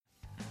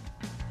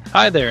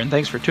Hi there, and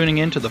thanks for tuning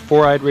in to the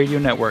Four-Eyed Radio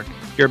Network.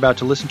 You're about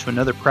to listen to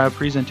another proud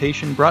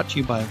presentation brought to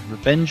you by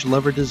Revenge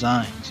Lover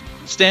Designs.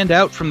 Stand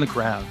out from the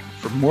crowd.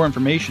 For more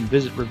information,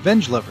 visit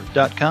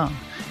revengelover.com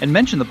and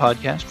mention the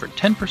podcast for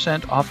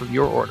 10% off of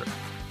your order.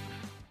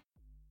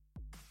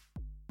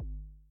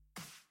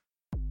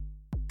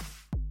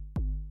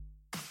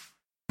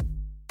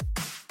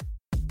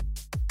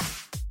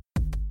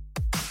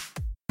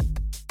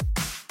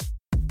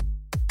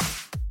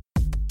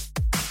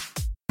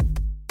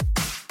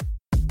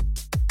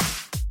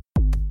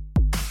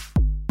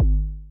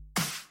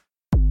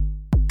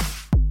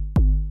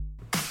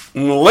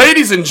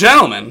 Ladies and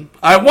gentlemen,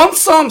 I once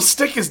saw him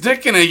stick his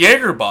dick in a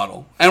Jaeger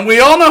bottle, and we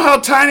all know how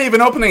tiny of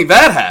an opening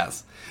that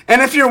has.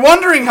 And if you're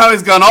wondering how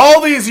he's gone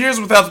all these years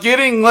without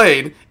getting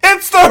laid,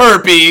 it's the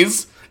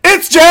herpes!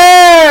 It's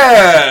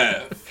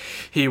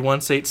Jeff! He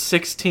once ate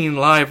 16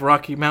 live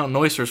Rocky Mountain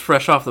oysters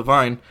fresh off the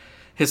vine.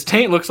 His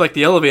taint looks like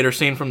the elevator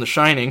scene from The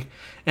Shining,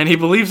 and he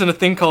believes in a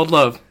thing called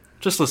love.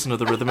 Just listen to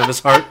the rhythm of his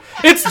heart.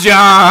 It's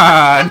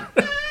John!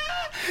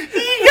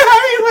 You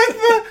got me with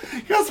the...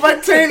 Because my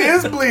taint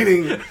is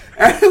bleeding.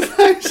 And it's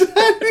like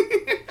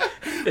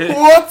shining.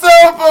 What's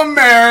up,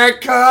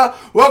 America?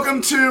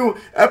 Welcome to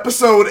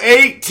episode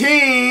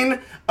 18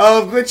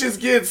 of Glitches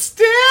Get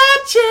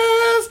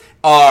Stitches.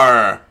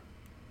 Our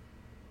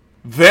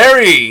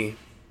very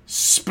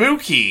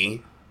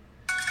spooky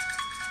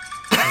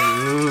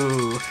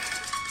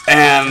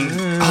and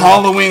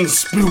Halloween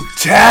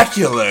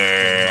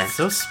spooktacular.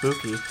 So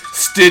spooky.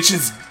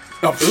 Stitches.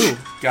 Oh, Ooh.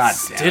 God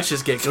damn.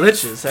 Stitches get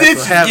glitches. That's Stitches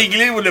what happened. get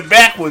glitches with the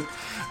backwards.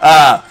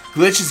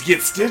 Glitches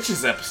Get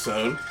Stitches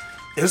episode.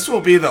 This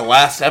will be the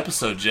last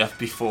episode, Jeff,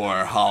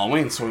 before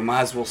Halloween, so we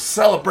might as well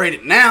celebrate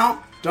it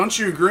now. Don't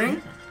you agree?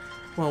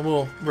 Well,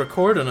 we'll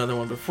record another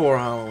one before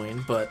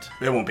Halloween, but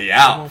It won't be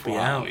out. It won't be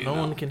before out. Halloween, No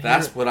though. one can hear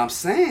That's it. what I'm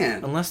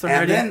saying. Unless they're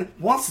and ready. then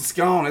once it's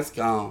gone, it's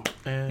gone.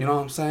 And You know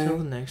what I'm saying? Till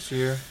the next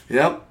year.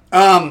 Yep.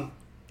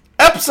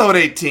 Episode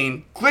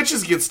 18,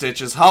 Glitches Get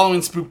Stitches,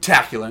 Halloween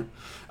Spooktacular.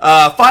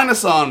 Find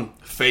us on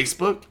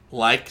Facebook,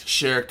 like,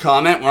 share,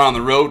 comment. We're on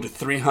the road to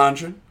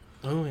 300.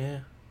 Oh yeah,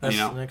 that's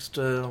You know. the next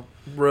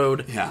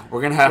road. Yeah,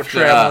 we're gonna have We're to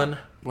traveling.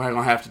 we're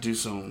gonna have to do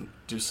some.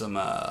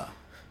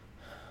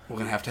 We're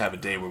gonna have to have a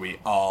day where we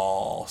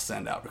all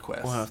send out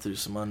requests. We'll have to do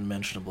some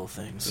unmentionable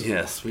things.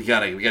 Yes, we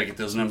gotta get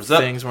those numbers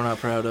up. Things we're not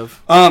proud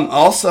of.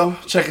 Also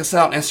check us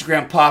out,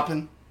 Instagram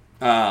popping.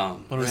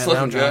 What do we It's have now,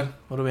 looking John? good.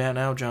 What do we have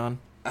now, John?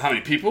 How many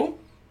people?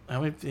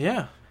 How many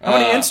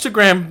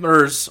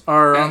Instagrammers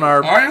are on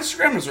Our our...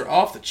 Instagrammers are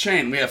off the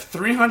chain. We have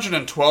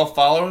 312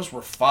 followers.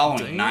 We're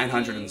following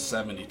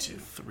 972.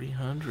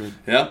 300.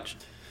 Yep.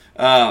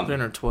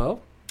 312?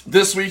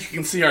 This week you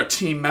can see our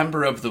team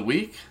member of the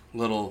week,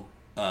 little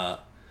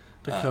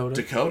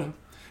Dakota.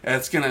 And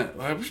it's gonna.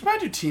 We should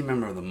probably do team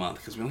member of the month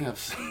because we only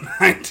have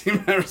 9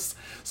 team members.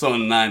 So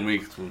in 9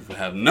 weeks we'll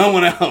have no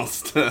one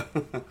else to.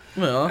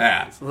 Well,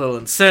 Yeah. it's a little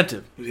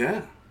incentive.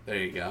 Yeah, there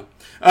you go.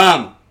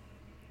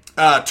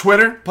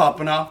 Twitter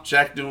popping off.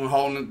 Jack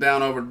holding it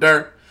down over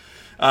dirt.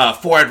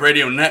 Four-Eyed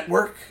Radio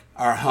Network,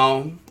 our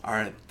home,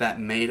 that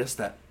made us,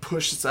 that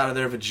pushed us out of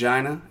their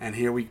vagina, and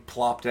here we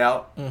plopped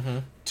out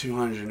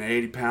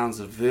 280 pounds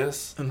of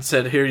this. And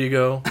said, here you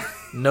go.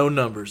 No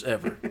numbers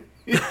ever.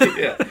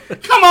 Yeah,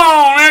 come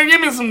on, man,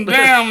 give me some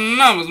damn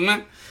numbers,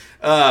 man.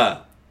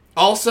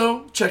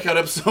 Also, check out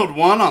episode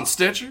 1 on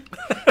Stitcher,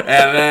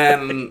 and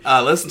then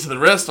listen to the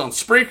rest on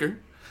Spreaker.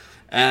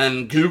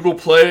 And Google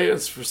Play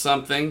is for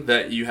something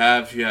that you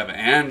have. If you have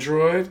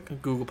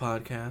Android Google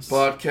Podcasts.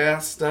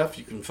 podcast stuff,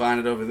 you can find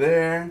it over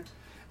there.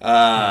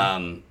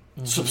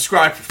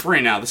 Subscribe for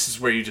free. Now, this is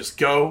where you just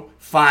go,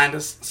 find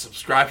us,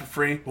 subscribe for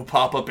free. We'll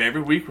pop up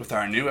every week with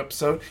our new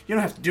episode. You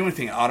don't have to do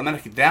anything. It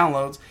automatically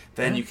downloads.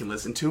 Then you can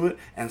listen to it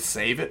and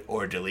save it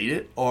or delete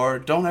it, or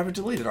don't ever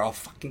delete it or I'll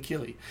fucking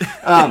kill you.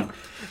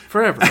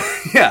 Forever.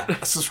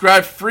 Yeah,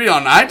 subscribe for free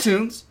on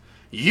iTunes,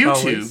 YouTube,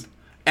 Always.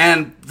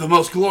 and the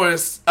most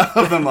glorious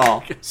of them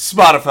all,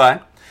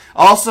 Spotify.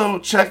 Also,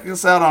 check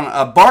us out on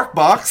a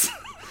BarkBox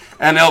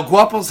and El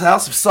Guapo's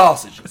House of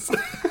Sausages.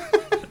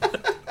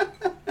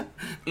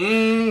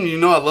 You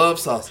know I love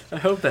sausage. I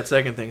hope that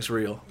second thing's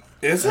real.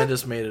 Is I it?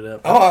 just made it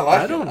up. Oh, I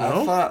like it. I don't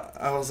know.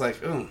 I was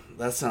like, ooh,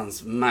 that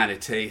sounds mighty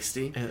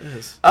tasty. It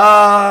is.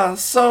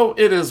 So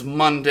it is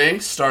Monday,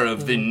 start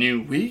of the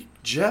new week.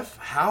 Jeff,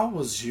 how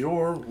was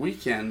your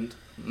weekend,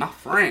 my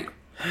friend?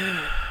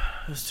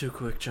 It's too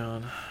quick,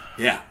 John.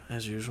 Yeah,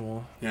 As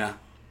usual. yeah.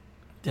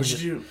 Didn't What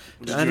did you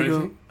do? I had to go.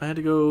 Anything? I had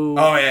to go.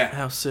 Oh, yeah.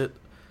 House sit.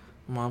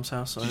 Mom's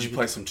house. So I Did had you to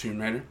play some Tomb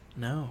Raider?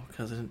 No,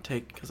 because I didn't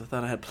take. Because I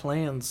thought I had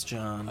plans,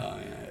 John. Oh,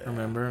 yeah.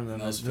 Remember? And then,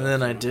 Those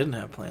then I films. didn't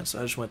have plans, so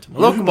I just went to my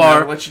You know local who never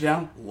bar. let you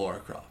down? Laura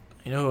Croft.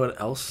 You know what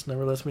else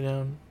never lets me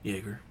down?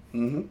 Jaeger.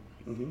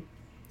 Mm-hmm.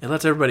 It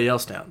lets everybody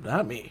else down,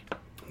 not me.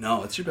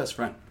 No, it's your best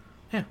friend.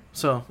 Yeah.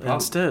 So Probably.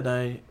 instead,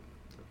 I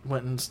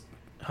went and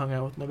hung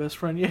out with my best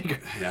friend Jaeger.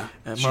 Yeah.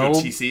 At Did my you go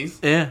old- TC's?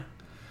 Yeah.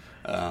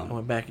 I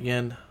went back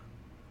again.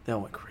 They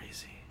all went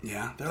crazy.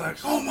 Yeah. They're like,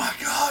 oh my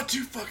god,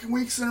 2 fucking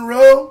weeks in a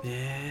row.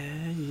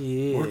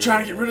 Yeah. We're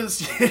trying to get rid of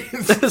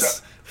this.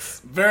 This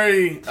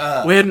very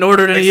We hadn't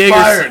ordered any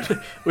expired. Jaegers.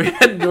 We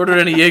hadn't ordered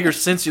any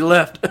Jaegers since you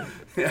left.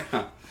 Yeah.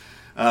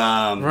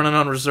 Running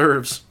on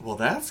reserves. Well,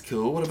 that's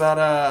cool. What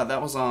about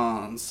that was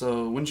on?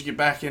 So when did you get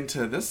back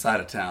into this side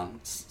of town?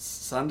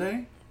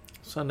 Sunday?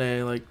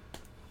 Sunday, like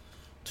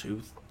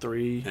 2,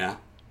 3. Yeah.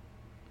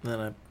 Then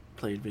I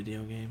played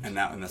video games. And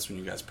that's when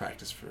you guys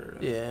practiced for.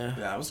 Yeah.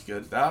 That was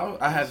good.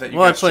 I had that. You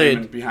Well, I guys streaming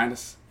played- behind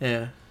us.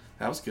 Yeah.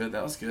 That was good.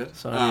 That was good.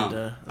 So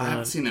I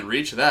haven't seen the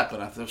reach of that, but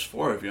if there's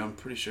 4 of you, I'm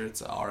pretty sure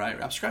it's all right.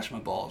 I'm scratching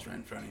my balls right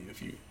in front of you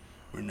if you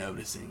were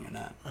noticing or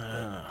not.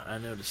 I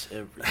noticed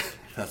everything.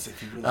 That's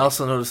if you really. I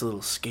also noticed the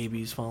little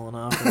scabies falling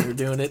off when you're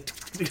doing it.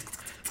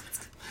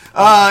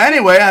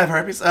 Anyway, I have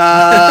herpes.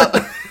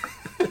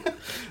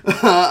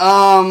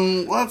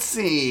 Let's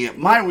see.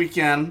 My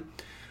weekend,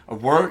 I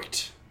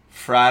worked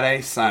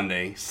Friday,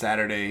 Sunday,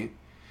 Saturday,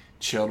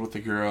 chilled with the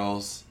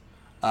girls.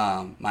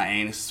 My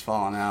anus is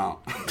falling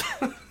out.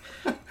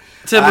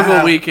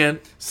 Typical weekend.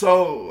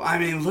 So, I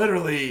mean,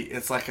 literally,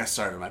 it's like I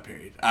started my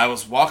period. I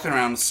was walking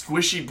around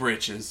squishy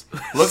britches,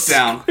 looked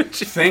down,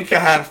 think I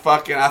had I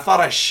thought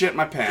I shit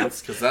my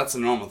pants, because that's a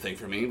normal thing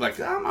for me.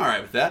 Like, I'm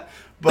alright with that.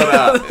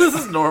 But, This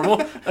is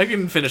normal. I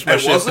can finish my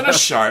it shit. wasn't a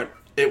shart.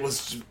 It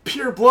was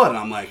pure blood. And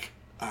I'm like,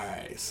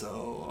 alright,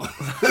 so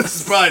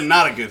this is probably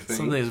not a good thing.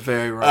 Something's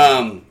very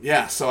wrong.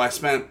 Yeah, so I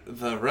spent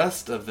the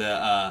rest of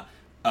the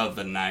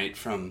night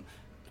from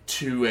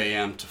 2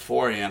 a.m. to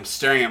 4 a.m.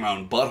 staring at my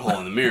own butthole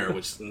in the mirror,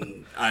 which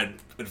I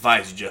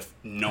advise you, Jeff,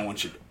 no one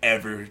should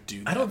ever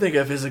do that. I don't think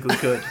I physically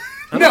could.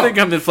 I don't think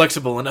I'm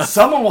inflexible enough.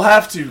 Someone will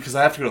have to, because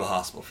I have to go to the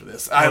hospital for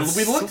this.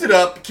 We looked it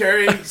up.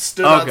 Carrie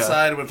stood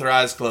outside with her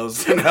eyes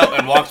closed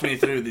and walked me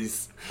through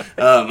these.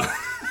 I'm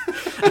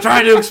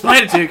trying to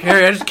explain it to you,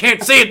 Carrie. I just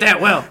can't see it that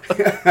well.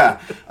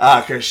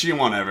 Because she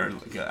won't ever.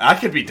 I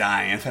could be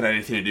dying if it had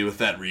anything to do with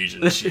that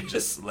region. She'd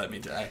just let me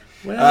die.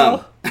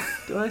 Well,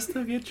 do I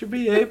still get your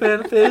BA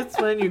benefits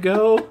when you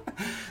go?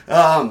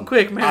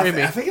 Quick, marry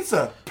me. I think it's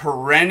a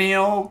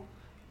perennial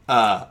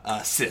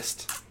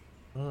cyst.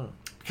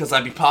 Because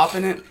I'd be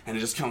popping it, and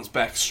it just comes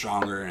back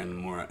stronger and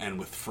more, and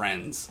with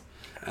friends,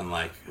 and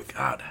like with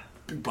God,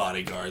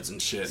 bodyguards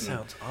and shit.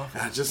 sounds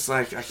awful. I just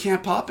like I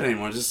can't pop it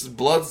anymore. Just so much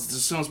blood,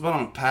 I'm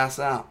gonna pass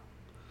out.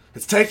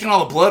 It's taking all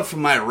the blood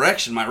from my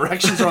erection. My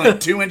erections are only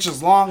 2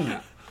 inches long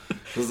now.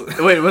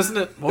 Wait, wasn't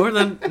it more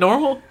than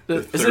normal?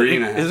 Is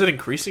 3.5. it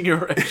increasing your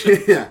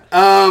erection? Yeah.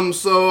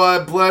 So I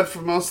bled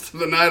for most of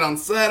the night on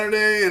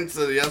Saturday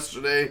into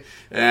yesterday,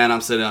 and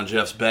I'm sitting on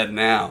Jeff's bed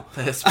now.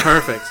 That's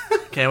perfect.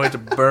 Can't wait to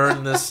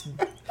burn this.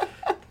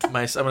 I'm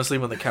gonna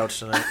sleep on the couch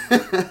tonight.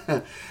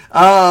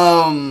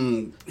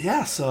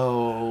 Yeah.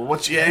 So,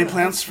 any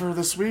plans for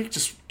this week?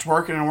 Just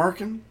twerking and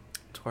working.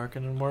 Twerking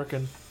and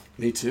working.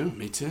 Me too.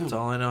 That's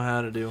all I know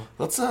how to do.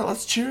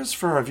 Let's cheers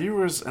for our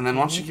viewers, and then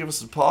why don't you give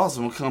us a pause,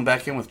 and we'll come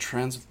back in with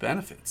trends with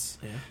benefits.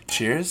 Yeah.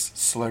 Cheers.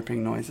 Slurping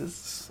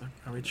noises.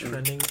 Are we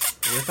trending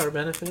with our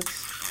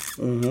benefits?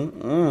 Trends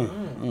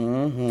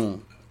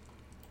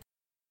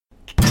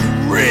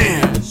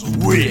with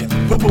benefits.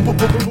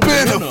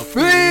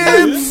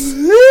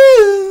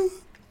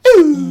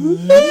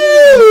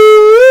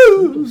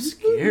 Ooh,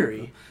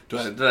 scary.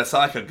 Did I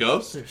sound like a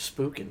ghost? They're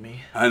spooking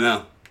me. I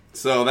know.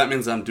 So that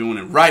means I'm doing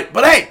it right.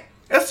 But hey,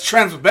 it's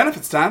trends with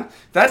benefits time.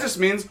 That just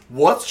means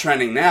what's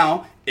trending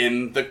now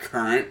in the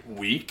current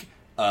week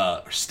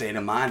or state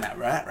of mind that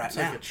we're at right It's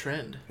now. like a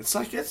trend. It's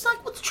like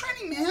what's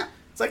trending, man.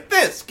 It's like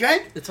this,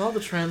 okay? It's all the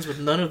trends with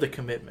none of the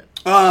commitment.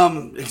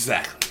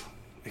 Exactly.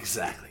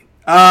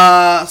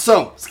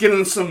 So let's get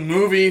into some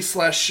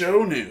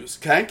movie/show news.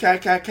 Okay.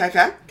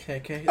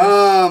 Okay.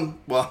 Well,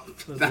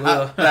 little-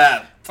 not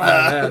that. All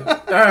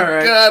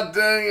right. God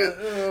dang it.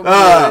 Oh,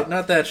 boy,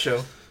 not that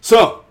show.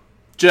 So,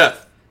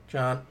 Jeff,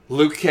 John.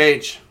 Luke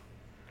Cage,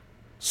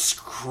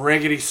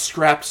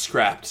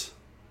 scrapped.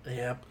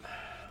 Yep.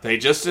 They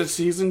just did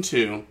season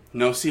 2,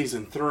 no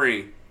season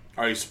 3.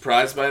 Are you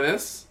surprised by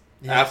this?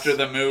 Yes. After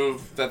the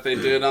move that they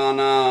did on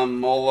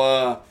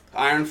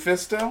Iron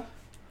Fist, though?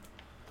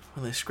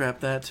 Well, they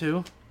scrapped that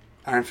too.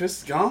 Iron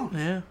Fist is gone.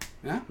 Yeah.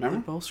 Yeah, They're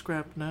remember? both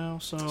scrapped now,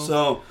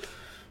 so.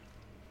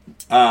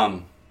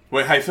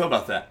 Wait, how you feel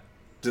about that?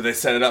 Did they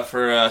set it up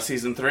for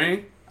season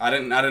 3? I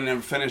didn't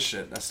ever finish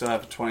it. I still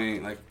have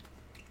 20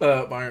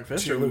 of Iron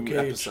Fist or 2 Luke Cage?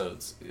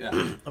 episodes.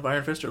 Yeah. Of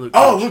Iron Fist or Luke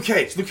Cage? Oh, Luke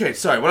Cage.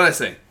 Sorry, what did I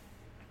say?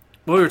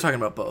 Well, we were talking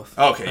about both.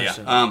 Okay,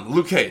 yeah.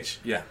 Luke Cage.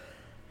 Yeah.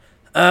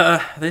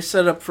 They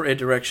set up for a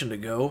direction to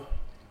go.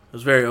 It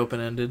was very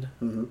open-ended,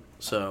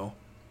 so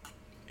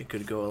it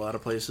could go a lot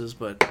of places,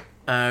 but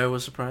I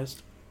was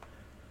surprised.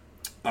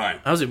 All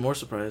right. I was even more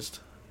surprised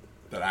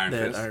That Iron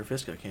that Fist. Iron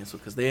Fist got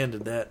canceled, because they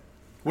ended that.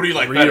 What do you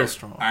like real better?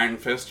 strong. Iron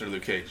Fist or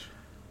Luke Cage?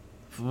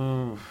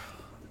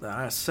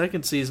 The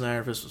second season of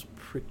Iron Fist was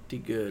pretty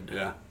good.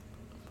 Yeah.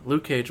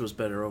 Luke Cage was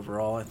better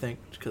overall, I think,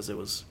 because it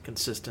was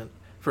consistent.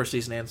 First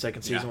season and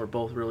second season were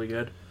both really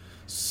good.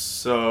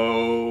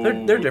 So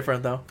They're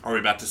different, though. Are we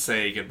about to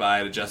say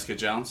goodbye to Jessica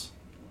Jones?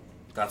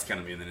 That's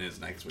gonna be in the news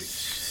next week.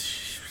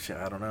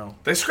 I don't know.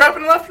 They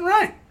scrapping left and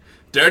right.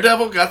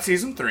 Daredevil got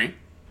season 3.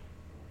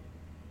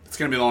 It's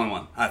gonna be the only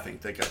one I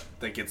think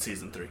that gets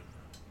season 3.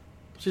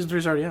 Season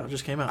 3's already out. It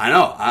just came out. I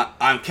know.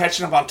 I'm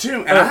catching up on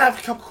 2, and I have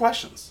a couple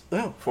questions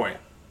for you.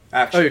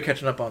 Actually. Oh, you're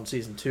catching up on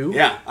season 2?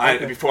 Yeah.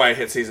 Before I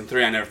hit season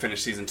 3, I never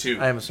finished season 2.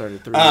 I haven't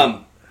started 3.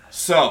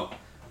 So,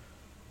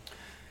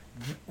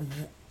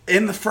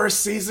 in the first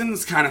season,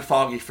 it's kind of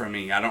foggy for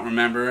me. I don't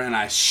remember, and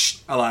I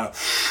a lot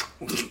of...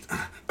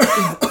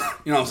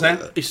 you know what I'm saying?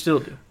 You still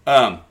do.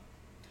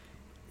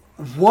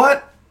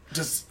 What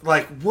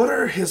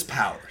are his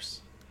powers?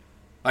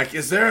 Like,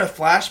 is there a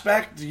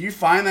flashback? Do you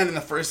find that in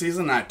the first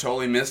season and I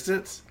totally missed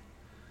it?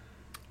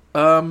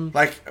 Or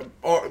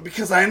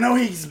because I know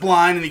he's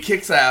blind and he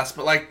kicks ass,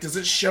 but like, does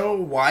it show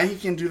why he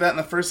can do that in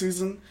the first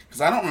season?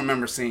 Because I don't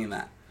remember seeing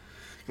that.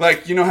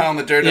 Like, you know how in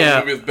the Daredevil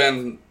movie with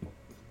Ben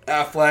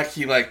Affleck,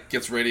 he like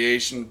gets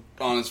radiation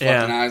on his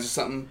fucking eyes or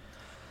something.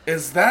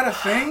 Is that a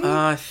thing?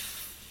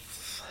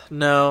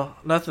 No,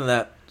 nothing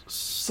that.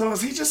 So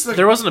is he just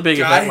there wasn't a big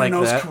guy event like who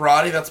knows that.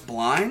 karate that's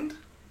blind?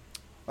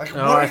 Like,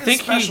 No, what are I his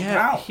think special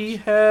powers? he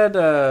had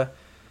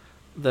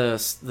the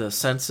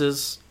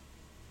senses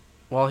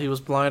while he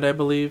was blind, I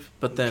believe.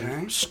 But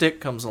then Stick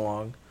comes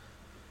along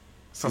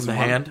from the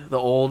hand, the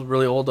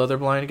really old other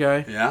blind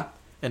guy. Yeah.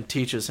 And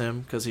teaches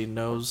him because he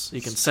knows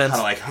he can sense how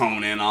to like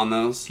hone in on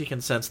those. He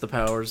can sense the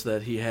powers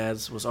that he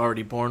was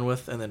already born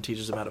with, and then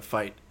teaches him how to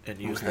fight and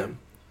use them.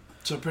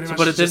 So pretty much,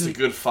 it's just a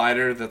good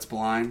fighter that's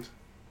blind.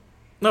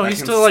 No, he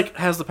still like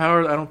has the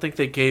power. I don't think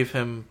they gave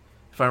him,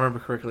 if I remember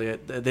correctly,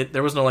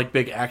 there was no like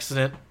big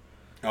accident.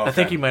 Okay. I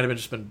think he might have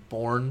just been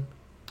born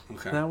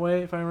that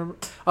way, if I remember.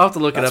 I'll have to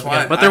look it up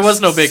again. But there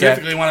was no big accident. I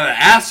specifically wanted to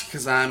ask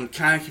because I'm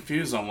kind of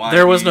confused on why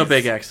there was no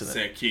big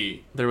accident.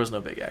 Key. There was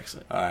no big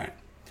accident. All right.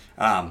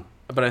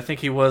 But I think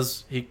he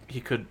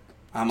could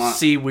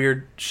see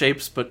weird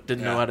shapes, but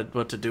didn't know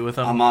what to do with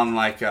them. I'm on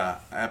like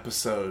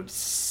episode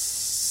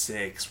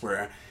 6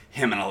 where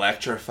him and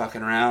Elektra are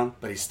fucking around,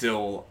 but he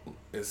still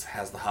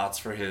has the hots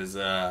for his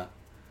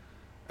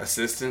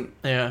assistant.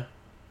 Yeah.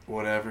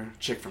 Whatever.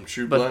 Chick from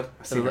True Blood.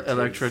 But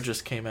Elektra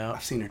just came out.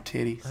 I've seen her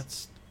titties.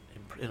 That's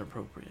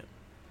inappropriate.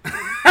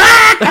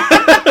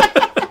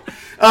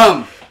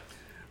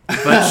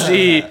 But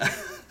she...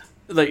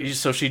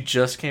 so she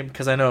just came...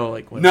 Because I know,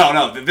 like... When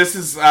No, this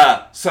is...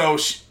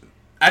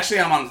 actually,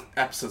 I'm on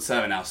episode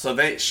 7 now. So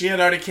she had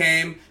already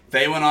came.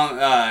 They went on...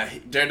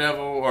 Daredevil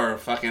or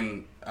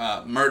fucking...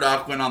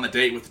 Murdoch went on the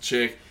date with the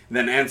chick. And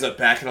then ends up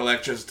back at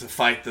Elektra's to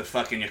fight the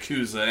fucking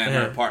Yakuza in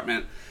her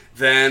apartment.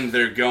 Then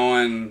they're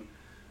going...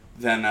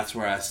 Then that's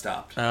where I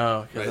stopped.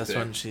 Oh, because that's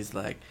when she's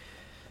like...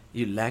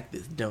 You like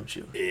this, don't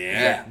you?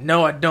 Yeah.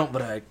 No, I don't,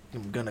 but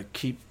I'm gonna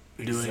keep...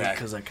 doing it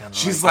because I kind of.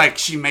 She's like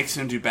she makes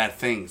him do bad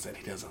things that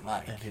he doesn't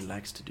like, and he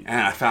likes to do. And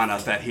I found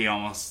out that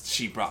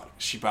she brought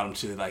him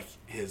to like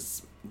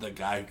the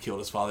guy who killed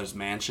his father's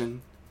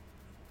mansion.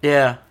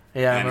 Yeah, I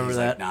and remember he's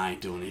that. Like, nah, I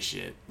ain't doing this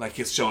shit. Like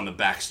it's showing the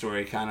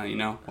backstory, kind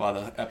of, while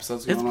the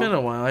episode's going on. It's been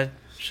a while. I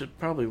should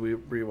probably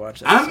rewatch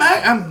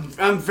that.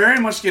 I'm very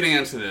much getting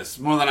into this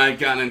more than I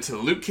got into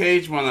Luke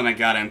Cage, more than I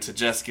got into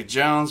Jessica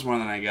Jones, more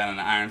than I got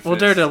into Iron Fist. Well,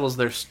 Daredevil's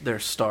their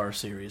star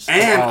series,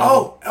 and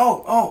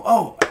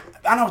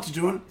I know what they're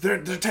doing. They're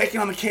taking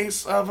on the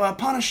case of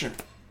Punisher,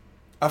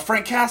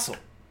 Frank Castle.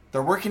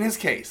 They're working his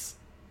case.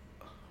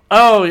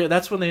 Oh yeah,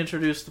 that's when they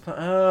introduced the.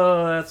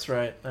 Oh, that's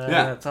right. Yeah.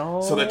 That's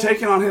all. So they're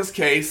taking on his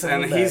case,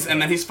 and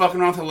then he's fucking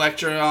around with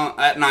Elektra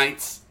at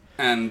nights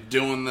and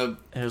doing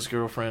his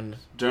girlfriend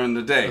during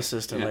the day.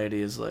 Assistant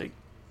lady is like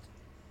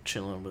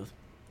chilling with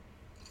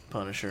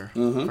Punisher,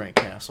 Frank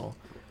Castle.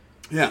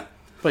 Yeah.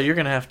 But you're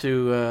gonna have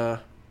to.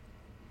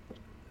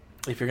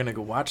 If you're gonna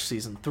go watch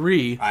season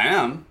 3, I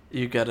am.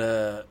 You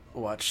gotta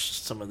watch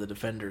some of the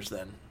Defenders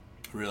then.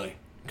 Really?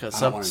 Because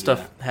some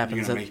stuff happens.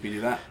 You're gonna make me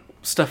do that.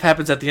 Stuff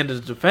happens at the end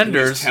of the Defenders.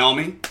 Can you just tell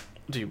me?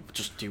 Do you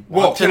want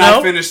well, to can know?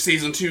 I finish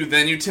season 2?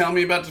 Then you tell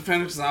me about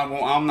Defenders. I'm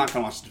not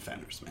gonna watch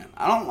Defenders, man.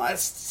 I don't. I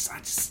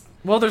just.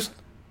 Well, there's.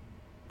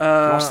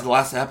 Watch the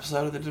last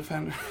episode of the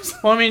Defenders.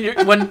 Well, I mean,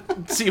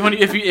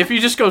 if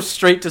you just go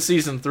straight to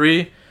season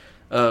 3,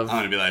 I'm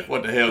gonna be like,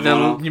 what the hell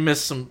going on? You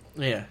miss some.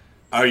 Yeah.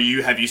 Have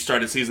you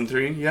started season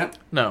 3 yet?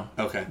 No.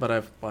 Okay. But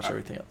I've watched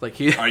everything else.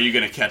 Are you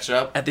gonna catch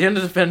up? At the end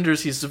of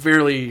Defenders, he's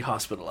severely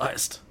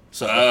hospitalized.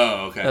 So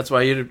okay. That's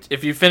why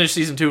if you finish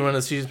season 2 and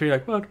it's season 3, you're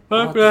like, what?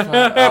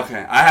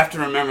 Okay. I have to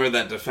remember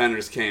that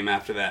Defenders came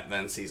after that,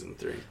 then season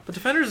 3. But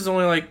Defenders is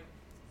only like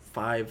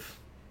 5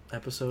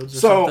 episodes or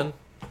something.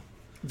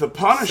 The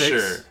Punisher.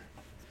 6.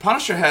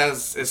 Punisher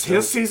is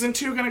his season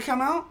 2 gonna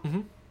come out?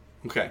 Mm-hmm.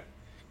 Okay.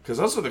 Because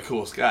those are the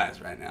coolest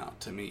guys right now,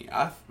 to me.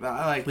 I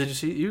like...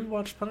 Did you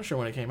watched Punisher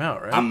when it came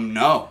out, right?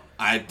 No.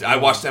 I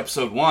watched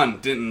episode 1,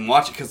 didn't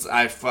watch it because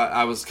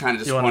I was kind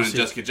of disappointed in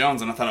Jessica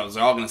Jones, and I thought it was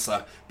all going to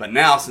suck. But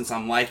now, since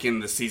I'm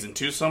liking the season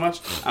 2 so much,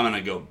 I'm going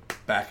to go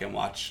back and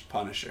watch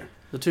Punisher.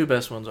 The 2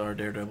 best ones are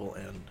Daredevil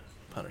and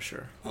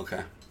Punisher.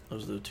 Okay.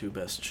 Those are the 2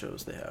 best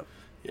shows they have.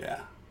 Yeah.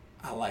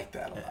 I like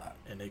that a lot.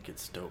 And it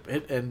gets dope.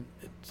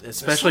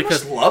 Especially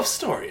because love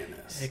story in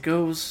this. It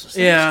goes,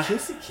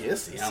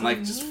 kissy. I'm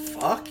like, just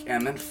fuck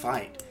and then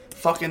fight.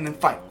 fucking and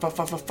fight.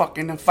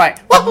 Fucking and fight.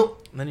 Woo!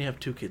 And then you have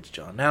 2 kids,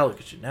 John. Now look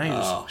at you. Now you're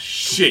just Oh,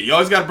 shit. You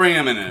always got to bring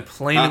him in it.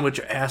 complaining with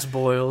your ass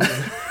boiled. But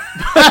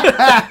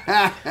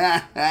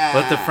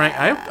the Frank...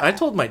 I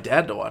told my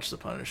dad to watch The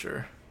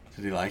Punisher.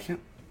 Did he like it?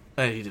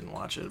 He didn't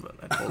watch it, but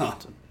I told him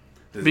to.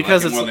 Does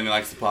Because he like it it's- more than he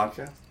likes the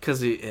podcast?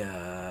 Because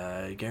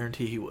I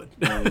guarantee he would.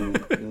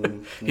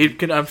 I'm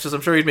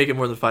sure he'd make it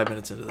more than 5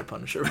 minutes into The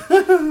Punisher.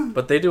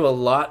 But they do a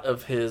lot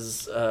of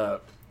his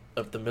of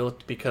the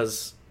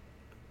because.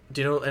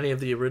 Do you know any of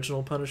the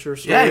original Punisher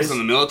stories? Yeah, he was in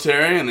the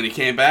military, and then he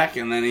came back,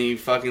 and then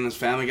his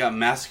family got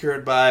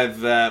massacred by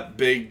that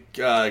big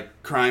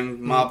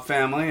crime mob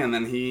family, and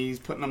then he's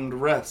putting them to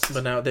rest.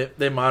 But now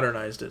they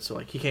modernized it, so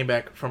like he came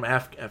back from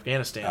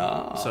Afghanistan,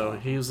 Oh. so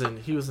he was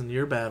in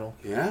your battle,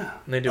 Yeah.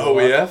 And they do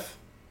OEF?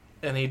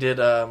 and he did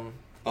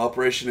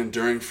Operation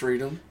Enduring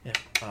Freedom?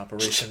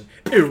 Operation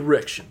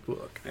Erection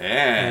Book. Yeah.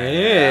 I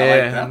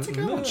Yeah. like that. That's a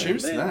good one.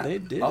 Cheers to that. They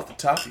did. Off the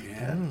top of your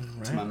head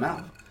to my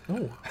mouth.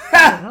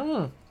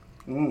 Oh.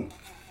 Mm.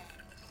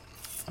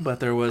 But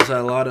there was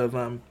a lot of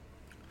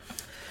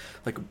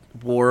like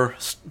war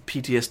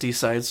PTSD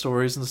side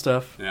stories and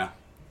stuff. Yeah.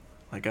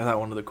 Like I thought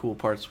one of the cool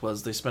parts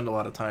was they spend a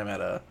lot of time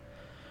at a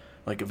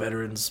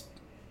veterans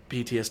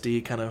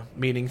PTSD kind of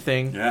meeting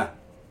thing. Yeah.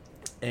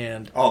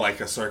 And Oh, like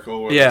a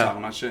circle where Yeah. they're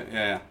talking about shit?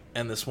 Yeah.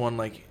 and this one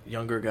like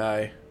younger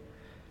guy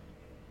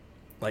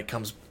like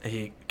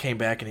he came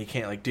back and he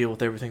can't like deal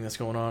with everything that's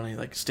going on. He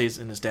like stays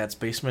in his dad's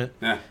basement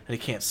Yeah. and he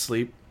can't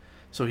sleep.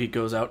 So he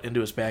goes out into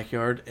his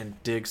backyard and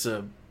digs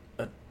a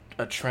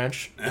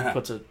trench and Yeah.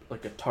 puts a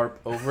tarp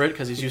over it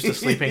because he's used to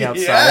sleeping Yeah,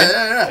 outside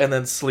yeah. and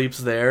then sleeps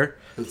there.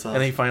 That's And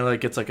then he finally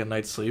gets like a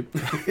night's sleep.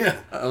 Yeah.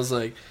 I was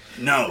like,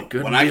 No,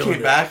 good when I deal came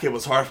with it. back, it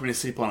was hard for me to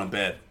sleep on a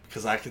bed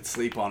because I could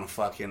sleep on the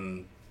floor.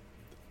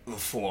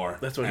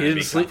 that's what and he it'd didn't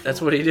be sleep. comfortable.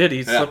 That's what he did. He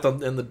Yeah. slept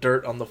in the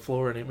dirt on the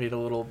floor and he made a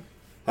little.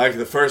 Like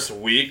the first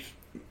week,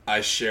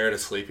 I shared a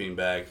sleeping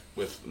bag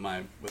with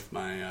my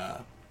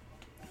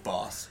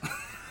boss.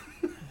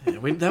 Yeah,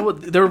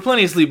 there were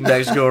plenty of sleeping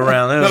bags to go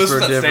around. That No, was this for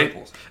is at different.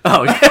 Staples.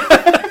 Oh yeah.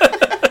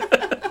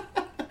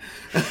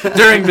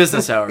 During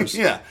business hours.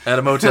 Yeah. At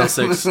a Motel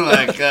 6.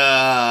 Like,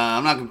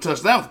 I'm not going to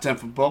touch that with a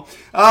 10-foot pole.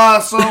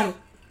 So,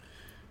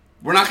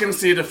 we're not going to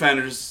see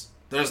Defenders.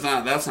 That's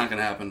not going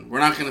to happen. We're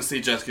not going to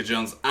see Jessica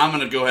Jones. I'm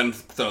going to go ahead and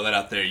throw that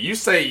out there. You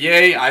say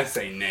yay, I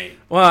say nay.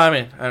 Well, I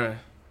mean, I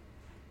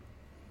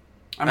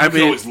I mean,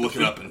 can always look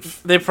it up and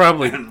they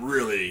probably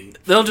really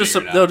they'll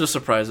figure it out. just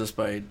surprise us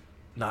by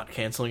not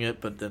canceling it,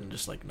 but then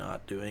just like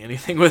not doing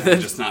anything with it.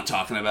 Just not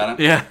talking about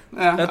it. Yeah,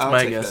 Yeah, that's I'll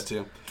my take guess. That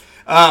too.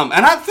 And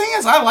the thing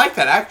is, I like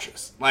that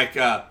actress. Like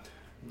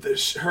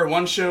her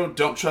one show,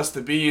 "Don't Trust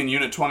the Bee" in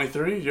Unit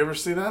 23. You ever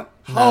see that?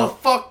 No. Oh,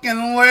 fucking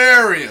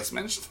hilarious,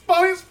 man! She's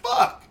funny as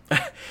fuck.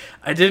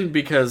 I didn't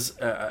because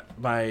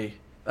my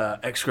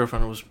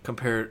ex-girlfriend was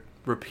compared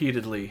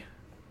repeatedly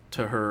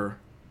to her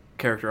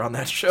character on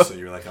that show. So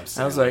you're like,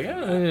 I was like,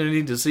 I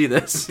need to see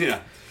this.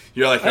 yeah.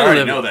 You're like, I I already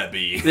live know it. that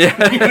bee.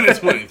 Yeah. Unit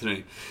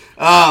 23.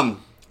 All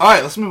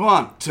right, let's move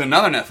on to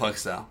another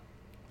Netflix now.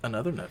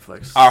 Another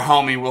Netflix. Our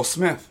homie Will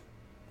Smith,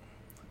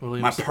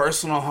 William, my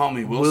personal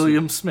homie Will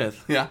William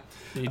Smith. Smith. Yeah.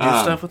 Did you do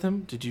stuff with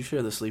him? Did you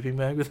share the sleeping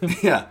bag with him?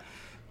 Yeah.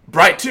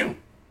 Bright 2.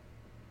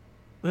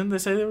 Didn't they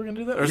say they were going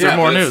to do that? Or is Yeah, there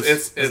more but news?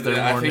 Is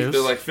there I more think news?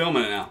 they're like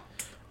filming it now.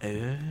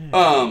 Eh.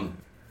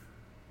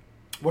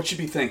 What you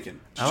be thinking?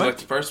 Did I you like- like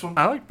the first one?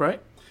 I like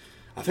Bright.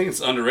 I think it's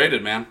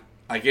underrated, man.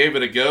 I gave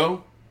it a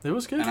go, It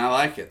was good. and I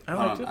like it. I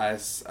Hold liked on.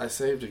 I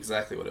saved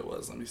exactly what it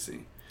was. Let me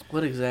see.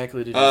 What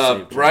exactly did you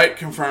say Bright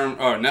confirmed,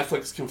 or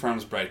Netflix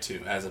confirms Bright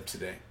 2 as of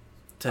today.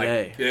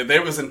 today? Like,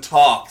 there was in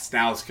talks,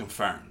 now it's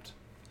confirmed.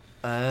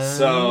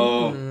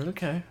 So-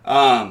 okay.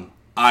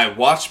 I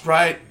watched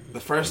Bright the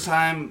first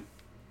time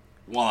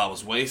while I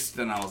was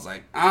wasted, and I was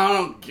like, I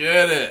don't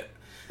get it.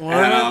 And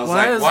I was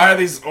why are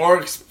these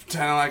orcs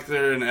pretending like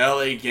they're in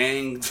LA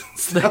gangs and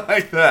stuff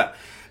like that?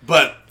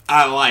 But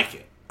I like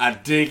it. I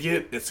dig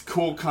it. It's a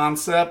cool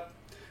concept.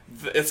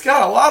 It's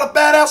got a lot of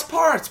badass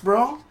parts,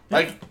 bro.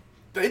 Like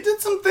they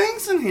did some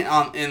things in here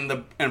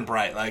in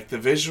Bright, like the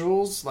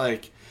visuals,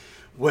 like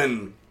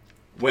when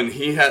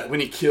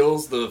he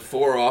kills the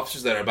 4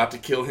 officers that are about to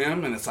kill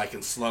him, and it's like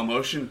in slow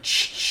motion.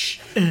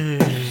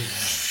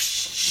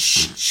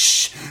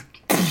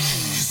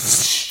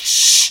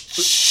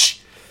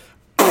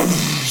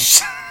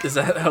 Is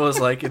that how it was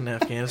like in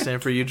Afghanistan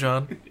for you,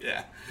 John?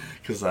 Yeah,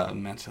 because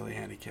I'm mentally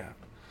handicapped.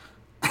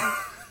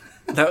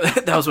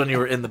 That was when you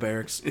were in the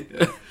barracks.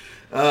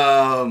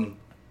 Um,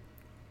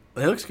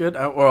 It looks good.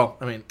 I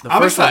mean, the I'm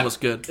first one excited. was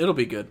good. It'll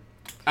be good.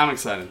 I'm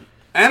excited,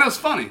 and it was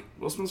funny.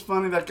 Will Smith's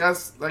funny. That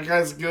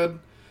guy's good.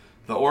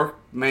 The orc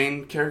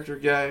main character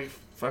guy,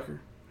 fucker,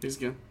 he's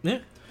good. Yeah,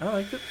 I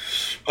liked it.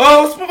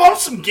 Oh, let's move on to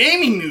some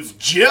gaming news,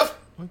 Jeff.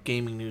 What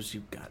gaming news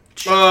you got?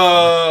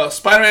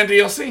 Spider-Man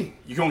DLC.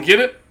 You gonna get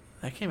it?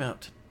 That came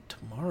out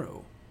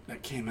tomorrow.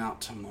 That came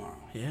out tomorrow.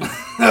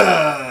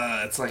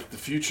 Yeah. That's like the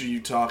future you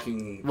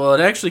talking. Well,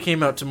 it actually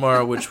came out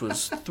tomorrow, which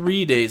was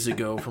 3 days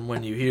ago from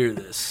when you hear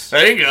this.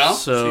 There you go.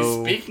 So, she's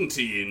speaking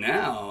to you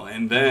now,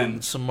 and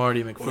then some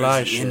Marty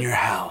McFly shit. in your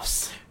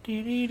house.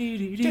 Too late.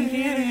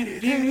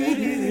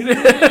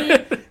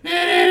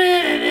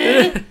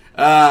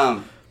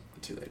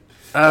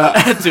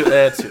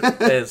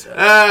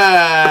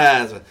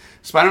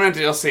 Spider-Man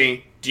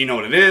DLC. Do you know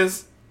what it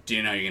is? Do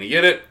you know you're gonna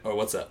get it, or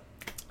what's up?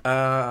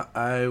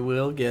 I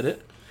will get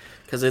it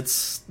because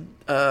it's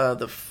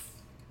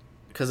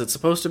because it's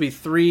supposed to be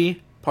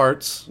 3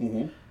 parts.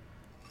 Mm-hmm.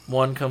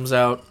 One comes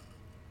out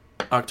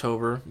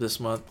October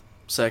this month.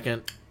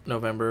 Second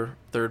November.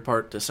 Third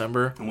part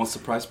December. And what's the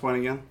price point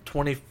again?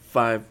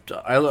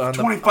 $25.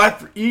 25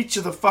 for each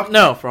of the fucking.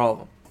 No, for all of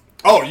them.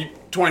 Oh,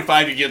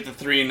 25. You get the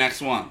 3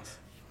 next ones.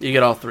 You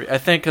get all 3. I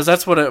think because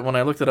that's what when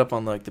I looked it up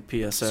on like the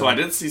PSN. So I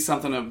did see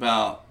something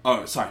about.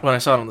 Oh, sorry. When I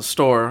saw it on the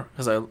store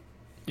because I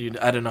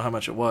didn't know how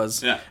much it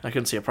was. Yeah. I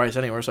couldn't see a price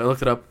anywhere, so I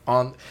looked it up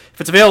on.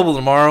 If it's available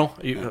tomorrow,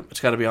 it's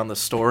got to be on the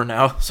store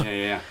now. So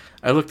Yeah.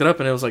 I looked it up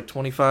and it was like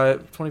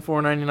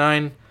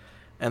 $24.99,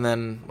 and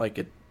then like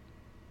it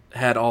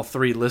had all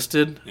 3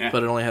 listed,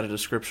 but it only had a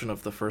description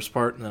of the first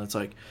part, and then it's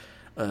like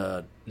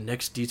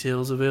next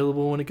details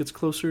available when it gets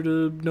closer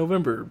to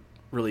November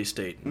release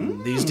date.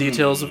 And these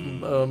details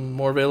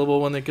more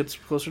available when it gets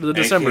closer to the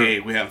December. AKA,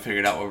 we haven't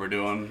figured out what we're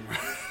doing.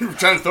 We're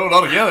trying to throw it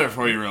all together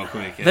for you real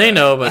quick. They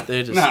know, but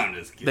they just no, I'm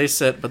just kidding. They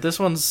said, but this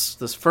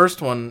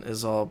first one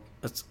is all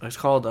it's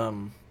called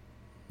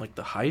like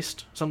the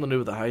heist, something to do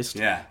with the heist.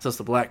 Yeah. So it's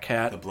the Black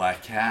Cat. The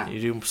Black Cat.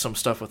 You do some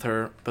stuff with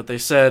her, but they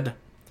said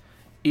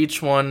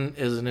each one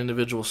is an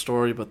individual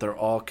story, but they're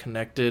all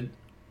connected,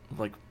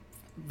 like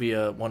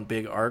via one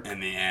big arc. In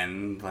the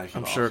end, like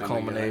I'm sure it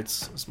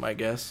culminates. Is my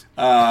guess.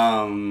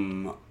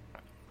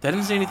 They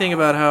didn't say anything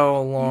about how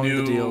long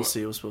the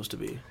DLC was supposed to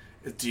be.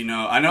 Do you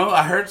know?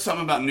 I heard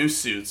something about new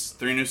suits.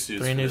 3 new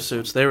suits. 3 new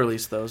suits. They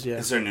released those. Yeah.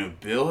 Is there new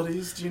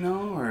abilities? Do you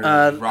know, or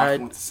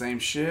rocking with the same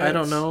shit? I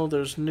don't know.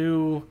 There's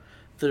new.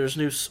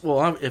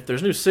 Well, if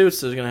there's new suits,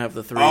 there's gonna have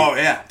the 3. Oh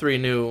yeah. 3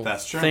 new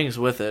things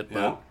with it.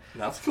 Yeah.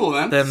 That's cool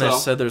then. Then they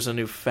said there's a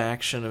new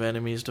faction of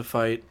enemies to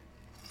fight,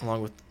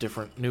 along with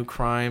different new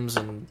crimes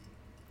and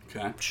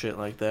shit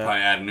like that.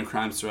 Probably adding new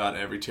crimes throughout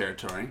every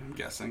territory, I'm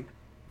guessing.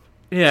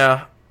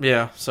 Yeah.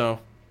 So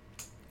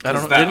I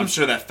don't know. I'm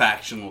sure that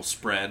faction will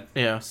spread.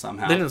 Yeah.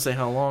 Somehow. They didn't say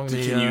how long.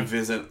 Can you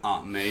visit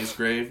Aunt May's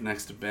grave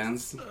next to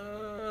Ben's?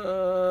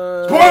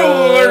 Spoiler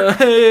alert!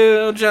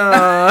 Hey,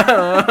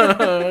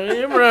 John,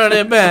 you brought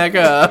it back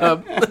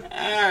up.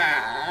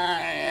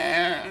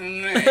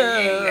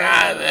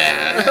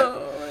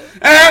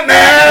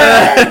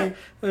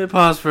 They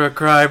pause for a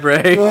cry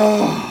break.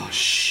 Oh,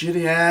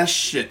 shitty ass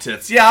shit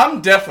tits. Yeah,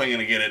 I'm definitely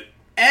gonna get it.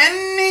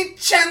 Any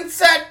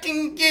chance I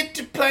can get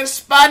to play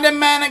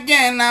Spider-Man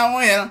again, I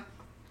will.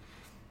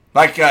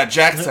 Like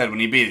Jack said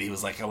when he beat it, he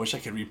was like, I wish I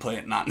could replay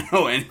it and not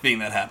know anything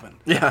that happened.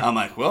 Yeah. I'm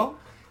like, well,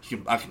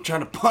 I can try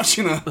to punch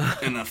you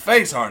in the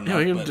face hard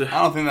enough, but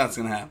I don't think that's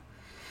gonna happen.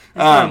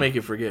 I'll make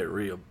you forget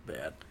real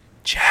bad.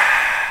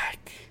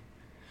 Jack,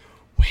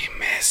 we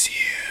miss you.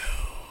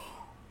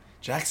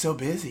 Jack's so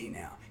busy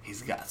now.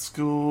 He's got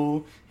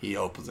school. He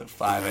opens at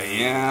 5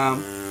 a.m.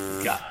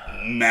 He's got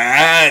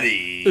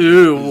Maddie.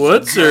 Ooh,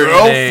 what's her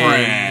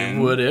girlfriend?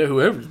 Name?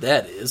 Whoever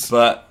that is.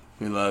 But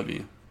we love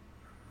you.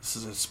 This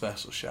is a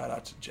special shout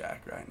out to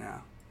Jack right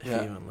now. If he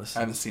even listens. I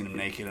haven't seen him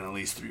naked in at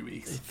least 3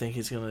 weeks. You think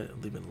he's gonna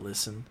even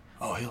listen?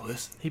 Oh, he'll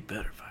listen. He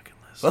better fucking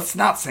listen. Let's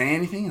not say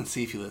anything and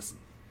see if you listen.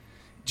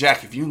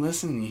 Jack, if you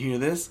listen and you hear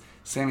this,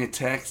 send me a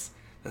text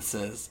that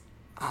says,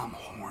 I'm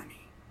horny.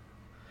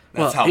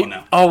 That's how we'll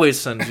know. Always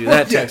sends you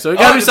that text. So it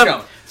gotta be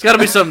something. It's gotta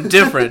be something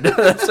different.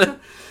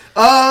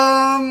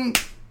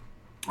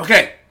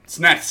 Okay. It's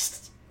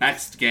next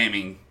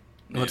gaming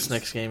news. What's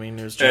next gaming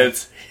news, Jack?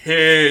 It's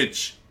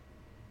Hitch.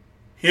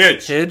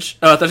 Hitch?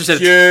 Oh, I thought you said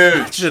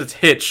it's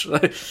Hitch.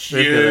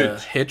 Huge. A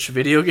Hitch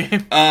video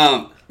game?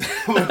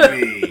 Would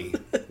be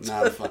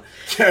not fun.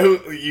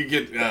 You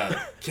get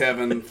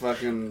Kevin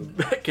fucking...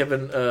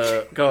 Kevin,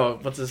 go,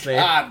 what's his name?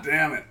 God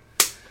damn it.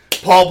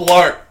 Paul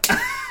Blart.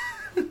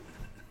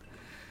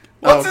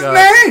 What's his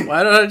name?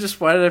 Why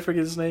did I forget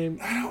his name?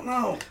 I don't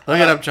know. Look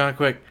it up, John,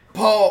 quick.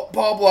 Paul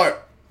Blart.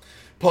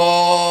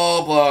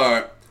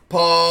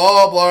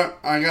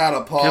 I got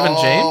a Paul Kevin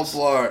James?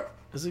 Blart.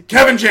 Is it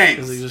Kevin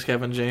James? Is it just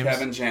Kevin James?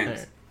 Kevin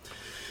James.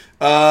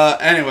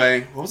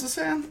 Anyway, what was it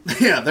saying?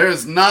 Yeah,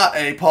 there's not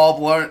a Paul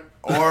Blart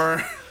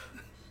or...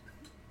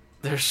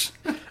 There's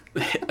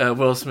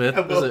Will Smith.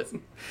 Is it?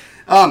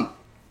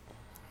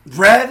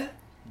 Red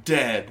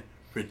Dead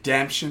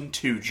Redemption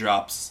 2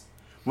 drops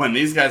when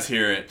these guys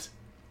hear it.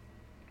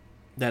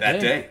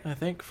 That day. I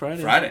think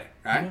Friday. Right?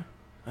 Yeah,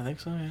 I think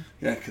so, yeah.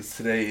 Yeah, because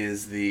today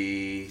is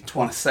the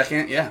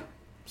 22nd. Yeah.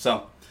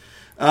 So.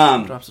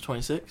 Drops to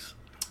 26.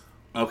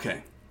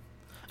 Okay.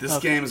 This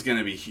game is going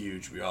to be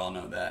huge. We all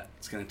know that.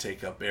 It's going to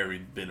take up every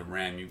bit of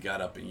RAM you got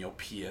up in your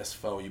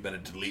PS4. You better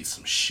delete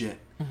some shit.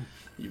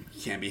 You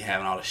can't be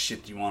having all the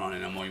shit you want on it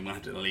no more. You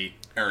want to delete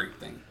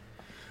everything.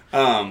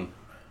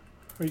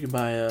 Or you can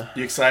buy a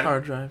You excited?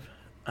 hard drive.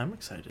 I'm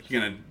excited. You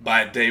gonna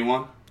buy it day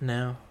one?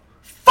 No.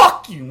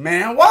 Fuck you,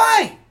 man.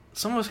 Why?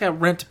 Some of us got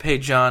rent to pay,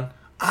 John.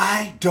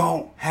 I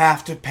don't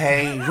have to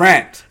pay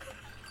rent.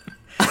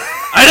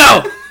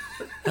 I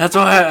know! That's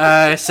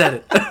why I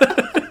said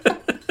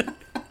it.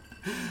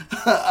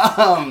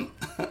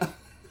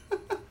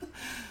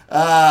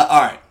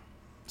 Alright.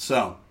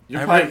 So,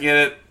 you'll I probably read- get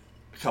it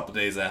a couple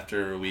days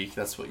after a week.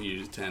 That's what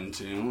you tend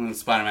to. When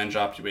Spider-Man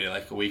dropped, you waited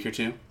like a week or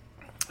two.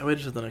 I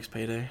waited till the next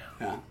payday.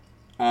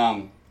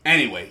 Yeah.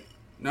 Anyway,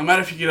 no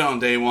matter if you get it on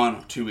day one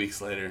or 2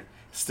 weeks later,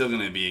 it's still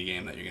going to be a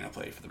game that you're going to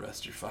play for the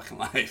rest of your fucking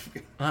life.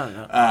 I don't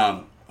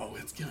know.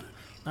 It's going to be.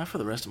 Not for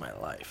the rest of my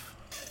life.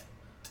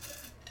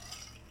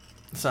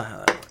 That's not how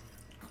that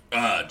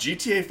works.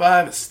 GTA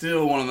 5 is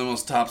still one of the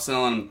most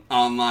top-selling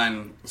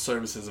online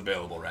services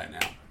available right now.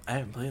 I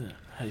haven't played it.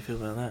 How do you feel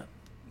about that?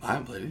 I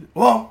haven't played it.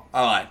 Well,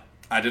 I lied.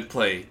 I did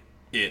play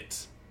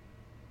it,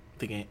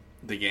 The game.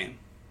 the game.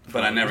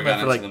 But I never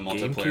Wasn't got that into for,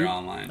 the like, multiplayer GameCube?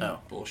 online Oh.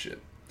 bullshit.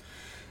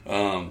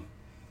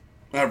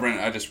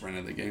 I just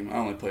rented the game. I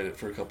only played it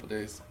for a couple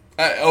days.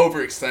 I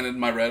overextended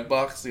my red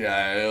box. Yeah,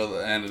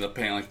 I ended up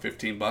paying like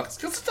 $15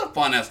 because it's a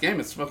fun ass game.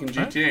 It's fucking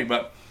GTA,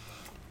 but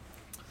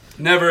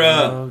never,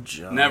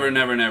 John. never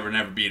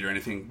beat or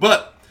anything.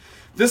 But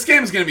this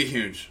game is gonna be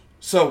huge.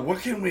 So what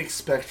can we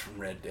expect from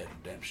Red Dead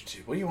Redemption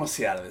 2? What do you want to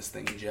see out of this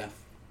thing, Jeff?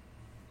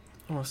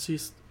 I want to see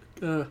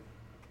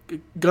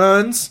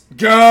guns.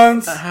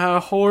 Guns,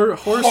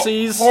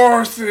 Horsies.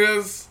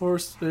 horses.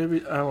 Horse,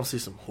 maybe. I want to see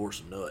some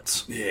horse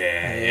nuts.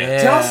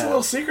 Yeah. Tell us a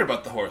little secret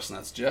about the horse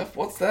nuts, Jeff.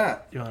 What's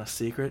that? You want a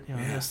secret? You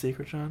want Yeah. a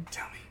secret, John?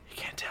 Tell me. You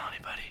can't tell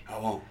anybody. I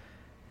won't.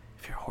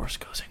 If your horse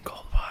goes in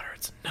cold water,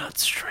 its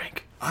nuts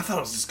shrink. I thought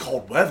it was just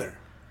cold weather.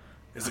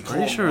 Is it Pretty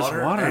cold sure water?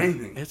 it's water.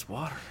 Anything. It's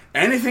water.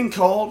 Anything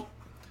cold,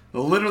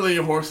 literally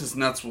your horse's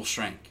nuts will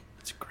shrink.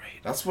 It's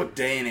great. That's what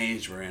day and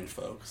age we're in,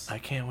 folks. I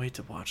can't wait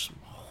to watch some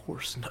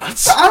horse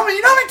nuts. You know how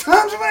many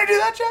times we're going to do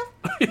that,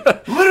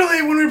 Jeff?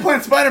 Literally, when we were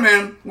playing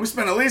Spider-Man, we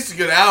spent at least a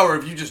good hour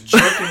of you just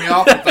jerking me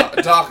off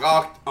with Doc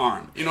Ock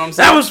arm. You know what I'm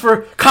saying? That was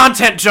for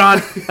content,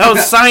 John. That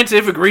was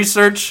scientific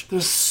research.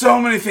 There's so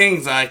many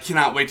things I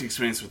cannot wait to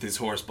experience with these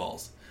horse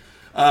balls.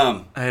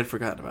 I had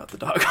forgotten about the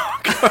dog.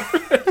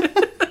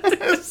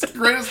 It's the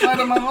greatest night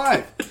of my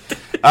life.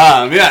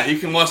 Yeah, you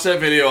can watch that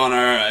video on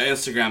our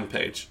Instagram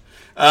page.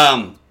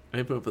 I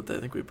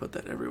think we put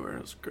that everywhere.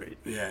 It was great.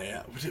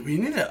 Yeah. We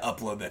need to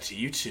upload that to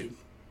YouTube.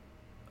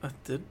 I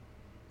did.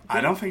 I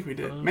don't think we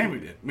did. Maybe we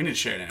did. We need to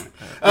share it anyway.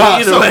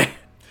 Either way.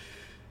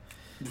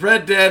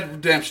 Red Dead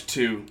Redemption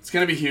 2. It's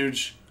going to be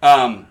huge.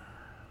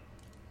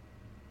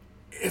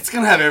 It's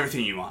going to have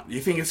everything you want. You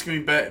think it's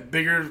going to be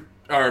bigger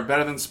or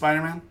better than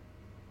Spider-Man?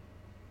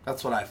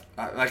 That's what I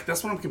like.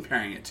 That's what I'm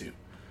comparing it to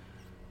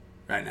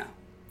right now.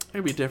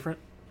 It'd be different.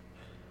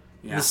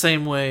 Yeah. In the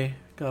same way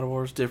God of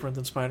War is different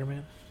than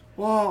Spider-Man.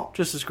 Well,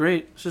 Just as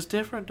great. It's just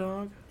different,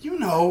 dog. you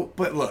know,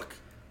 but look.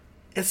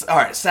 It's all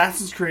right.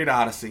 Assassin's Creed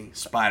Odyssey,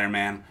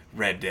 Spider-Man,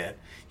 Red Dead.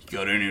 You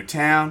go to a new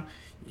town,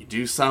 you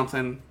do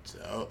something,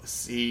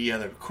 see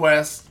other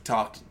quests,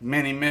 talk to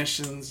mini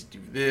missions, you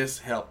do this,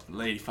 help the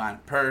lady find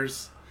a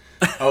purse.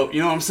 Oh, you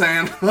know what I'm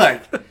saying?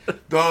 Like,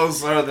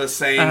 those are the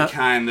same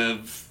kind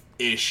of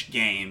ish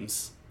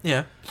games.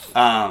 Yeah.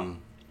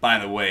 By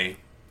the way,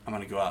 I'm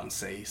gonna go out and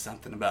say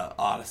something about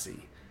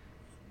Odyssey.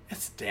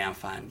 It's a damn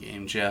fine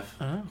game, Jeff.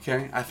 Oh.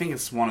 Okay? I think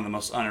it's one of the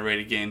most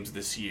underrated games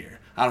this year.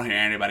 I don't hear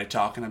anybody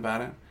talking about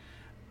it,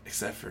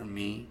 except for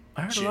me.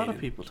 I heard a lot of Jaden,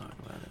 people talk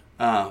about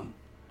it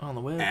on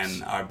the web.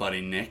 and our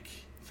buddy Nick.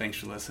 Thanks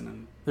for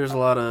listening. There's a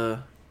lot of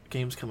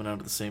games coming out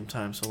at the same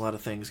time, so a lot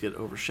of things get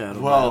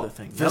overshadowed by Well, other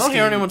things. I this don't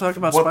hear game- anyone talk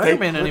about what they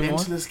Spider-Man put anymore.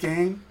 into this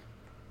game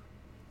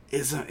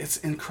it's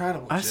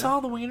incredible. I Jeff. saw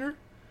the wiener.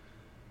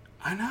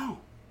 I know.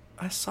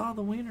 I saw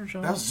the wiener,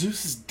 John. That was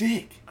Zeus's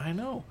dick. I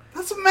know.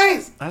 That's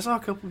amazing. I saw a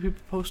couple of people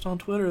post on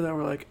Twitter that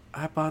were like,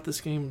 I bought this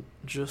game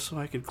just so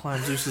I could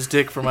climb Zeus's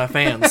dick for my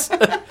fans.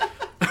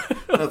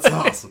 That's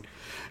awesome.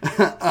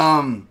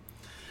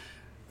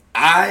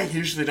 I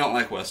usually don't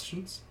like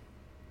westerns,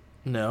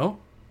 No?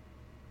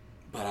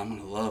 but I'm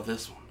gonna love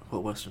this one.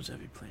 What westerns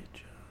have you played,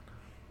 John?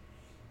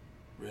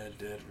 Red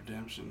Dead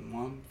Redemption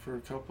 1 for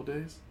a couple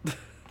days.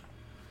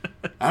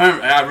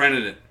 I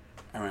rented it.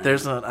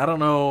 I don't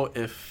know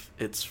if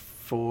it's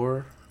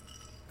for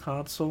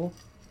console,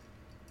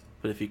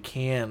 but if you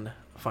can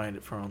find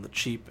it for on the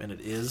cheap, and it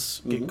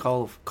is, get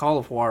Call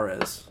of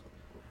Juarez.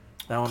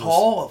 That one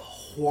Call of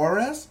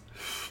Juarez?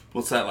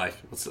 What's that like?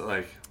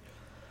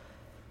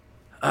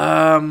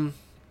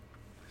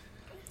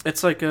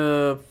 it's like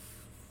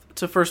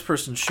it's a first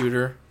person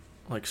shooter,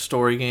 like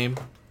story game.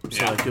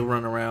 So Yeah. like you'll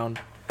run around.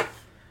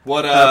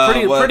 What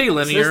Pretty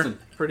linear. system?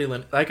 Pretty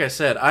like I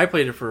said, I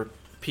played it for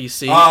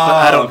PC, Oh,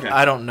 but okay.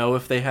 I don't know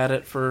if they had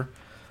it for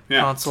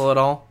Yeah. console at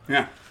all.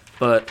 Yeah.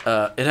 But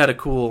it had a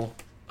cool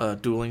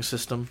dueling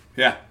system,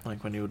 Yeah.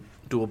 like when you would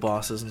duel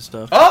bosses and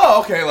stuff.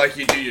 Oh, okay. Like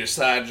you do your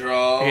side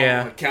draw.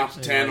 Yeah. Like count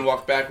to 10 and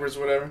walk backwards,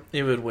 whatever.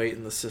 You would wait,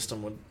 and the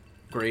system would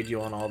grade you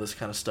on all this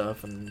kind of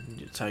stuff,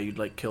 and it's how you'd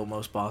like kill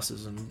most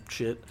bosses and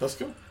shit. That's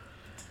cool.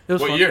 It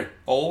was What fun. year?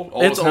 Old?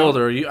 It's as hell?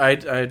 older. You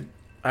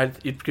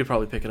could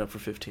probably pick it up for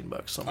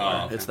 $15 somewhere.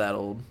 Oh, okay. It's that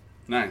old.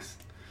 Nice.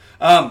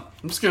 I'm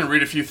just going to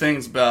read a few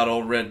things about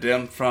old Red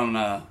Dead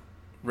from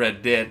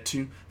Red Dead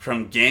 2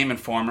 from Game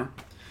Informer.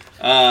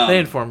 They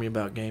inform you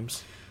about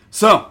games.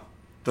 So,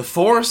 the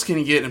forest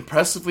can get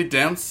impressively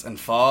dense, and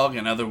fog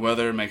and other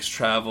weather makes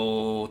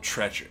travel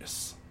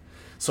treacherous.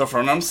 So,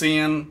 from what I'm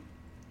seeing,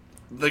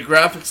 the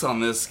graphics on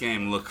this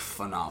game look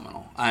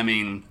phenomenal. I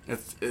mean,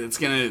 it's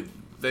gonna.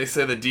 They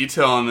say the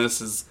detail on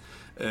this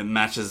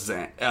matches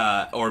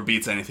or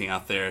beats anything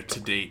out there to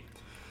date.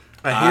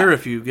 I hear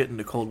if you get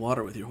into cold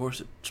water with your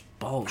horse, its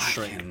balls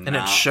shrink, and it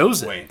cannot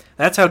shows wait. it.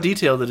 That's how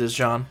detailed it is,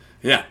 John.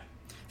 Yeah.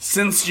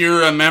 Since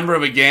you're a member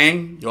of a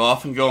gang, you'll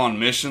often go on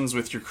missions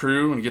with your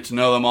crew and get to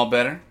know them all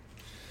better.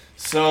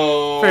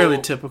 So, Fairly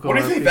typical What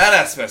do you think RPG. that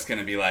aspect's going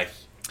to be like?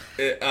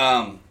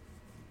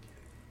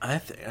 I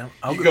think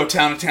You go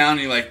town to town,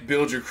 you like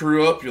build your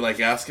crew up, you like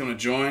ask them to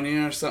join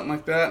you or something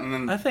like that, and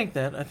then I think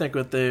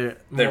what they're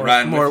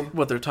riding more with you?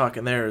 what they're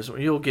talking there is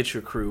you'll get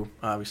your crew,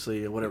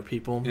 obviously, whatever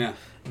people, yeah,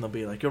 and they'll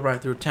be like, you'll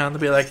ride through town,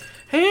 they'll be like,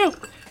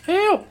 help,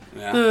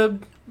 Yeah. the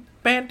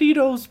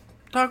banditos,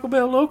 Taco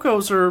Bell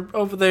locos are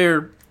over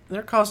there.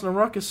 They're causing a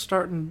ruckus,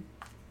 starting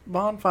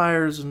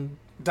bonfires and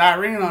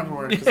diarrhea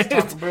everywhere because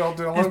Taco Bell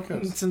Del it's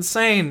Locos.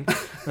 insane.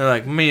 They're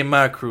like, me and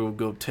my crew will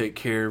go take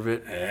care of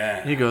it.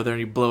 Yeah, You go there and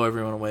you blow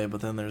everyone away,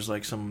 but then there's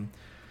like some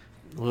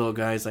little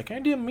guy's like, I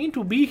didn't mean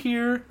to be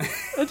here.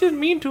 I didn't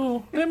mean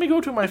to. Let me go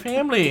to my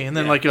family. And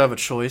then like you'll have a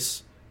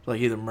choice,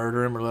 like either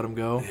murder him or let him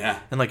go. Yeah.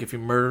 And like if you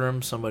murder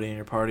him, somebody in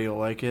your party will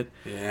like it.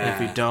 Yeah.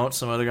 And if you don't,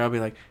 some other guy will be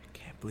like,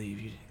 can't believe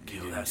you didn't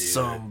kill didn't that do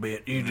some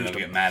bit. You And just they'll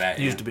get mad at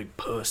you you. just a big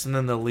puss. And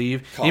then they'll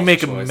leave. Cause You make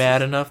them choices.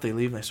 mad enough, they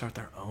leave and they start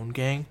their own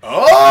gang.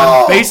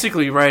 Oh,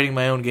 Basically writing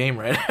my own game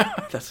right now.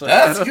 That's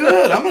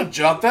good. I'm gonna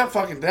jump that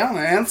fucking down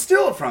and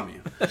steal it from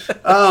you.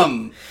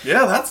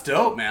 Yeah, that's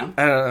dope, man.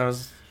 I don't know, that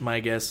was my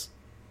guess.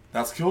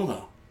 That's cool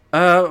though.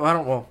 I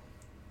don't. Well,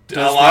 A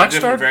Does lot of Rockstar-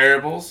 different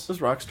variables. does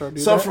Rockstar do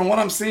So that? from what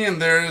I'm seeing,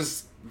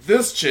 there's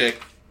this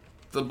chick,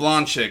 the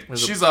blonde chick.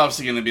 There's a- She's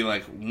obviously going to be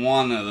like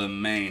one of the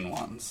main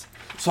ones.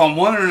 So I'm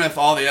wondering if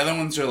all the other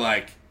ones are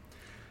like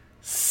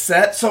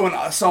set. So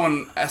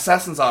in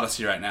Assassin's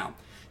Odyssey right now,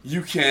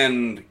 you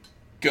can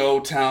go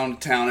town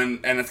to town,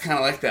 and it's kind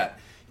of like that.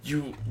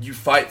 You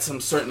fight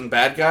some certain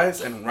bad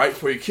guys, and right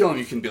before you kill them,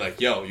 you can be like,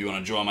 "Yo, you want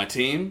to join my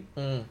team?"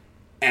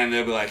 And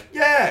they'll be like,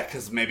 "Yeah,"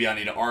 because maybe I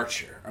need an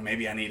archer, or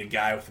maybe I need a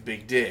guy with a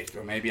big dick,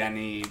 or maybe I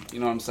need, you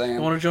know what I'm saying?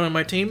 You want to join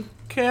my team?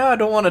 Okay, I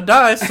don't want to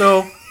die,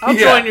 so I'll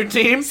Yeah. join your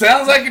team.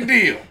 Sounds like a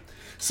deal.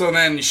 So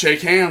then you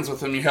shake hands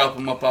with him, you help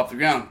him up off the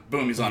ground.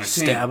 Boom, he's on your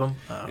team. Stab him.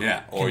 Oh.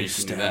 Yeah, or you can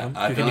do stab that. him?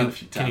 I've Can done you- it a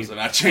few can times, you-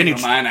 and I can changed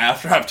you- my mind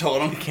after I've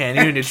told him. Can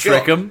you? And you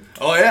trick him?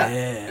 Oh yeah,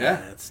 Yeah,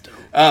 that's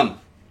dope.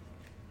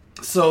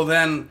 So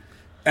then,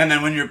 and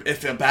then when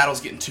if a battle's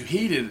getting too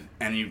heated,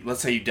 and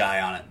let's say you die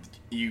on it,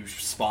 you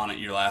spawn at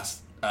your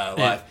last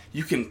life.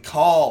 You can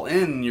call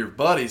in your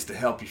buddies to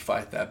help you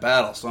fight that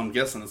battle. So I'm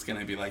guessing it's going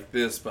to be like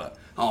this, but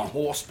on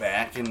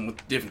horseback and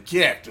with different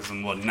characters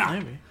and whatnot.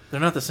 Maybe. They're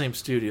not the same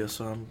studio,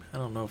 so I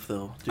don't know if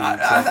they'll do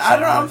I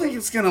don't think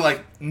it's gonna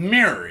like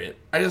mirror it.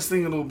 I just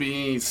think it'll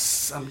be.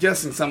 I'm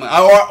guessing something,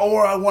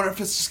 or I wonder if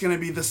it's just gonna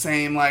be the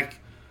same, like,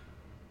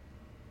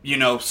 you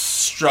know,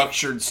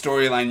 structured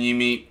storyline.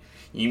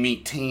 You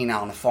meet Tina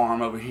on the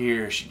farm over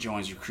here. She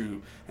joins your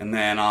crew, and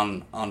then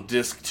on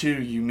disc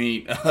 2 you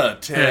meet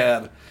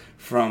Ted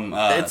from.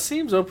 It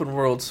seems open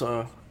world,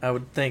 so I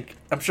would think.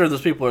 I'm sure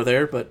those people are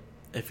there, but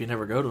if you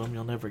never go to them,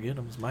 you'll never get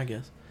them, is my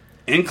guess.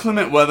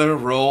 Inclement weather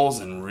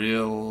rolls and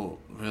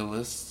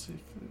realistic.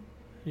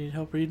 Need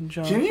help reading,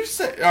 John? Can you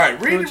say? All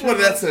right, read what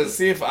that says.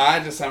 See if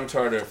I just sound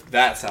retarded or if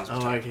that sounds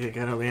retarded. Oh, I think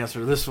I know the answer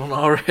to this one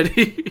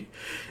already.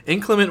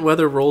 Inclement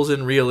weather rolls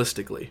in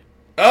realistically.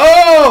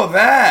 Oh,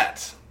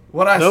 that.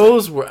 What I said.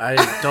 Those were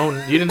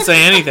You didn't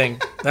say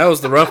anything. That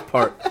was the rough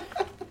part.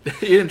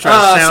 You didn't try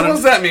to So sound. what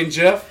does that mean,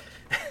 Jeff?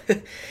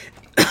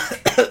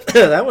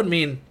 That would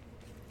mean,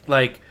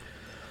 like,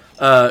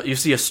 you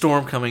see a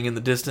storm coming in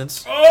the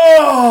distance.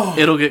 Oh!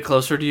 It'll get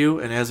closer to you,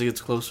 and as it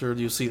gets closer,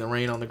 you'll see the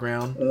rain on the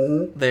ground.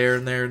 There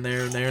and there and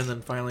there and there, and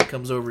then finally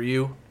comes over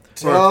you.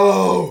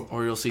 Oh!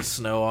 Or you'll see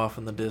snow off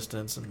in the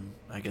distance, and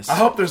I guess. I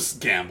hope there's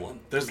gambling.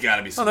 There's got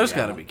to be some. Oh, there's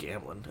got to gambling. be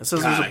gambling. It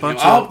says there's a God, bunch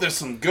I hope of. there's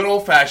some good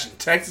old fashioned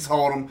Texas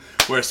Hold'em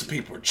where some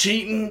people are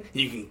cheating.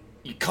 You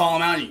call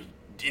them out and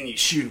you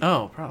shoot 'em.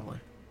 Oh, probably.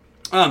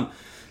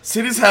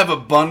 Cities have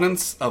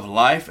abundance of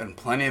life and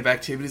plenty of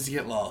activities to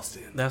get lost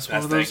in. That's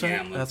one of those. that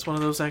gambling. That's one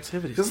of those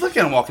activities. Because look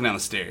at him walking down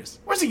the stairs.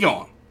 Where's he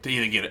going? To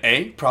either get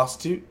A,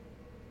 prostitute,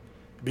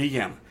 B,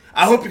 gambling.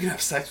 I hope you can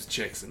have sex with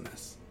chicks in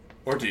this.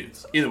 Or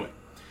dudes. Either way.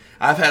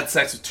 I've had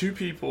sex with 2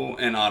 people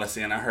in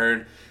Odyssey, and I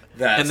heard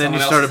that And then someone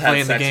you else started has had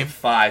playing the sex game? with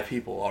 5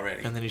 people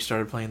already. And then you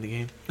started playing the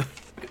game.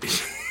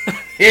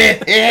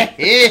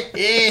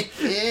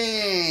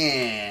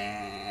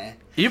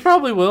 You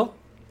probably will.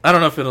 I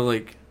don't know if it'll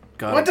like.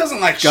 Well, it doesn't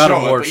like God show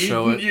of War it, but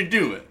show it. you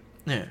do it.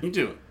 Yeah. You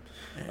do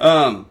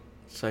it.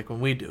 It's like when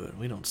we do it,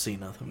 we don't see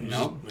nothing. We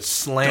Nope. just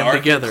slam Dark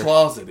together. and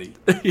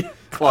closety.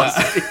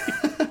 Closet.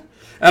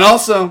 And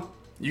also,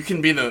 you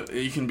can be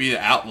the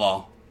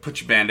outlaw. Put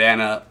your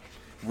bandana up,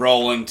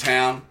 roll in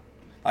town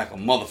like a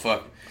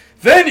motherfucker.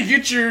 Then you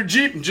get your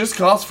Jeep and Just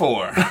Cause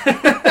 4.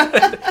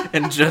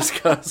 And Just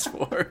Cause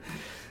 4.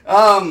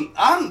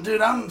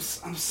 I'm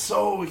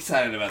so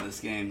excited about this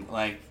game.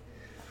 Like,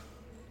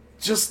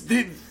 just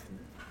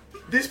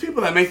these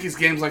people that make these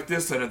games like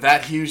this that are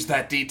that huge,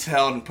 that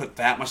detailed, and put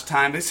that much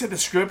time. They said the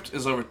script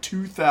is over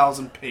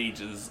 2,000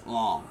 pages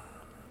long.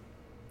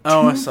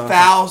 Oh, I saw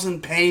that.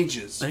 2,000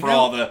 pages There you for go.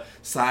 all the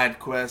side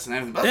quests and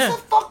everything. That's Yeah. a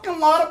fucking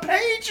lot of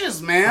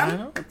pages, I man.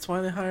 know. That's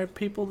why they hire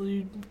people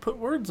to put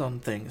words on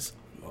things.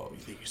 Oh, you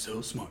think you're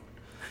so smart.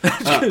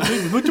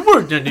 Put the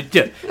word on it,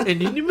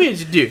 and then you mean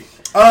to do.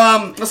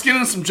 Let's get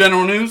into some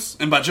general news,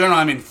 and by general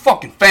I mean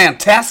fucking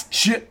fantastic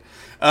shit.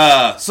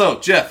 So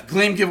Jeff,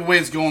 Gleam giveaway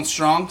is going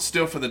strong,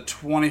 still for the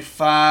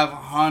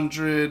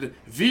 2,500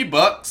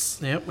 V-Bucks.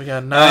 Yep, we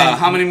got 9.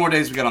 How many more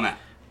days we got on that?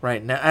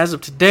 Right now, as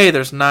of today,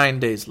 there's 9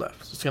 days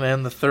left. So it's going to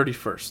end the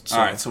 31st. So.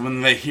 All right, so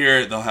when they hear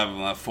it, they'll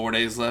have 4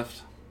 days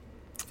left.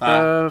 5.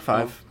 Oh,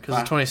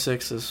 Because the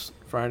 26th is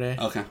Friday.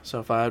 Okay.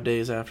 So 5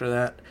 days after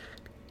that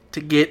to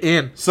get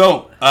in.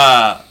 So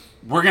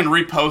we're gonna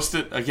repost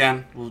it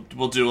again.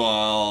 We'll do a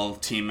all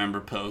team member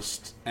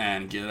post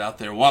and get it out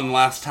there one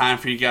last time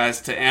for you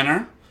guys to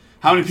enter.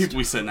 How many people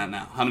we sitting at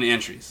now? How many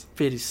entries?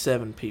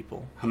 57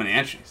 people. How many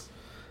entries?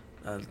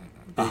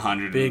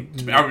 100. big-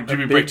 Did a we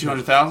big- break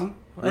 200,000?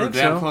 I think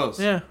damn so. close.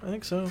 Yeah, I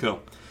think so.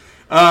 Cool.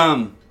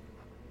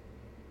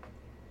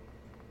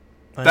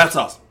 That's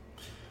awesome.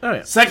 Oh,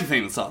 yeah. Second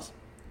thing that's awesome.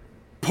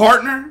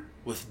 Partner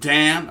with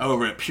Dan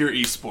over at Pure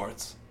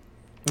Esports.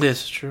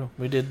 This is true.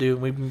 We did do.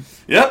 We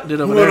Yep, Did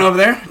we over went there. over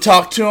there,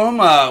 talked to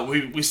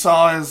him. We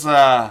saw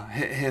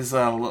his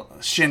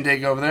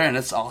shindig over there, and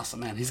it's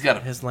awesome, man. He's got a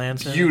his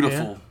Lance.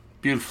 beautiful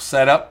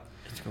setup.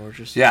 It's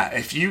gorgeous. Yeah,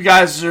 if you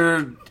guys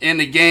are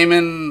into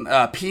gaming,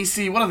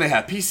 PC, what do they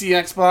have? PC,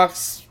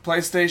 Xbox,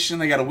 PlayStation.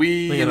 They got a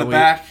Wii They got in a the Wii.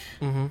 back.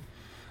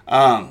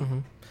 Mm-hmm.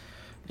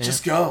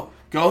 Just go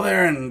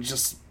there and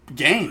just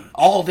game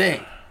all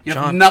day. You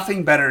have John-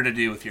 nothing better to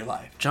do with your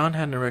life. John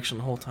had an erection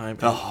the whole time.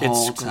 The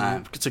whole it's,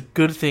 time. It's a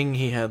good thing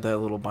he had that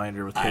little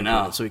binder with I paper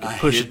know. in it so he could I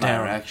push hid it my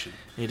down. erection.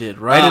 He did.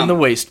 Right in the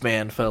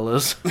waistband,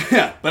 fellas.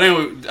 Yeah, but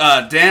anyway,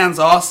 Dan's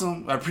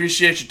awesome. I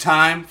appreciate your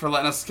time for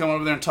letting us come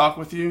over there and talk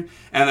with you,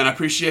 and then I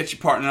appreciate you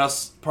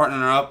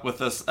partnering up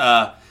with us,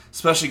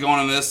 especially going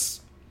in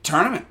this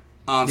tournament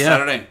on Yeah.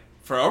 Saturday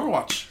for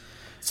Overwatch.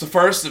 It's the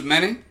first of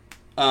many.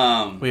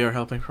 We are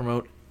helping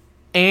promote,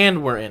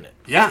 and we're in it.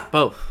 Yeah,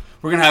 Both.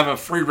 we're gonna have a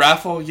free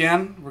raffle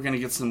again. We're gonna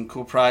get some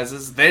cool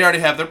prizes. They already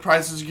have their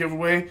prizes to give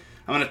away.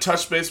 We're gonna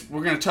touch base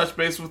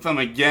with them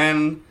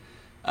again.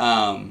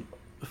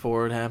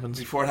 Before it happens.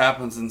 Before it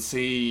happens and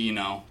see,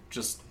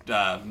 just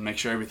make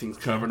sure everything's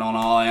covered on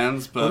all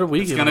ends. But What are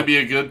we it's giving going to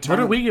away? be a good What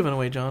tournament. are we giving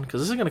away, John?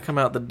 Because this is going to come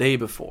out the day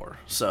before.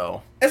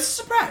 So It's a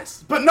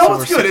surprise. But no,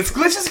 So it's we're good. It's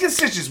glitches against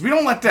stitches. We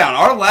don't let down.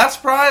 Our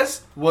last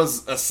prize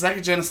was a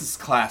Sega Genesis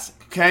Classic,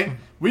 okay?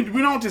 We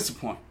don't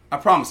disappoint. I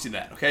promise you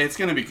that, okay? It's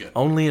going to be good.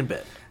 only in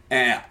bed.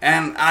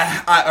 And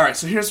I all right,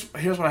 so here's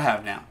what I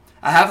have now.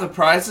 I have the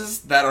prizes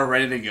that are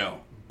ready to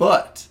go.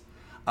 But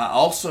I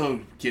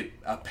also get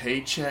a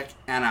paycheck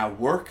and I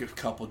work a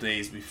couple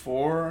days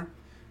before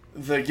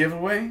the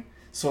giveaway.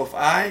 So if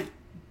I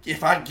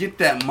get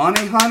that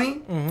money,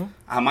 honey,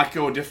 I might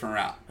go a different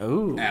route.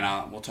 Ooh.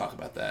 And we'll talk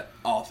about that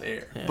off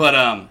air. Yeah. But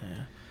Are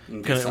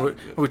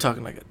we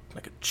talking like a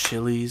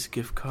Chili's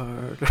gift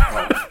card?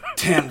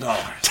 $10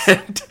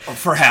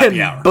 for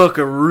happy hour.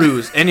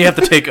 Buckaroos, and you have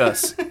to take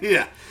us.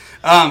 Yeah.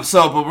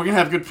 But we're gonna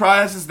have good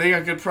prizes. They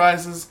got good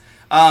prizes.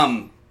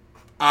 I'm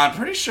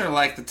pretty sure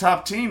like the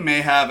top team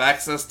may have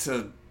access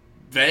to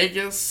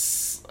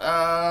Vegas.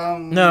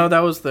 No, that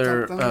was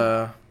their.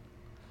 Something?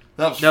 That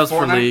was Fortnite?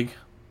 for League.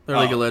 Their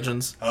League Oh. of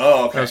Legends.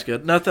 Oh, okay. That was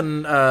good.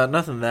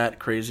 Nothing that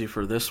crazy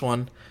for this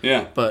one,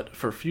 Yeah. but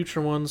for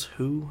future ones,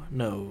 who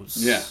knows?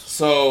 Yeah.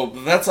 So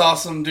that's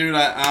awesome, dude.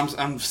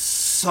 I'm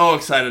so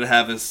excited to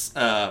have this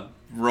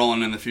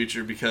rolling in the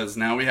future because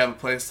now we have a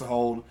place to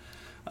hold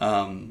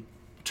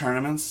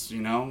tournaments.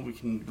 We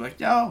can be like,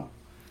 yo,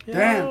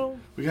 Dan,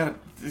 we got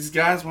these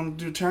guys want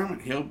to do a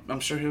tournament. I'm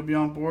sure he'll be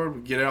on board.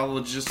 We get all the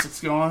logistics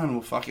going, and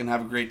we'll fucking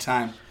have a great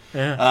time.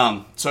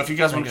 Yeah. So if you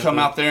guys want to come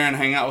out there and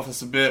hang out with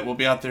us a bit, we'll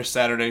be out there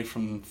Saturday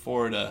from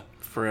 4 to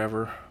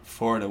Forever.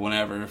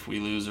 whenever, if we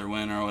lose or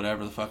win or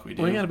whatever the fuck we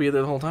do. We got to be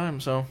there the whole time.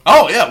 So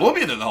Oh yeah, we'll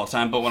be there the whole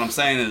time. But what I'm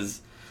saying is,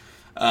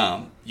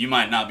 you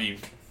might not be.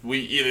 We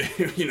either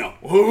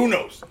who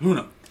knows? Who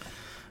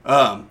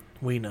knows?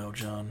 we know,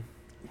 John.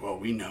 Well,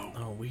 we know.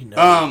 Oh, we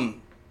know.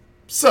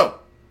 So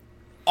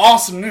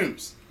awesome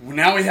news.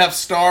 Now we have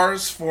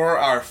stars for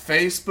our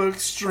Facebook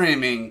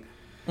streaming.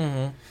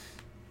 Mm-hmm.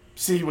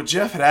 See, what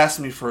Jeff had asked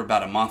me for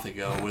about a month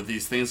ago were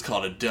these things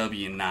called a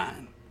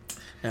W-9.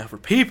 Now, for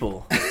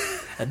people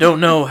that don't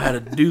know how to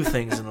do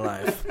things in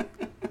life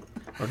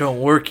or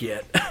don't work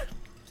yet, a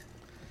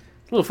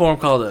little form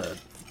called a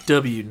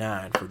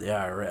W-9 for the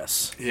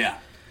IRS. Yeah.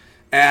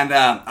 And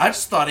I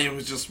just thought he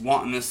was just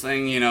wanting this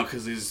thing,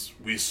 because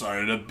we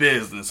started a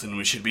business and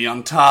we should be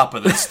on top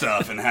of this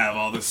stuff and have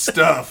all this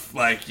stuff,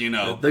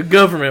 The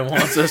government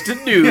wants us to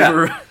do.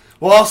 Yeah.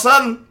 Well, all of a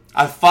sudden,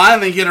 I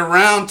finally get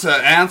around to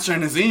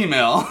answering his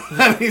email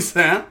that he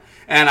sent,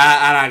 and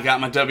I got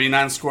my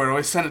W-9 squared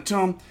away, sent it to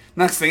him.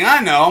 Next thing I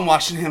know, I'm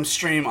watching him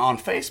stream on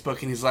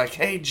Facebook, and he's like,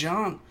 "Hey,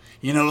 John,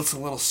 you notice a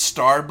little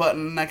star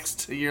button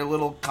next to your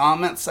little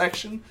comment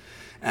section?"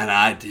 And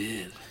I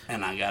did,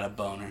 and I got a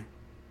boner.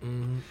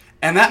 Mm-hmm.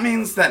 And that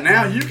means that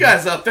now you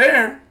guys out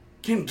there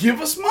can give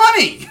us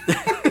money.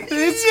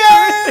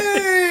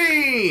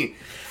 Yay!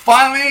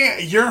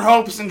 Finally, your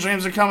hopes and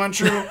dreams are coming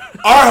true.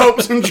 Our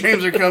hopes and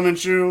dreams are coming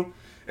true.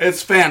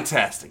 It's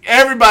fantastic.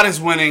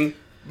 Everybody's winning.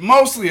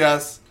 Mostly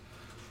us.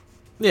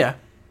 Yeah.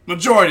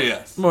 Majority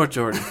us.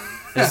 Majority.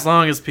 As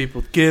long as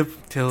people give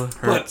till it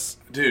hurts.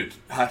 But, dude,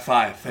 high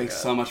five. Thanks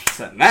so much for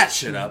setting that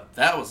shit up.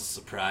 That was a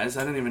surprise.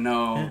 I didn't even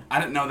know. Yeah. I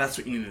didn't know that's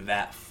what you needed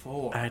that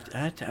for.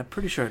 I'm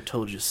pretty sure I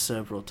told you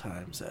several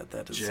times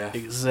that is Jeff,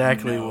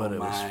 exactly what it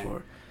was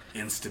for.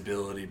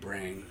 Instability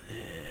brain.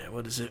 Yeah,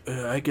 what is it?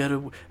 I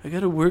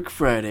gotta work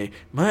Friday.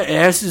 My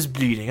ass is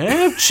bleeding. I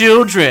have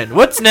children.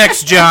 What's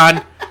next,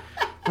 John?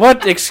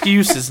 What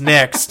excuse is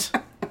next?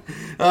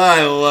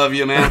 I love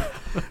you, man.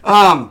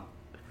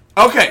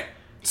 Okay,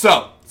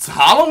 so it's a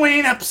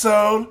Halloween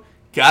episode.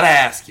 Gotta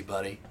ask you,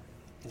 buddy,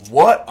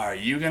 what are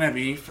you gonna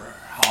be for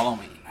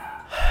Halloween?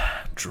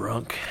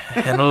 Drunk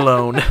and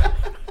alone.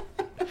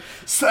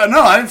 So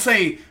no, I didn't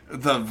say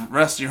the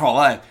rest of your whole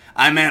life.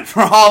 I meant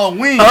for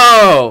Halloween.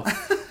 Oh,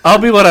 I'll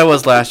be what I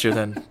was last year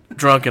then.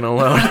 Drunk and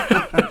alone.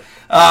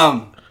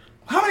 How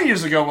many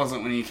years ago was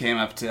it when you came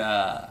up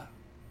to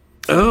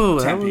Tempe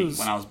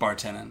when I was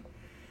bartending?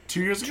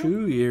 2 years ago?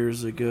 2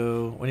 years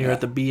ago. When you were at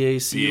the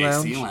BAC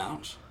Lounge? BAC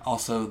Lounge.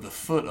 Also the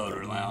Foot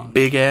Odor Lounge.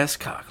 Big ass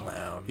cock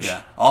lounge.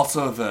 Yeah.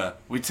 Also the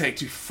we take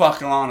too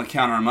fucking long to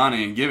count our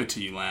money and give it to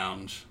you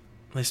lounge.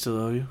 They still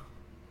owe you?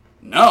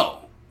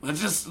 No. It's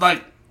just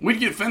we'd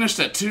get finished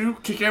at 2,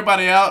 kick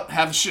everybody out,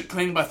 have the shit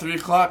cleaned by 3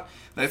 o'clock.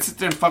 They'd sit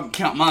there and fucking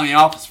count money in the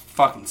office for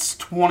fucking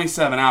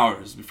 27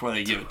 hours before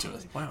they give it to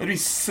us. Wow. It'd be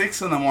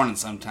 6 in the morning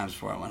sometimes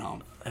before I went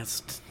home.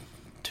 That's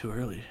too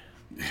early.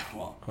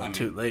 Well,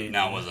 too late.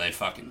 Now, was I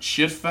fucking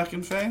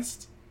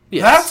shit-fucking-faced?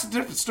 Yes. That's a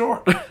different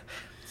story.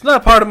 It's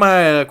not part of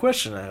my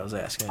question I was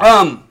asking.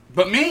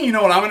 But me, you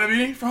know what I'm going to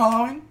be for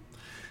Halloween?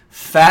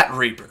 Fat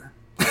Reaper.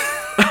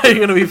 You're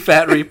going to be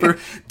Fat Reaper?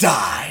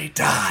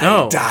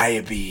 No.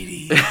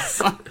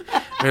 Diabetes.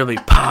 Really,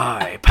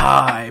 pie.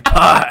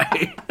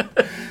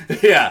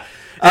 Yeah.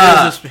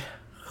 Just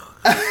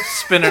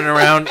spinning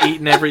around,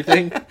 eating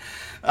everything.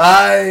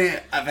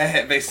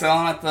 They sell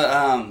them at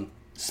the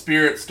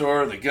spirit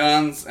store, the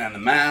guns and the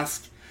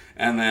mask,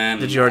 and then.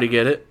 Did you already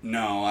get it?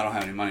 No, I don't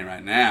have any money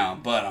right now,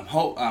 but I'm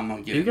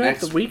gonna get it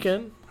next week. You got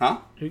the weekend. Huh?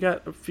 You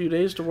got a few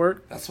days to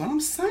work. That's what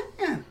I'm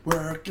saying.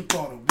 Working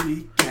for the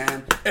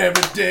weekend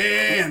every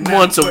day and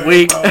once a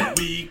week. For the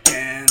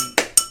weekend.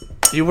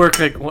 You work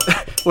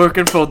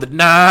working for the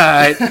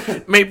night.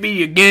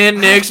 Maybe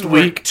again next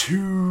week.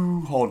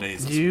 2 whole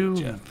days.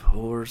 You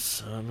poor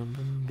son of a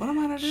bitch. What am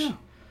I gonna do?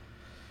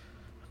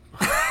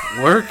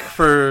 Work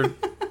for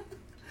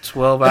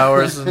 12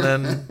 hours and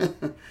then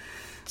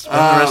spend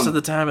the rest of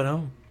the time at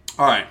home.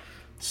 All right.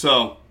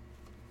 So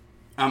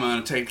I'm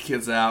going to take the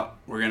kids out.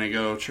 We're going to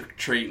go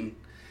trick-or-treating.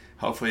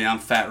 Hopefully I'm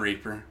Fat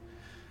Reaper.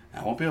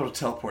 I won't be able to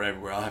teleport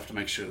everywhere. I'll have to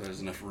make sure there's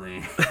enough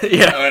room.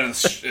 Yeah. And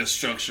the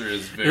structure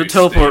is very You'll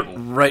teleport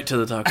stable. right to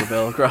the Taco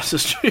Bell across the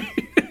street.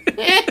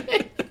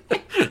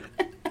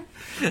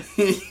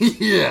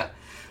 Yeah.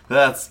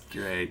 That's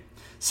great.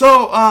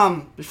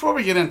 So, before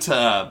we get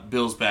into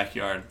Bill's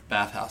Backyard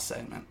Bathhouse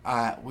segment,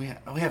 we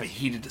have a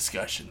heated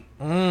discussion.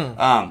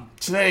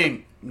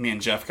 Today, me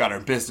and Jeff got our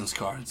business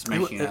cards,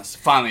 making us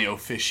finally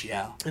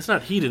official. It's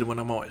not heated when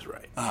I'm always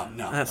right. Oh,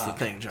 no. That's the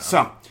thing, John.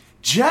 So,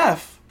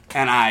 Jeff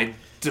and I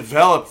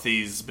developed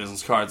these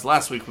business cards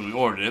last week when we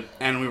ordered it,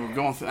 and we were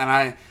going through, and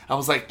I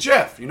was like,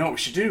 Jeff, you know what we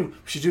should do?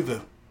 We should do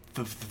the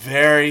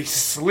very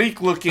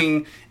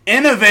sleek-looking,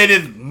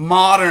 innovative,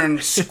 modern,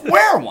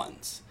 square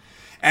ones.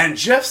 And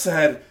Jeff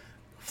said,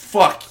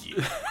 fuck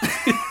you.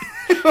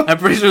 I'm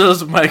pretty sure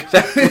those are my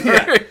exact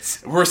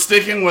words. We're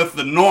sticking with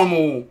the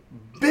normal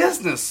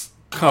business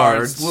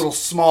cards. Little,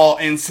 small,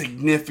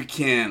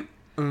 insignificant,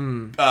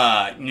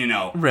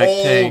 old-timey,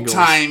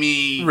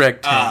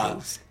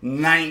 rectangles.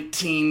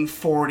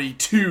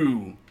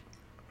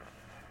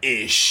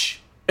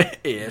 1942-ish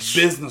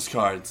business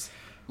cards.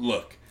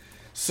 Look,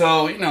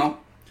 so,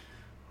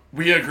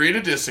 we agree to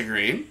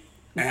disagree.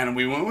 And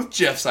we went with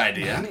Jeff's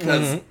idea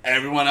because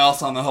everyone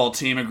else on the whole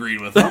team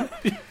agreed with him.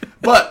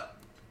 But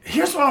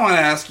here's what I want to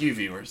ask you,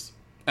 viewers.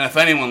 And if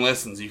anyone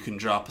listens, you can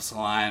drop us a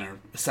line or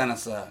send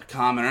us a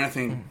comment or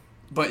anything.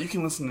 But you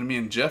can listen to me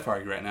and Jeff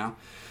argue right now.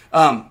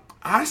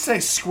 I say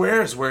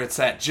square is where it's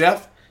at.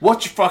 Jeff,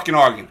 what's your fucking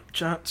argument?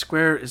 John,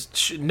 square is...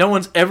 no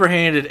one's ever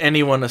handed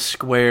anyone a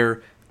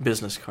square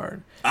business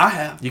card. I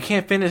have. You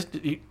can't finish.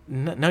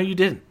 No, you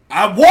didn't.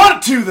 I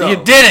want to, though.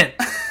 You didn't.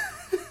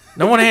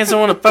 No one hands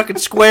someone a fucking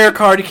square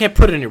card. You can't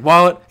put it in your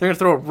wallet. They're going to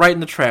throw it right in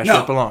the trash where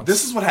it belongs.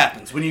 This is what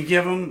happens. When you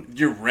give them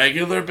your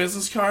regular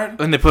business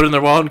card... And they put it in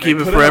their wallet and keep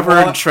it forever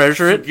and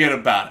treasure it? Forget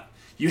about it.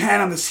 You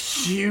hand them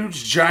this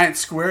huge, giant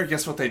square,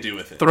 guess what they do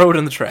with it? Throw it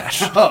in the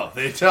trash. Oh,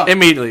 they tell me.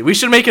 Immediately. We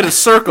should make it a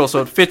circle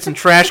so it fits in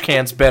trash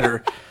cans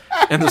better.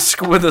 And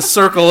with a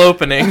circle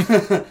opening.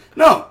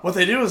 No, what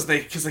they do is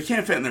because they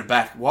can't fit in their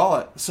back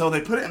wallet, so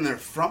they put it in their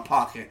front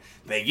pocket.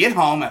 They get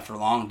home after a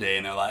long day,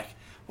 and they're like,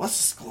 what's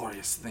this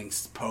glorious thing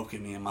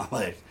poking me in my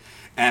leg?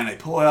 And they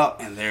pull it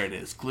out, and there it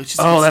is. Glitches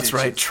and that's stitches.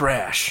 right,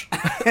 trash.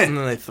 And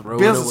then they throw it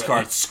Business away.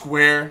 card,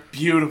 square,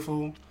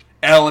 beautiful,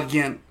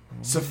 elegant,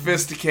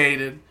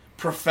 sophisticated,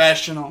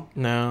 professional.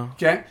 No.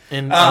 Okay?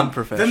 And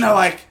unprofessional. Then they're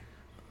like,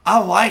 I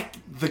like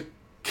the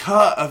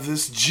cut of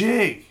this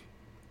jig.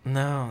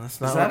 No,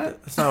 that's not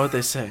that's not what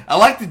they say. I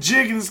like the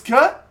jig of this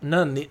cut.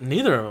 No,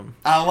 neither of them.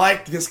 I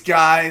like this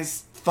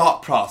guy's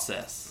thought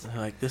process. They're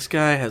like, this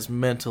guy has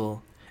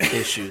mental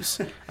issues.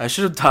 I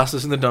should have tossed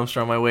this in the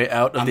dumpster on my way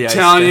out of the ice. I'm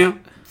telling you,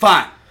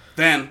 fine.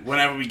 Then,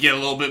 whenever we get a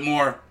little bit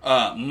more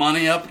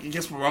money up, I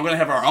guess we're going to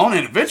have our own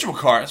individual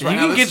cards. Right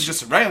now, this is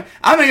just a regular.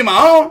 I'm making my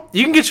own.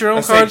 You can get your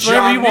own cards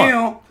whenever you want.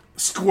 Neal,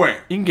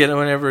 square. You can get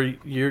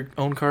your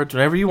own cards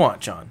whenever you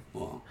want, John.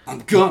 Well, I'm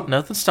good.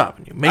 Nothing's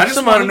stopping you. I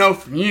just want to know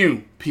from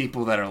you,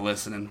 people that are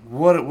listening,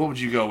 what would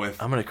you go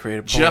with? I'm going to create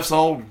a poll. Jeff's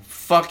old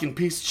fucking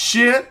piece of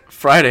shit.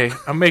 Friday,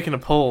 I'm making a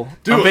poll.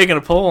 I'm making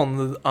a poll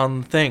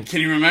on the thing.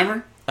 Can you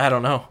remember? I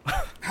don't know.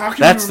 How can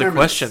That's you remember the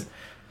question. This?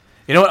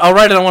 You know what? I'll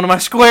write it on one of my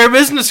Square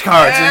business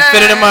cards and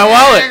fit it in my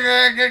wallet.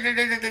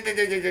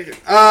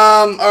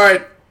 All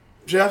right,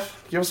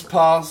 Jeff, give us a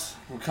pause.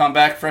 We'll come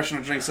back, freshen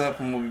our drinks up,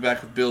 and we'll be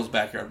back with Bill's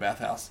Backyard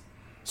Bathhouse.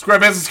 Square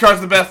business cards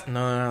are the best.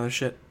 No, they're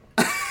shit.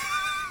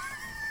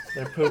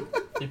 They're poop.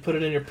 You put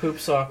it in your poop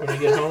sock when you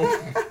get home.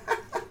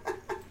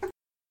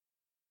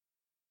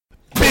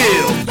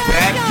 Bill's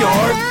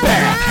Backyard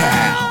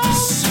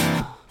Bathhouse.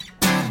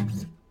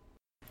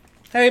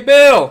 Hey,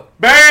 Bill.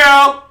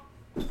 Bill.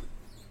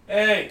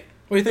 Hey,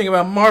 What do you think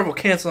about Marvel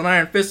canceling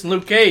Iron Fist and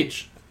Luke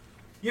Cage?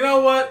 you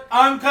know what?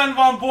 I'm kind of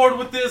on board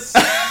with this.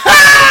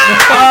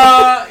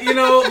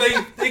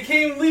 They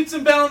came leaps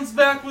and bounds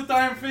back with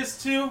Iron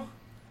Fist 2.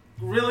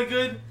 Really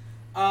good.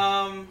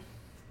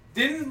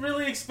 Didn't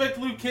really expect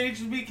Luke Cage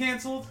to be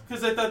canceled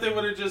because I thought they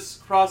would have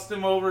just crossed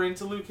him over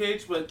into Luke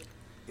Cage, but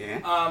Yeah.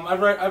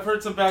 I've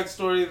heard some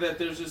backstory that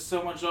there's just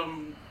so much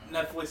on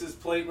Netflix's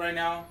plate right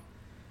now.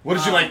 What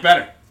did you like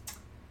better?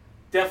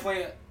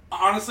 Definitely,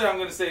 honestly, I'm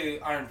gonna say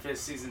Iron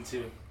Fist season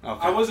 2.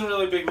 Okay. I wasn't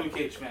really a big Luke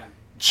Cage fan.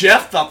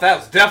 Jeff thought that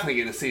was definitely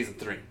getting a season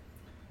 3.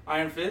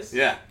 Iron Fist?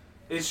 Yeah.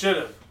 It should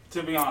have,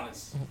 to be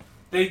honest.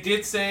 They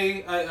did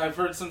say, I've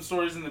heard some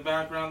stories in the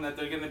background that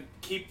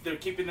they're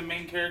keeping the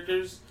main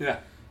characters. Yeah.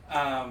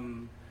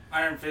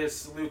 Iron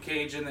Fist, Luke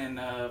Cage, and then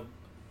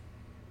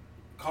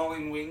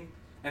Colleen Wing,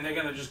 and they're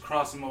gonna just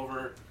cross them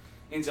over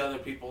into other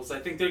people's. I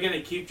think they're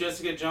gonna keep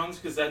Jessica Jones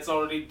because that's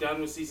already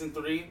done with season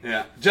 3.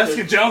 Yeah.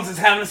 Jessica Jones is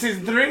having a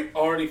season 3?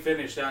 Already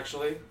finished,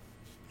 actually.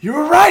 You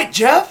were right,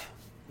 Jeff.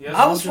 Yes,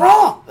 I was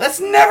wrong. That's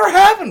never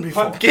happened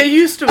before. Get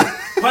used to it.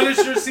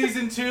 Punisher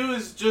season 2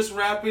 is just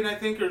wrapping, I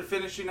think, or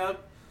finishing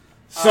up.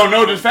 So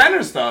no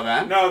Defenders though,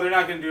 man. No, they're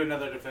not going to do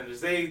another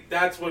Defenders.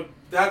 That's what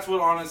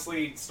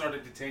honestly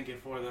started to tank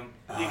it for them.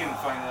 You can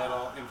find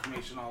that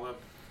information all up.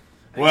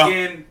 Well.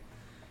 Again,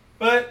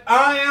 but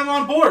I am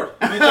on board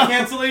with the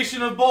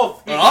cancellation of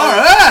both. All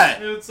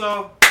right.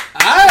 So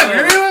I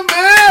agree with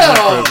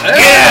Bill. Get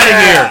out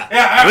of here.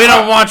 yeah, We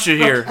don't want you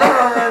here.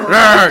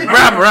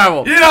 Grab a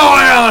rival. Get on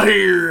out of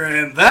here.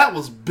 And that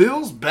was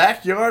Bill's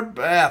Backyard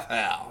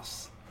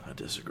Bathhouse. I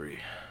disagree.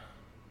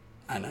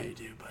 I know you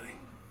do, buddy.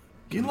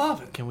 You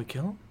love it. Can we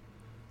kill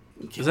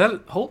him? Is that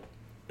it? Hold.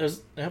 Yep.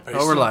 Are you Oh,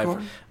 we're still live.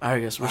 recording? I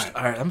guess we're.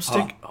 All right. I'm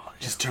sticking. Oh,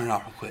 just turn it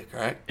off real quick, all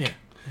right? Yeah.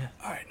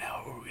 All right,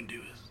 now what we're going to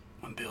do is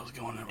when Bill's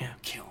going there, we'll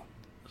kill him.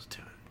 Let's do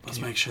it. Let's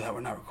make sure that we're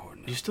not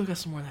recording You it. still got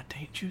some more of that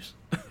taint juice?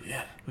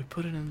 Yeah, We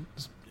put it in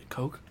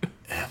Coke.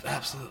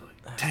 absolutely.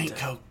 Tank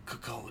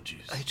Coca-Cola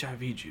juice.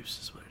 HIV juice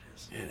is what it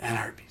is. Yeah, and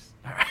herpes.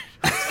 All right.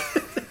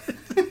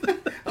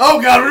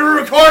 Oh, God, we were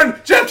recording.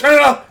 Jeff, turn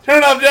it off. Turn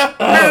it off, Jeff.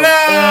 Turn it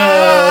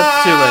off.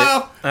 It's too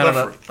late. I don't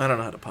know. Left I don't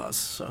know how to pause.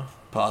 So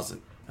Pause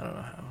it. I don't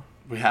know how.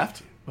 We have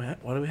to. Why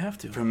do we have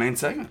to? For a main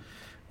segment.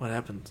 What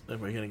happens? Are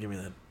you gonna give me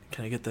that?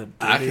 Can I get that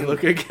I dirty can-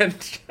 look again?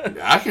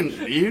 I can.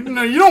 You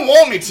know, you don't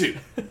want me to.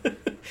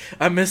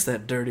 I miss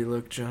that dirty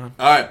look, John.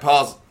 All right,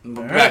 pause. We're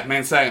back. right.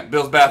 Main segment.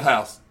 Bill's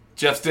Bathhouse.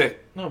 Jeff's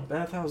dick. No,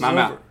 bathhouse is My over.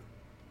 mouth.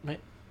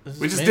 This is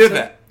We just main did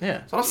set? that. Yeah.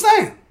 That's what I'm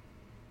saying.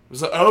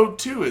 There's an ode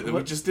to it that we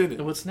What- just did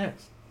it. What's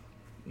next?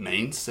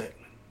 Main segment.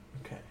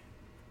 Okay.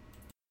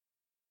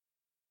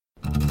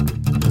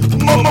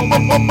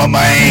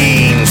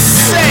 Main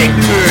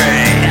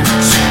segment.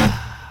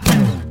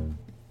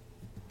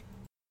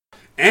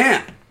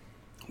 And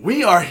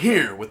we are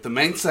here with the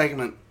main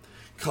segment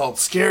called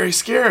Scary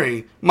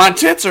Scary. My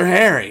tits are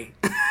hairy.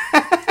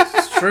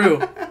 It's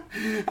true.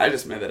 I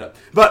just made that up.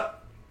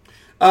 But,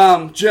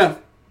 Jim,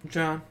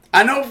 John.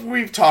 I know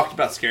we've talked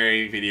about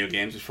scary video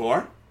games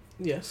before.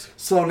 Yes.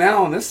 So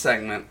now in this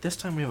segment, This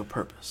time we have a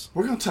purpose.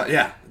 we're gonna talk.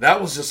 Yeah,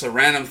 that was just a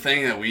random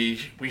thing that we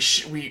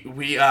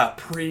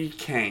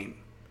pre-came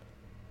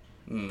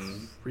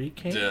in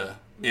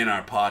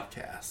our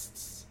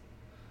podcasts.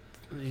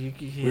 Yeah.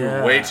 We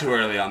were way too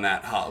early on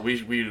that.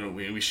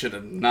 We should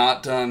have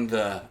not done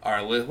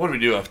our list. What do we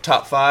do? A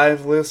top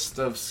 5 list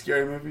of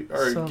scary movie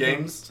or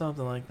games?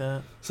 Something like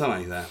that. Something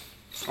like that.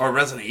 Or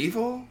Resident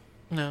Evil?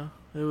 No,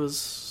 it was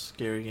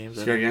scary games.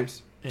 Scary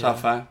games? Yeah. Top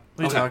 5?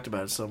 We Okay. talked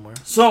about it somewhere.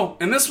 So,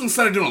 in this one,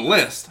 instead of doing a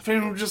list, I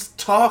figured we'd just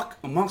talk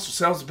amongst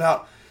ourselves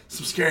about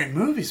some scary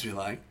movies we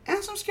like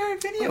and some scary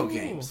video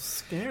games.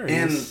 Scary.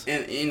 And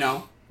you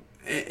know,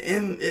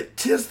 and it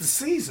 'tis the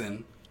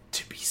season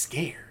to be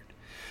scared.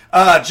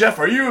 Jeff,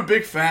 are you a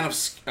big fan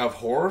of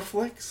horror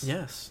flicks?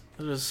 Yes,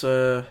 it is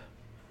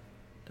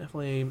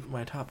definitely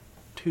my top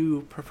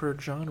 2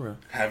 preferred genre.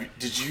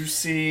 Did you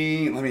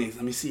see? Let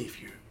me see if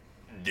you're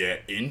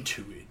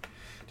into it.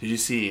 Did you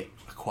see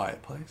A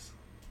Quiet Place?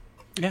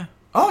 Yeah.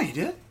 Oh, you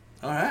did?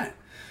 All right.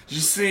 Did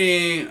you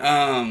see?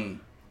 There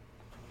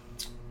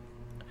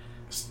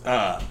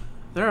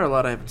are a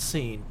lot I haven't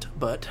seen,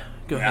 but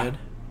go Yeah. ahead.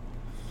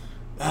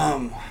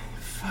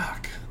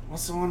 Fuck.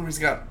 What's the one where he's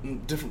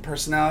got different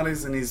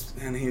personalities and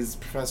he's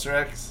Professor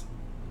X?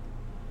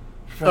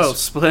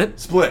 Split?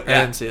 Split. I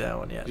Yeah. didn't see that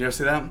one yet. Did you ever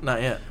see that one?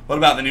 Not yet. What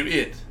about the new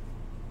It?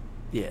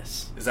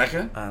 Yes. Is that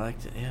good? I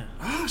liked it, yeah.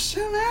 Oh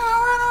shit, man!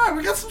 All right.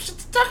 We got some shit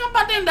to talk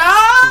about then,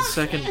 dog. The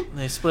second,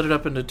 they split it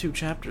up into 2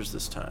 chapters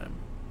this time.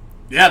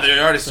 Yeah, they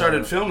already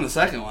started filming the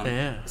second one.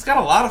 Yeah. It's got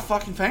a lot of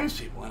fucking famous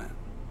people in it.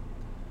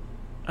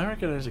 I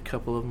recognize a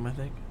couple of them, I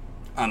think.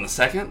 On the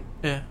second?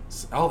 Yeah.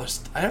 Oh,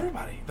 there's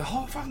everybody. The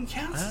whole fucking I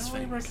cast is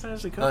only famous.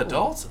 recognize a couple.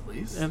 Adults, at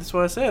least. And that's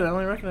what I said. I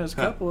only recognize a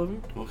couple of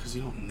them. Well, because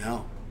you don't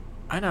know.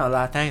 I know a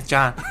lot of things,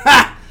 John.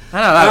 I know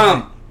a lot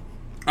of things.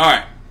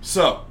 Alright,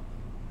 so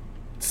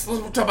let's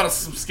talk about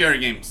some scary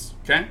games,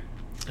 okay?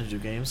 Video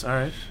games,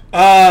 alright.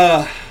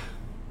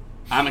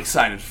 I'm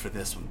excited for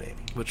this one, baby.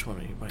 Which one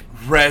are you playing?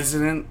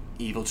 Resident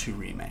Evil 2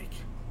 Remake.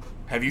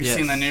 Have you Yes.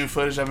 seen the new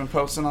footage I've been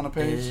posting on the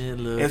page? It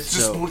looks It's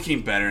just dope.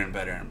 looking better and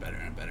better and better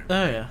and better.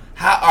 Oh, yeah.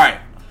 Alright,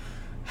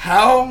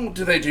 how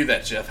do they do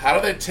that, Jeff? How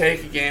do they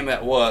take a game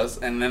that was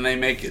and then they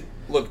make it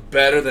look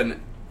better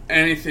than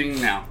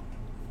anything now?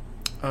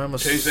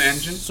 Change the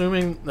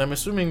engine? I'm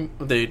assuming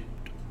they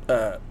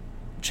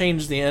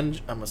changed the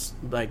engine.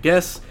 My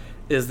guess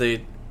is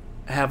they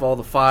have all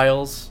the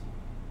files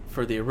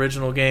for the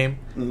original game,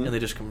 and they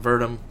just convert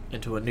them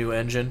into a new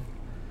engine.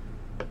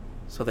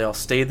 So they all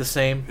stay the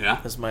same.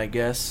 Yeah. Is my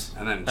guess.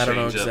 And then I don't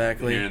know change up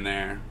exactly. here and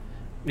there.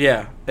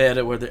 Yeah,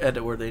 edit where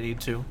they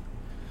need to.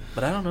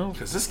 But I don't know.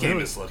 Because this game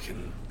Really. is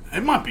looking...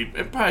 It'd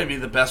probably be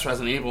the best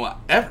Resident Evil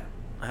ever.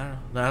 I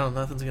don't know.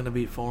 Nothing's gonna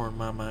beat 4 in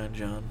my mind,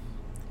 John.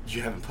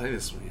 You haven't played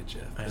this one yet,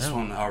 Jeff. I This know.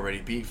 one already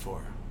beat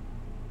 4.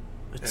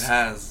 It It's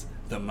has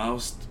the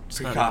most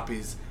not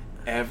copies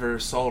ever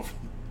sold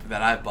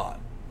that I bought.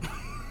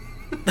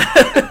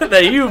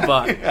 that you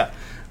bought. Yeah.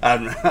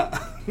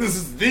 This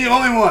is the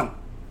only one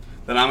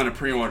that I'm going to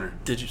pre-order.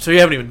 Did you? So you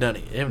haven't even done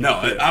it. You haven't No, even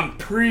played it. I'm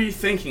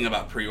pre-thinking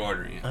about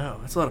pre-ordering it. Oh,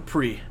 that's a lot of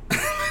pre.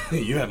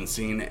 You haven't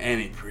seen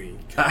any pre.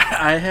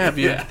 I have.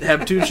 You Yeah.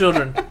 have 2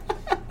 children.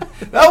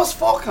 That was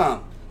full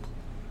cum.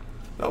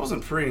 That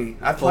wasn't pre.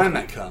 I planned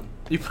that cum.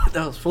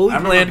 That was fully I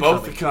remember planned.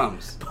 both coming.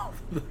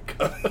 the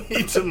cums.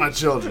 Each of my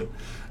children.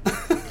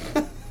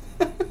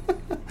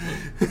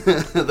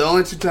 The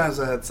only 2 times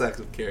I had sex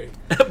with Carrie.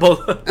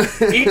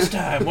 Both. Each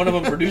time, one of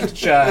them produced a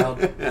child.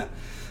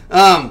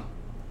 Yeah.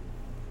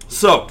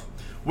 So,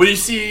 when you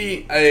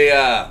see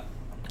a,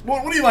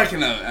 what do you like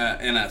in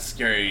a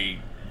scary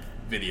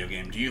video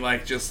game? Do you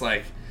like just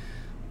like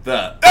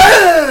the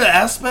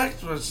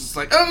aspect, where it's just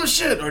like, oh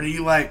shit, or do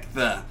you like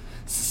the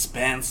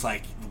suspense,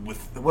 like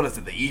with what is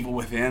it, the evil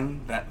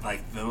within, that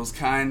like those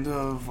kind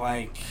of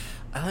like?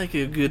 I like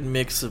a good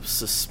mix of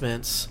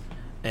suspense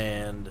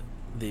and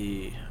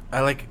I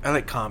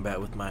like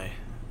combat with my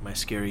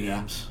scary Yeah.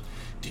 games.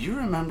 Do you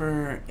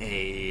remember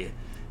a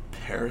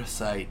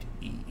Parasite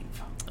Eve?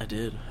 I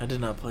did. I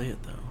did not play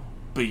it though.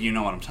 But you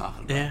know what I'm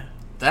talking about. Yeah.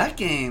 That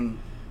game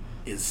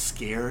is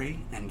scary,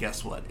 and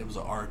guess what? It was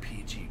an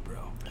RPG,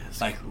 bro.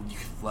 That's Like, you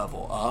could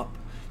level up,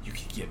 you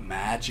could get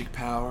magic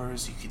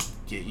powers, you could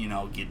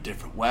get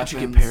different weapons.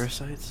 Did you get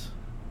parasites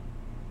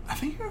I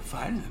think you were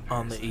fighting the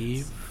on the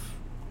parasites. eve?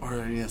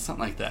 Or, yeah,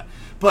 something like that.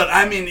 But,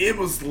 I mean, it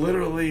was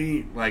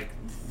literally, like,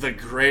 the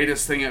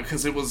greatest thing,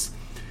 because it was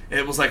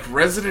like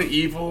Resident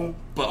Evil,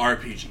 but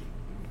RPG.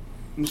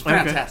 It was Okay.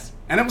 fantastic.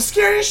 And it was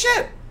scary as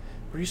shit.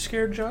 Were you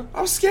scared, John?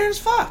 I was scared as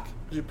fuck.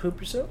 Did you poop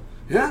yourself?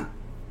 Yeah.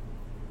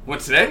 What,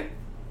 today?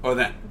 Or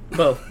then?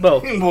 Both.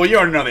 Well, you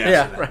already know the answer to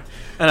Yeah, that. right.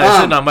 And I was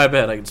sitting on my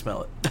bed. I can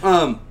smell it.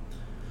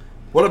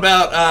 What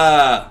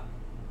about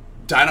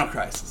Dino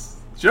Crisis?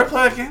 Did you ever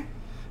play that game?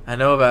 I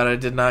know about it. I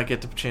did not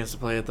get the chance to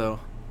play it though.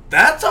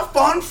 That's a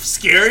fun,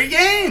 scary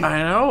game.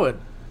 I know it.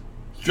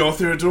 You go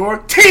through a door,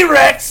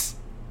 T-Rex.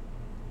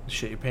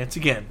 Shit your pants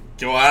again.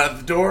 Go out of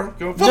the door.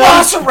 Go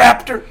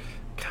Velociraptor.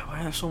 God, why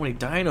are there so many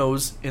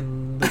dinos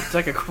in the... It's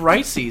like a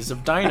crisis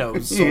of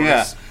dinos.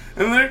 Yeah.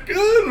 And they're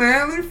good,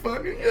 man. They're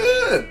fucking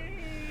good.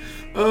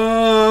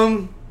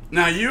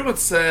 Now you had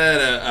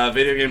said a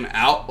video game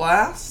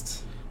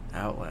Outlast.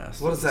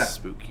 Outlast. What is that? A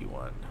spooky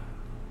one.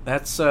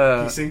 That's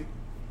PC?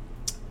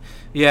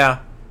 Yeah.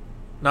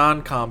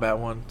 Non-combat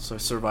one, so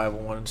survival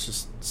one. It's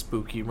just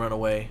spooky, run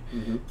away,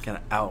 kind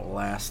of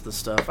outlast the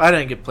stuff. I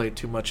didn't get played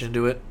too much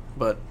into it,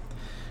 but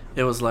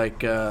it was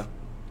like you're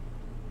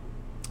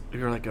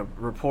like a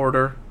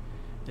reporter,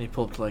 and you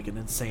pull up to like an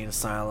insane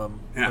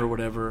asylum or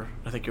whatever.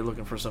 I think you're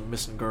looking for some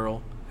missing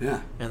girl. Yeah.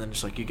 And then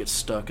just like you get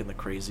stuck in the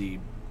crazy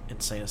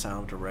insane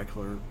asylum.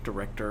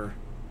 Director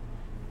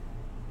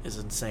is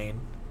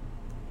insane,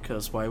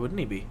 because why wouldn't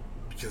he be?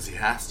 Because he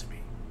has to be.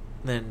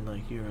 Then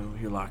like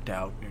you're locked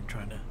out. You're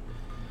trying to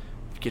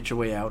get your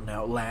way out and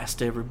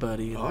outlast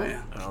everybody.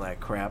 And and all that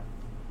crap.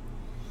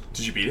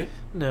 Did you beat it?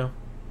 No.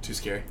 Too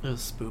scary? It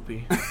was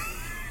spoopy.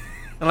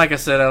 And like I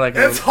said, I like...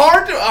 It's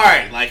hard to...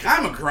 Alright, like,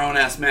 I'm a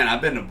grown-ass man. I've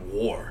been to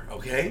war,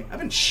 okay? I've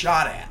been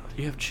shot at.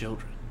 You have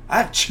children.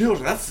 I have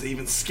children. That's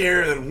even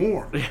scarier than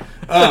war.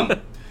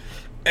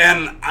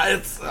 And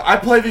I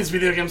play these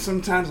video games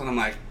sometimes, and I'm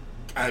like...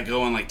 I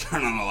go and, like,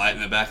 turn on the light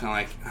in the back, and I'm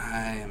like,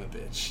 I am a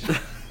bitch.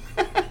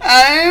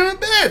 I am a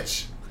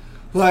bitch.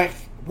 Like,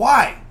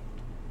 why?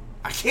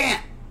 I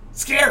can't.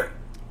 It's scary.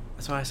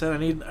 That's why I said I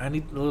need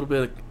a little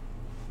bit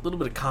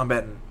of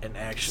combat and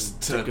action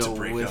to go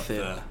break with up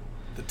it.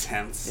 The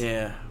tense.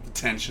 Yeah. The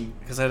tension.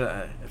 Because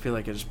I feel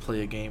like I just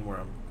play a game where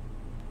I'm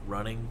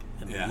running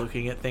and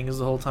looking at things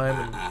the whole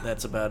time, and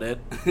that's about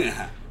it.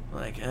 Yeah.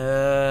 Like,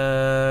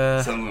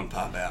 something's gonna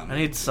pop out. I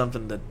need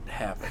something to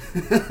happen.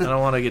 I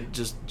don't want to get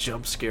just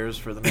jump scares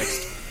for the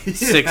next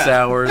 6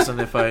 hours, and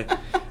if I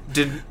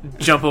didn't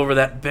jump over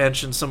that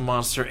bench and some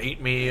monster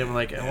ate me, I'm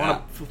like, I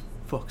want to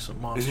fuck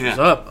some monsters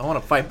up. I want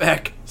to fight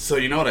back. So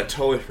you know what I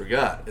totally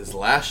forgot is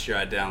last year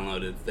I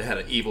downloaded. They had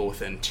an Evil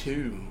Within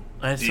 2.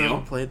 I still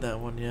haven't played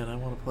that one yet. I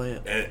want to play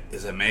it. It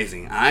is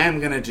amazing. I'm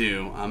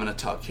gonna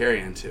talk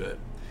Carrie into it.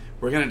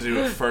 We're gonna do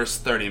the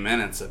first 30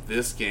 minutes of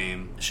this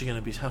game. Is she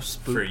gonna be how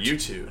spooked for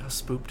YouTube? How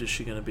spooked is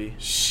she gonna be?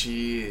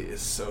 She is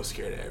so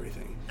scared of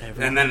everything.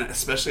 And then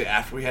especially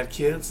after we had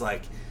kids,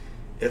 like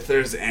if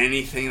there's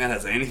anything that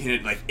has anything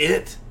to, like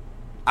it,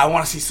 I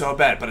want to see so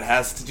bad, but it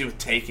has to do with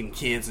taking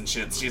kids and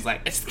shit. She's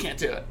like, I just can't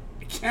do it.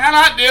 I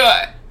cannot do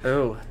it.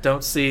 Oh,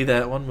 don't see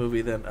that one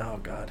movie then.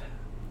 Oh God.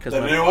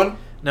 The new one?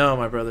 No,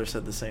 my brother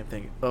said the same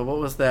thing. But what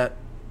was that?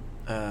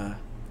 It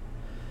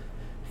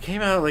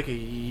came out like a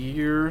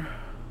year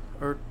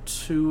or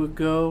two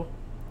ago.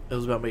 It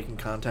was about making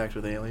contact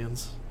with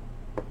aliens.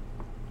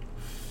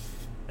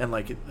 And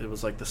like it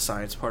was like the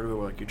science part of it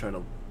where like you try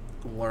to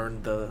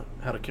learn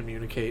how to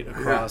communicate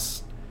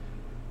across.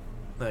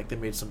 Like they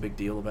made some big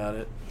deal about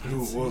it. Who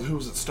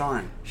was it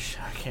starring?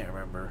 I can't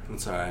remember.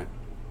 It's alright.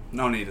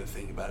 No need to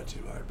think about it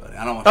too hard, buddy.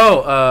 I don't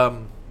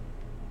want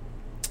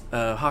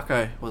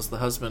Hawkeye was the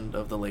husband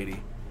of the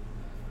lady.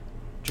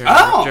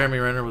 Jeremy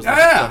Renner was the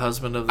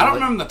husband of the lady. I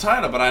don't remember the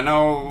title, but I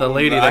know the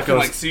lady that goes,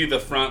 like see the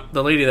front.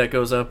 The lady that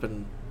goes up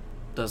and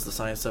does the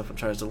science stuff and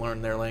tries to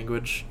learn their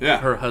language. Yeah.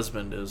 Her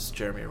husband is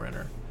Jeremy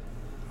Renner.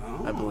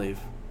 Oh. I believe.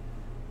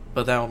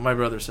 But that one, my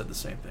brother said the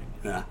same thing.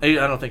 Yeah.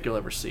 I don't think you'll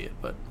ever see it,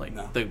 but like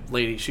the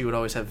lady, she would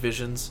always have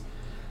visions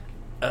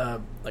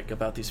like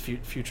about these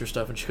future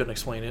stuff, and she couldn't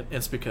explain it.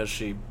 It's because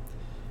she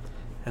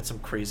had some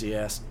crazy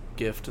ass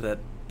gift that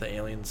the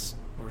aliens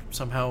were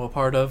somehow a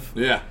part of.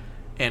 Yeah.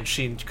 And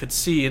she could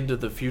see into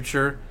the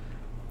future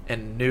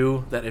and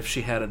knew that if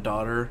she had a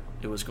daughter,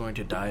 it was going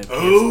to die of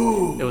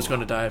cancer. It was going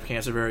to die of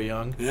cancer very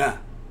young. Yeah.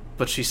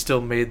 But she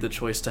still made the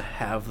choice to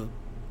have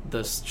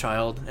this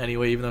child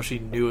anyway, even though she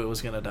knew it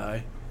was going to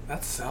die.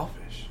 That's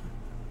selfish.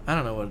 I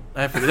don't know what.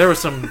 I forget. There was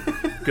some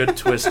good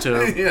twist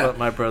to it, but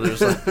my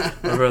brother's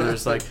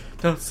like,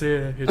 don't say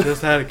it. You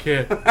just had a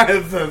kid.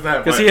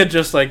 Because he had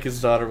just like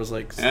his daughter was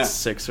like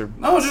 6 or 7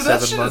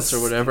 months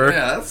or whatever.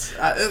 Yeah,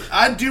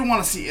 I do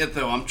want to see it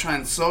though. I'm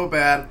trying so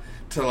bad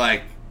to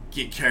like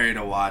get Carrie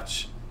to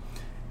watch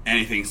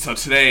anything. So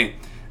today,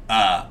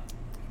 does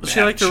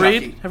she like to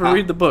read? Have her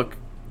read the book,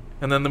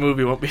 and then the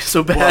movie won't be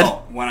so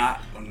bad. Well,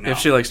 if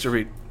she likes to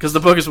read, because the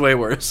book is way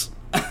worse.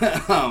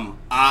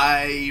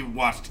 I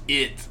watched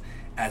it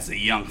as a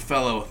young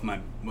fellow with my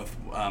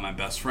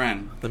best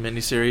friend. The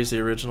miniseries, the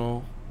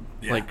original,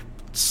 like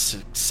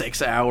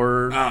 6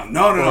 hour.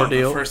 No,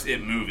 the first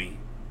It movie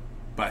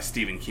by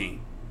Stephen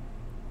King.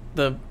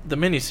 The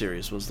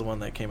miniseries was the one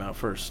that came out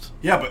first.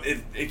 Yeah, but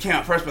it came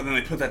out first, but then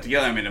they put that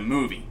together and made a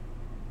movie,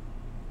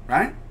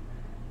 right?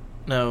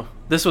 No,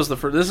 this is the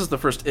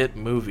first It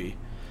movie.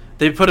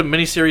 They put a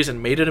miniseries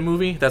and made it a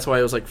movie. That's why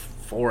it was like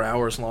 4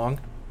 hours long.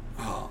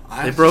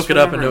 They broke it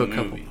up into a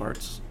couple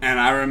parts. And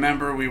I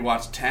remember we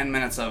watched 10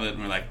 minutes of it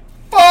and we're like,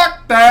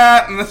 fuck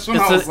that! And this one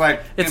I was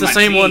like, it's the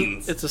same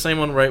one. It's the same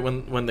one right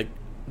when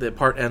the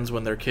part ends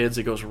when they're kids.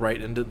 It goes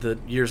right into the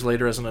years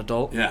later as an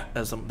adult. Yeah.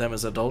 As them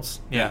as adults.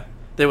 Yeah.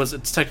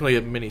 It's technically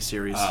a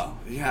mini-series. Oh,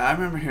 yeah, I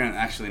remember hearing...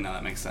 Actually, no,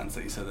 that makes sense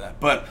that you said that.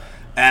 But,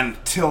 and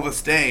till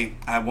this day,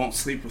 I won't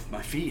sleep with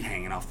my feet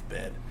hanging off the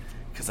bed.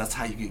 Because that's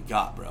how you get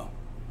got, bro.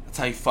 That's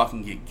how you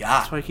fucking get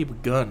got. That's why you keep a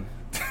gun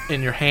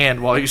in your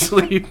hand while you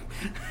sleep.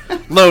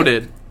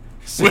 Loaded.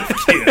 With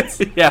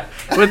kids. Yeah,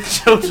 with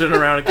children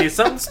around in case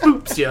something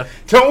spooks you.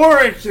 Don't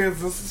worry,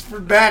 kids. This is for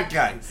bad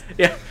guys.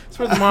 Yeah, that's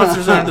where the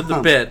monsters are under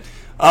the bed.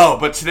 Oh,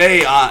 but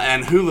today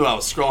on Hulu, I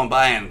was scrolling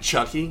by and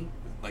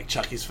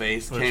Chucky's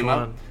face came one?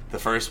 up. The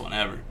first one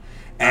ever.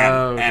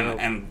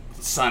 And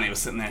Sunny was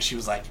sitting there. She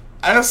was like,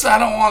 I don't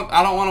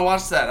want to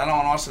watch that. I don't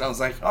want to watch it. I was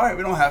like, all right,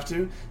 we don't have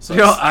to. So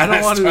I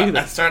don't want to either.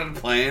 I started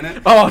playing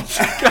it. Oh,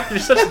 God, you're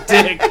such a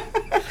dick.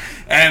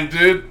 And,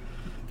 dude,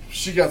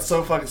 she got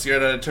so fucking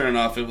scared I had to turn it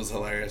off. It was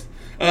hilarious.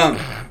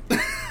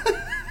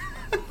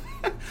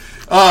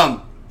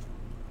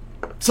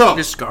 So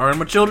You're scarring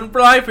my children for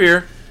life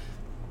here.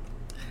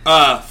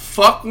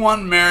 fuck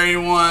one, marry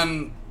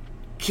one,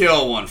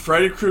 kill one.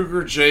 Freddy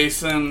Krueger,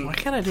 Jason, Why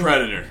can't I do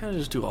Predator. Why can't I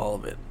just do all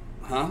of it?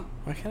 Huh?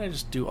 Why can't I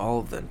just do all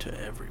of them to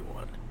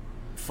everyone?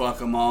 Fuck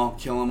them all,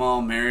 kill them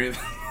all, marry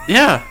them.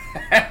 Yeah.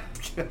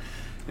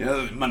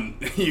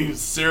 You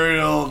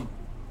serial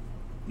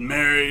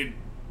married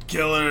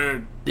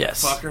killer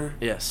Yes. fucker.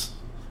 Yes.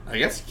 I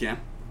guess you can.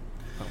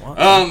 I want.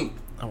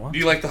 I want. Do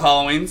you like the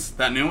Halloweens?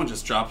 That new one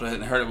just dropped. I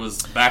heard it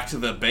was back to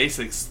the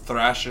basics.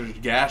 Thrasher,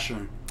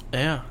 Gasher.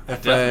 Yeah. I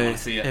definitely want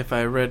to see it. If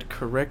I read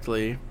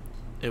correctly,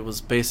 it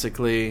was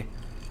basically,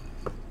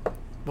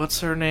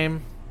 what's her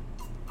name?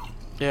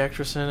 The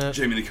actress in it.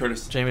 Jamie Lee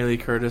Curtis. Jamie Lee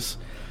Curtis.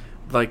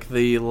 Like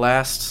the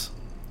last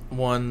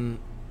one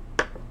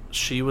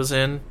she was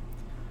in,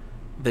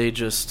 they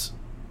just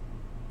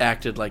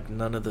acted like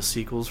none of the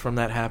sequels from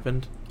that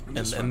happened.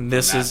 And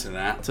this is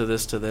to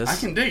this. I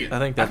can dig it.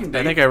 I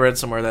think I read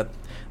somewhere that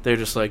they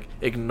just like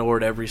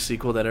ignored every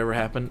sequel that ever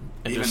happened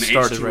and Even just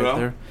started H2O? right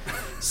there.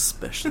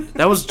 Especially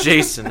that was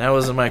Jason. That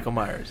wasn't Michael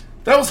Myers.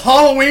 That was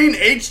Halloween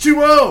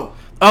H2O.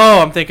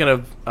 Oh, I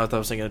thought I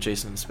was thinking of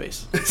Jason in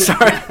Space.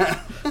 Sorry.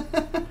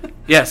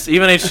 Yes,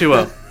 even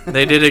H2O.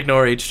 They did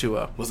ignore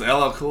H2O. Was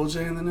LL Cool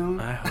J in the new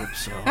one? I hope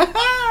so.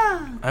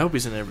 I hope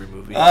he's in every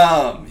movie.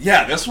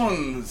 Yeah, this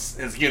one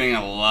is getting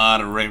a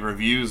lot of rave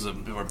reviews.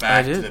 We're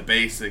back to the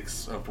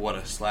basics of what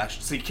a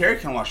slash. See, Carrie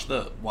can watch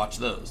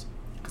those.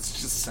 It's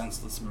just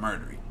senseless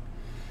murdery.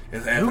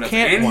 It has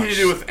anything to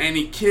do with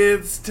any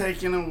kids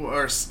taking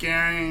or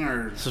scaring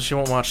or. So she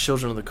won't watch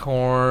Children of the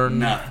Corn.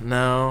 Nothing.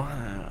 No.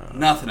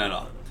 Nothing at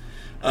all.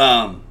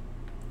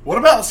 What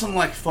about some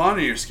like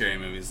funnier scary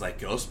movies like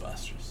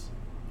Ghostbusters?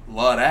 A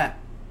lot of that.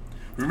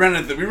 We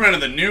rented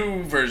the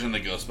new version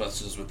of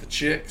Ghostbusters with the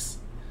chicks.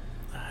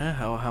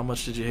 How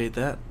much did you hate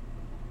that?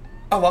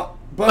 A lot,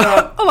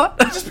 but a lot.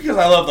 Just because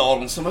I love the old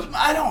one so much,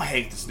 I don't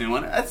hate this new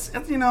one.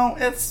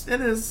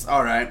 It is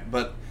all right.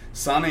 But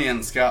Sonny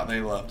and Scott,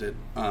 they loved it.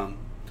 I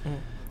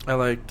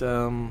liked.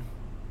 Did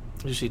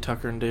you see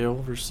Tucker and Dale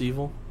vs.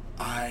 Evil?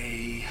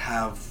 I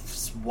have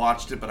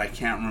watched it, but I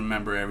can't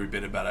remember every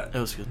bit about it. It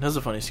was good. That's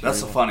a funny scary.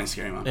 That's a funny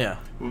scary one. Yeah.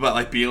 What about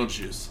like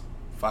Beetlejuice?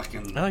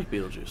 Fucking. I like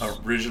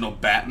Beetlejuice. Original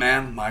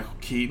Batman, Michael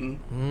Keaton.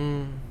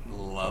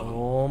 Love it.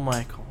 Oh,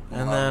 Michael.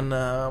 And then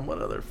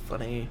what other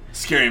funny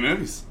scary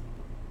movies?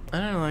 I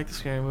don't like the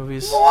scary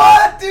movies.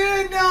 What,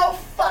 dude? No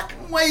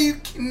fucking way. You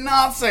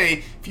cannot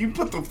say if you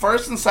put the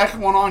first and second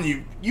one on,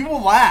 you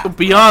will laugh.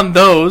 Beyond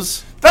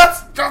those,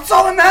 that's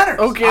all that matters.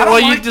 Okay, I don't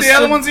well, like you just the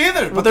other ones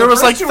either. But there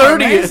was like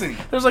 30.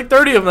 There's like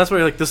 30 of them. That's why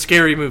you like the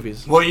scary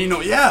movies. Well,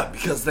 yeah,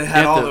 because they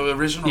had all the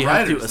original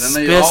writers. You have to and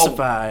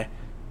specify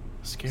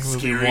scary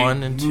movie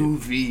 1 and 2.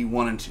 Movie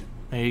 1 and 2.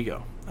 There you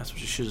go. That's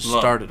what you should have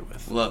started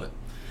with. Love it.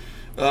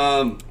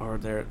 Or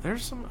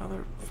there's some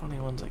other funny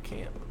ones I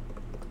can't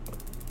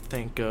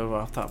think of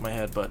off the top of my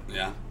head, but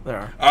yeah,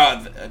 there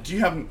are. Do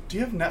you have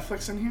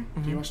Netflix in here?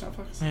 Mm-hmm. Do you watch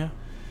Netflix? Yeah.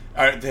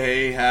 All right,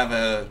 they have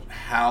a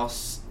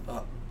house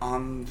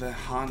on the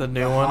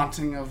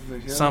Haunting of the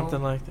Hill.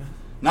 Something like that.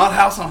 Not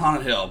House on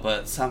Haunted Hill,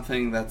 but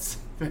something that's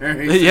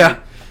very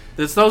yeah.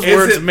 It's those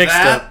words mixed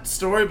up. Is it that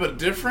story but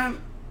different?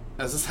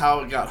 Is this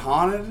how it got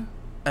haunted?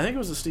 I think it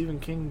was a Stephen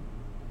King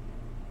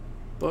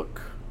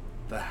book.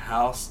 The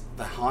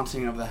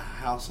Haunting of the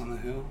House on the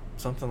Hill.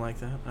 Something like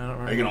that. I don't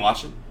remember. Are you gonna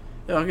watch it?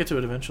 Yeah, I'll get to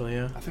it eventually.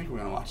 Yeah. I think we're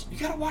gonna watch it. You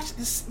gotta watch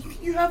this.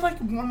 You have like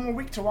one more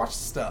week to watch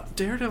the stuff.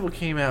 Daredevil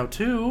came out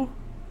too.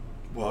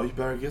 Well, you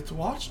better get to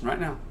watching right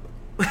now.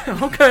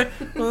 Okay,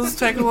 well, let's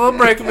take a little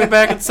break. We'll be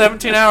back in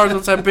 17 hours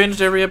once I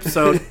binged every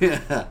episode.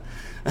 Yeah.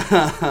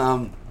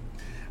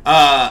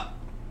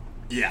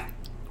 Yeah.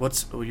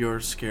 What's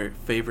your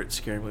favorite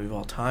scary movie of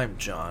all time,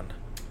 John?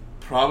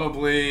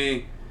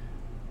 Probably.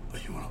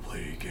 You want to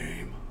play a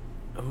game?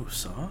 Oh,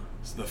 Saw?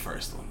 It's the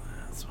first one.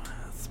 That's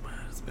my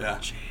Yeah.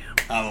 jam.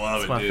 I love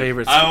it's it, my dude.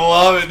 favorite. I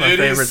love it, my dude.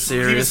 Favorite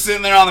series. He was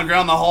sitting there on the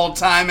ground the whole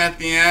time at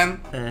the end.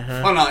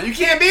 Why not? You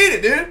can't beat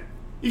it, dude.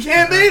 You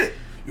can't beat it.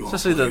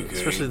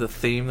 Especially the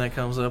theme that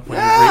comes up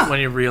when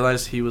you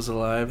realize he was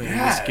alive and he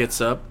just gets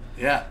up.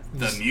 Yeah.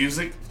 The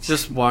music.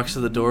 Just walks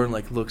to the door and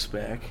like looks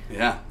back.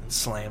 Yeah. And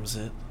slams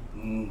it.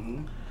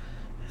 Mm-hmm.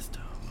 It's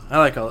dope.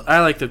 I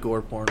like the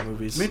gore porn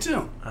movies. Me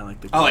too. I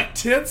like the. I like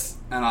tits,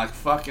 and I like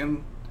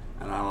fucking,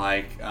 and I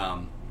like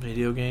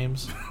video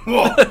games.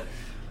 Well,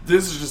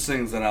 these are just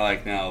things that I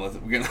like now.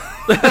 We're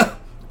gonna.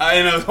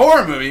 In a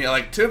horror movie, I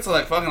like tits. I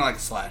like fucking. I like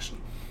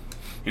slashing.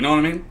 You know what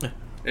I mean? Yeah.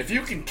 If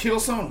you can kill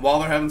someone while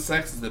they're having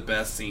sex, is the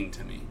best scene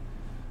to me.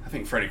 I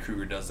think Freddy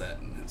Krueger does that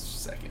in his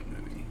second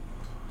movie.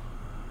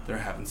 They're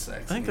having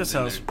sex. I think that he's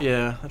in sounds. their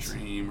Yeah. That's,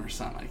 dream or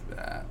something like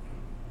that.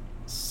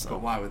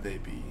 But why would they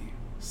be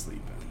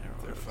sleeping?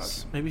 They're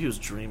fucking. maybe he was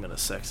dreaming of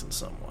sexing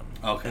someone.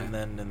 Okay. And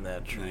then in that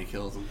And dream. then he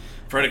kills him.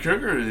 Freddy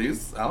Krueger,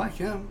 I like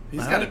him.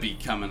 He's got to be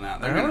coming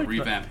out. They're going to like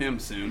revamp him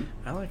soon.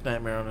 I like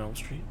Nightmare on Elm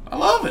Street. I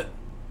love it.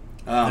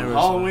 There was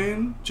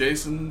Halloween,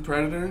 Jason,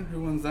 Predator.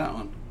 Who wins that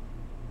one?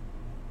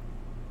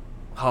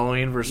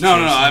 Halloween versus. No,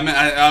 Jason. I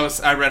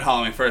meant I read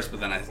Halloween first, but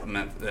then I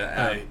meant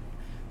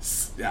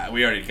yeah,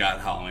 we already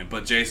got Halloween.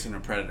 But Jason or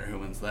Predator, who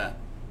wins that?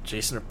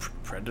 Jason or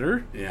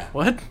Predator? Yeah.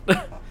 What?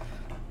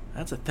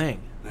 That's a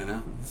thing. I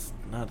know. It's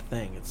not a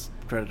thing. It's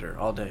Predator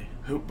all day.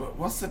 But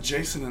what's the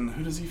Jason and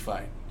who does he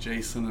fight?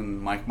 Jason and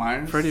Mike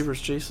Myers. Freddy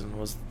versus Jason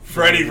was.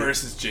 Freddy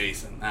versus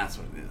Jason. That's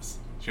what it is.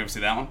 Did you ever see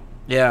that one?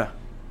 Yeah.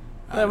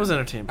 That was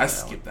entertained. By I that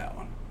skipped that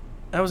one.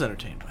 I was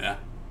entertained. Yeah.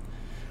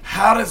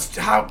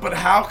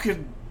 How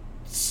could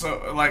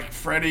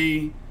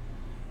Freddy?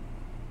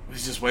 He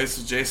just waits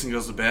till Jason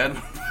goes to bed.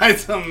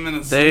 Fights him in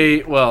his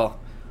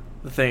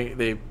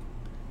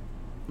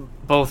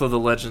Both of the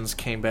legends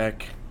came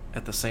back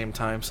at the same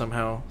time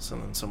somehow.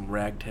 Some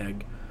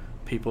ragtag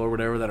people or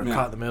whatever that are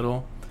caught in the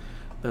middle.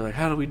 They're like,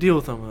 how do we deal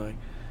with them? We're like,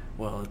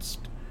 well, let's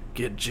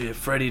get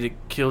Freddy to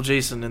kill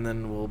Jason, and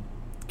then we'll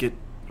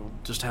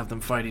just have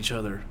them fight each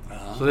other.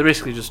 So they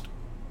basically just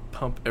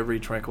pump every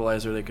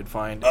tranquilizer they could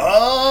find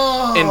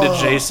into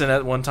Jason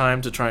at one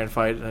time to try and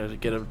fight to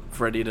get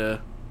Freddy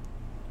to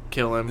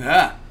kill him.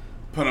 Yeah.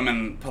 Put him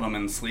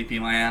in Sleepy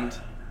Land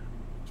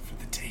for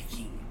the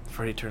taking.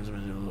 Freddy turns him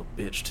into a little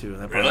bitch too.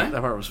 That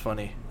part was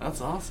funny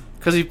That's awesome.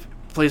 because he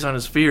plays on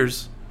his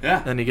fears. Yeah.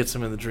 Then he gets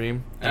him in the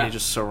dream, and Yeah. he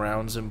just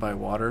surrounds him by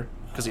water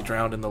because he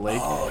drowned in the lake.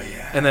 Oh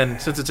yeah. And then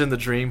since it's in the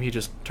dream, he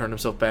just turned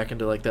himself back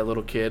into like that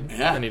little kid.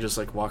 Yeah. And he just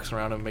like walks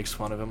around and makes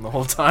fun of him the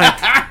whole time.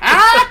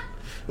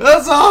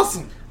 That's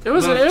awesome. It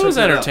was I'm gonna check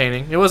that out.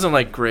 entertaining. It wasn't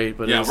like great,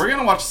 but Yeah, it was, we're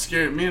gonna watch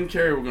me and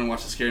Carrie. We're gonna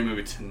watch a scary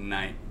movie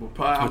tonight. I'm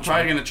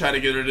probably gonna try to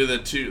get her to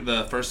do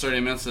the first 30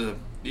 minutes of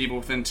Evil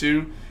Within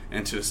 2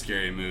 into a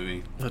scary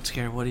movie. What's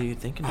scary? What are you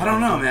thinking? I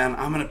don't know, man.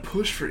 I'm gonna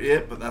push for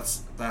it, but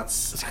that's.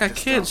 It's I got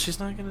just kids. don't- She's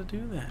not gonna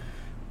do that.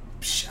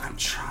 I'm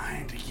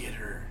trying to get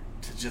her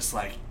to just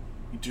like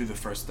do the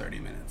first 30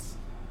 minutes.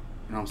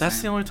 You know what I'm That's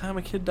the saying? only time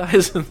a kid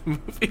dies in the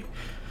movie.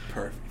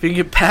 Perfect. If you can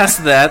get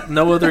past that,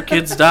 no other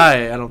kids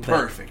die. I don't think.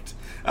 Perfect.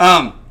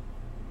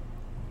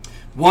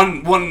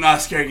 One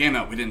scary game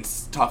that we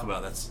didn't talk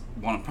about. That's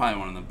probably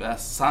one of the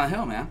best. Silent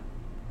Hill, man.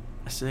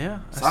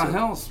 Silent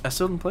Hills. I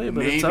still didn't play it,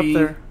 but it's up Maybe-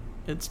 there.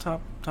 It's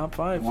top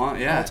 5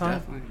 Yeah, all time.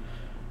 definitely.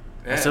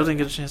 I still didn't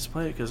get a chance to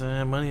play it because I didn't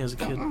have money as a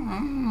kid. It's gonna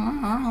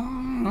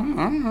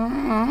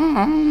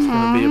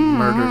be a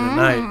murder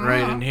tonight,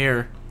 right in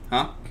here.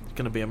 Huh? It's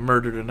gonna be a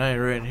murder tonight,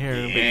 right in here.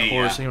 Yeah, Big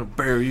horse. yeah. I'm gonna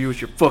bury you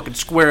with your fucking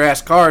square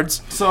ass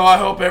cards. So I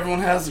hope everyone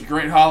has a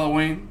great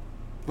Halloween.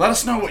 Let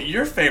us know what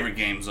your favorite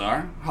games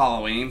are.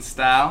 Halloween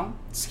style,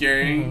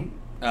 scary.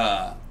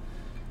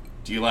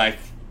 Do you like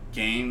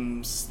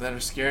games that are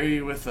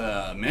scary with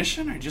a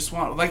mission, or just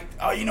want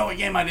you know what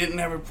game I didn't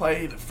ever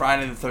play? The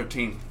Friday the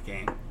 13th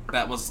game.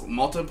 That was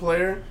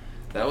multiplayer.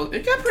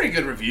 It got pretty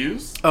good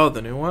reviews. Oh,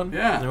 the new one.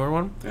 Yeah. The newer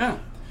one. Yeah,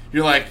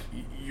 you're like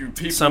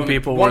people. Some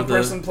people one were the-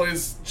 person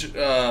plays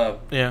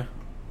Yeah.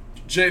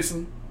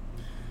 Jason,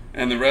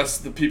 and the rest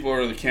of the people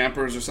are the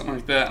campers or something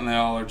like that, and they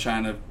all are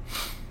trying to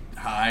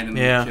hide and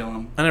Yeah. kill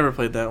him. I never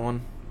played that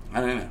one. I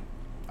don't know.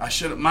 I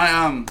should have.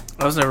 I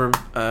was never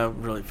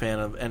really a fan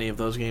of any of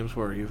those games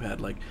where you've had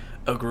like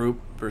a group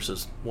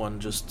versus one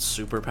just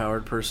super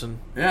powered person.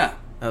 Yeah.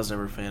 I was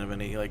never a fan of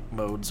any like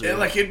modes. Or,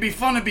 It'd be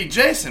fun to be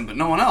Jason, but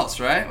no one else,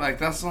 right? Like,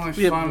 that's the only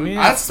Yeah, fun.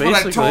 yeah, That's what I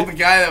basically. told the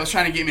guy that was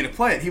trying to get me to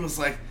play it. He was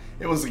like,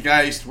 it was the guy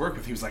I used to work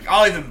with. He was like,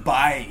 I'll even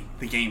buy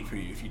the game for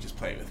you if you just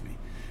play it with me.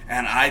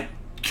 And I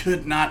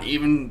could not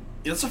even.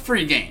 It's a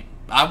free game.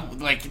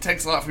 It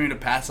takes a lot for me to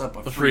pass up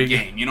a free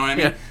game. You know what I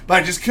mean? Yeah. But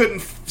I just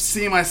couldn't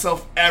see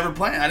myself ever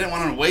playing. I didn't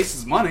want to waste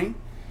his money.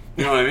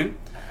 You know what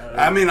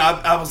I mean?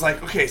 I was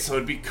like, okay, so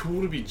it'd be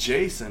cool to be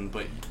Jason,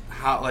 but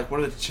how? Like, what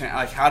are the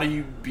how do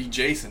you be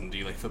Jason? Do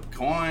you like flip a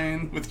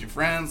coin with your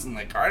friends and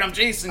like, all right, I'm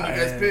Jason. You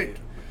guys pick.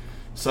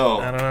 So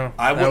I don't know.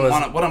 I wouldn't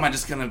want to. What am I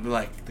just gonna be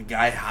like? The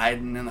guy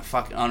hiding in the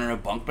fucking under a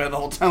bunk bed the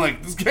whole time?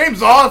 Like, this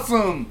game's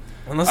awesome.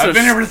 I've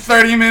been here for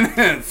 30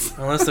 minutes.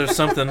 Unless there's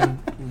something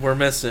we're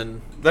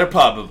missing. There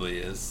probably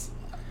is.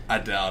 I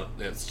doubt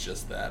it's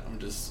just that. I'm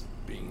just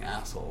being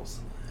assholes.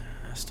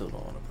 I still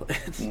don't want to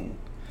play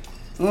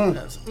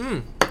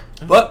it.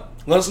 But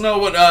let us know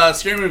what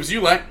scary movies you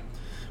like.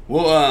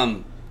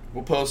 We'll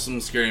post some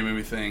scary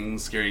movie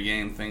things, scary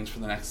game things for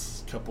the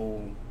next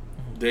couple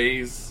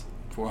days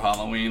for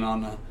Halloween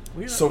on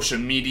social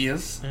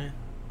medias.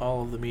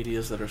 All of the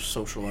medias that are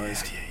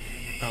socialized. Yeah.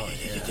 Oh,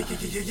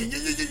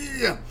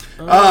 Yeah.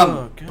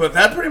 Oh, okay. But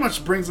that pretty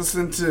much brings us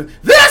into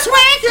This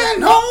Week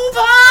in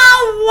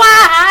Overwatch.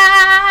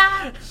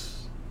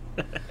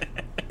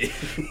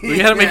 We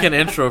gotta make an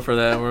intro for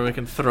that where we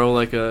can throw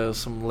like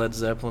some Led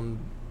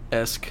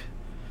Zeppelin-esque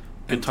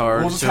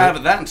guitars. We'll just to have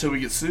it. that until we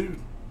get sued.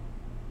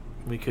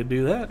 We could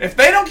do that. If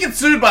they don't get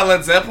sued by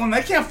Led Zeppelin,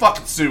 they can't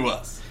fucking sue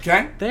us.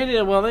 Okay? They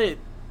did well. I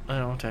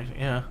don't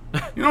technically. Yeah.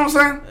 You know what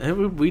I'm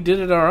saying? we did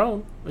it our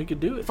own. We could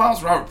do it. If I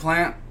was Robert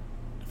Plant,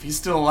 if he's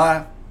still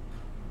alive,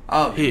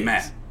 I'll be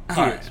mad.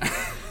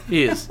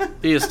 He is.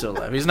 He is still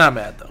alive. He's not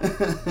mad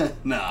though.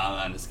 No,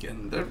 I'm just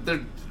kidding.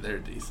 They're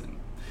decent.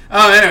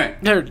 Oh, anyway.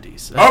 They're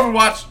decent.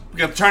 Overwatch. We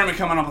got the tournament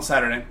coming up on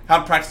Saturday. How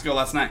did practice go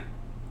last night?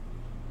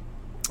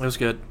 It was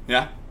good.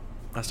 Yeah?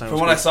 Last time. From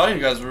what I saw, you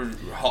guys were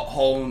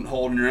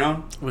holding your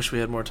own. Wish we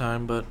had more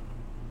time, but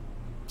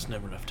it's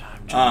never enough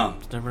time. John.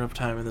 It's never enough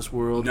time in this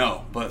world.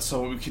 No, but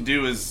so what we can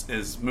do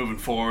is moving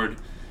forward,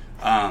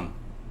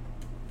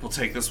 we'll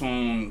take this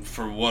one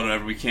for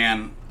whatever we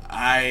can.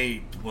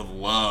 I would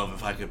love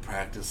if I could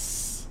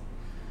practice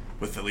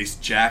with at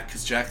least Jack,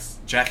 because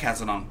Jack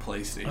has it on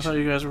PlayStation. I thought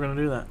you guys were gonna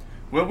do that.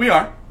 Well, we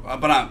are,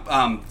 but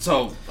I'm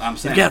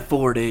saying You've got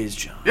 4 days,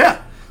 John.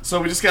 yeah.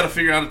 So we just got to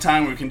figure out a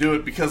time where we can do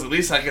it, because at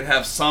least I could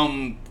have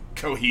some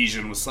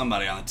cohesion with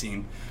somebody on the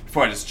team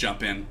before I just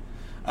jump in.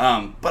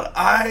 But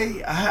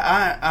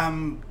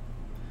I'm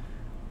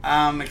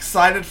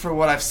excited for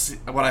what I've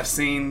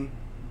seen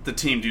the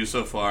team do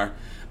so far.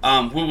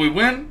 Will we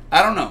win?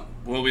 I don't know.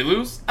 Will we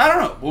lose? I don't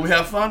know. Will we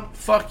have fun?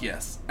 Fuck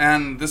yes.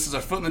 And this is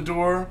our foot in the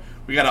door.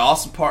 We got an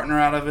awesome partner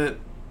out of it,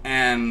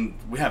 and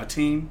we have a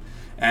team.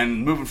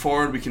 And moving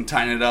forward, we can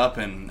tighten it up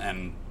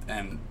and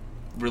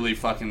really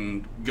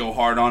fucking go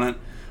hard on it.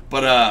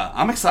 But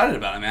I'm excited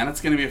about it, man. It's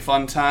going to be a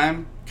fun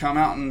time. Come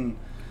out and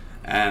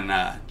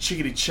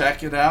chickadee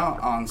check it out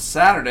on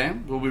Saturday.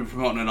 We'll be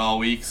promoting it all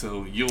week,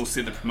 so you'll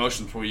see the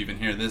promotion before you even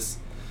hear this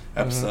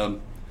episode.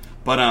 Mm-hmm.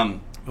 But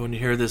when you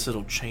hear this,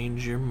 it'll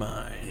change your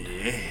mind.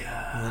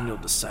 Yeah. And then you'll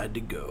decide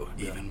to go.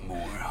 Even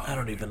more. I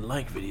don't even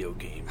like video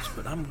games,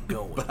 but I'm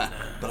going. But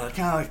I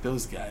kind of like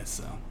those guys,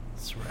 so.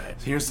 That's right.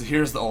 So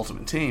here's the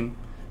ultimate team.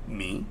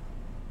 Me,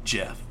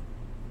 Jeff,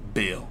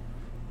 Bill,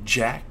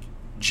 Jack,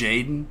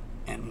 Jaden,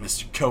 and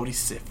Mr. Cody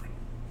Sifrin.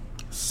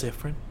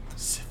 Sifrin?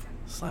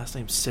 His last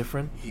name's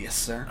Sifrin? Yes,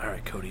 sir. All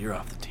right, Cody, you're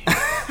off the team.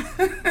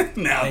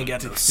 Now I ain't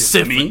got no it's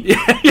Sifrin. me,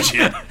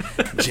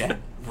 Jack,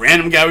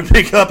 random guy we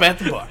pick up at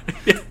the bar.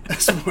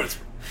 Sports.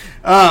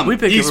 We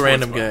pick up a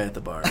random bar. guy at the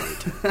bar every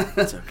time.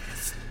 It's okay.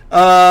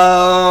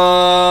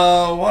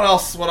 What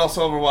else?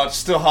 Overwatch?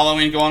 Still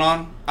Halloween going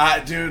on?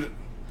 Dude.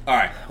 All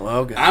right.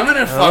 Oh, God. I'm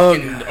gonna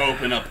fucking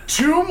open up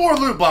 2 more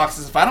loot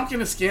boxes. If I don't get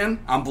a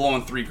skin, I'm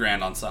blowing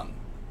 $3,000 on something.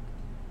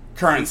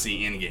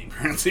 Currency, in-game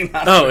currency.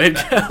 Not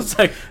it's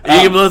like, you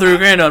can blow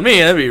 $3,000 on me.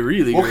 That'd be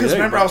really well, great. because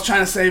remember, I was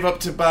trying to save up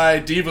to buy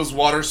Diva's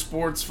Water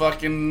Sports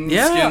fucking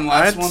skin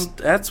last one.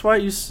 That's why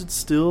you should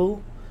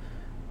still.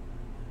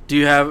 Do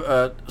you have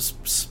a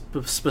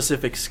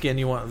specific skin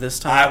you want this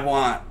time?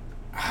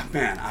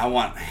 I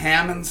want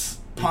Hammond's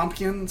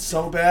pumpkin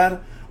so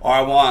bad, or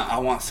I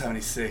want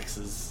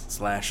 76's.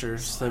 Slasher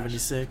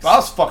 76. But I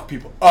was fucking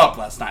people up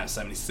last night at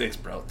 76,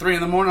 bro. 3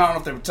 in the morning, I don't know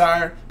if they were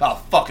tired, but I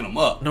was fucking them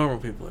up. Normal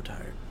people are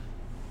tired.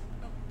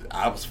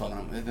 I was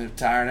fucking them. They're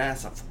tired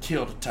ass. I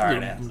killed a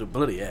tired ass. The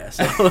bloody ass.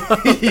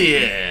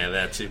 Yeah,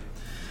 that too.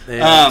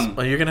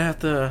 Well, you're gonna have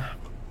to.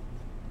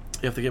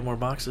 You have to get more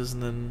boxes,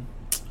 and then.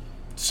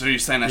 So you're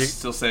saying I should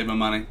still save my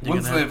money? You're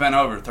When's the event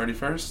over?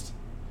 31st?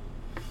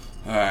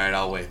 All right,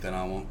 I'll wait. Then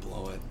I won't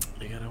blow it.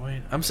 You gotta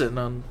wait. I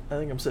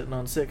think I'm sitting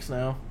on 6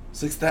 now.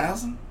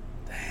 6,000?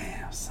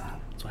 Damn, son.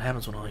 That's what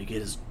happens when all you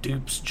get is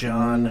dupes,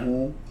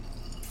 John.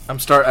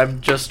 Mm-hmm. I've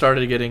just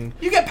started getting.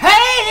 You get paid.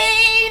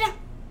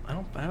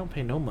 I don't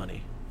pay no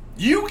money.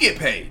 You get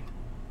paid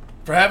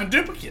for having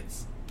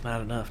duplicates.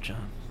 Not enough,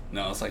 John.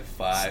 No, it's like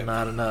 5. It's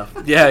not enough.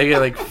 Yeah, you get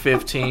like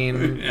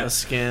 15 Yeah. a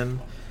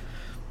skin.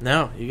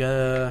 No, you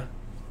gotta.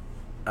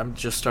 I'm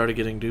just started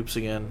getting dupes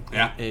again.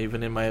 Yeah.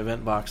 Even in my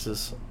event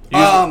boxes.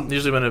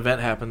 Usually when an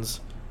event happens,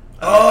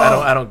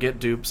 I don't get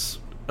dupes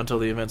until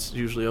the event's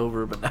usually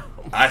over. But now,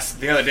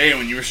 The other day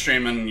when you were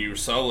streaming, you were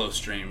solo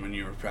stream when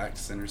you were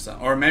practicing or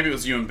something, or maybe it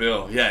was you and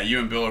Bill. Yeah, you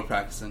and Bill were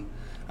practicing.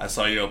 I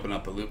saw you open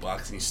up a loot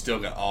box and you still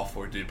got all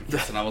 4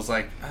 duplicates, and I was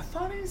like, I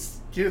thought he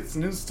gets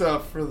new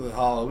stuff for the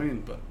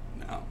Halloween, but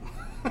no.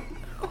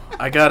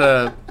 I got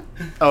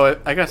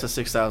I got to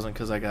 6,000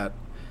 because I got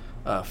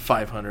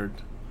 500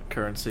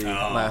 currency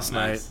last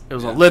night. It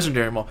was a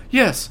legendary mall.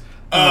 Yes.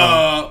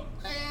 Not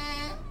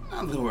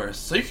the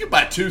worst. So you could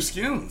buy 2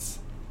 skins.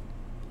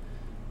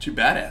 2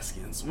 badass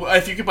skins. Well,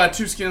 if you could buy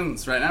 2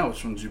 skins right now,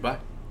 which one would you buy?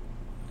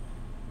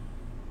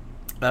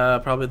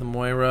 Probably the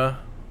Moira.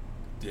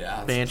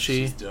 Yeah,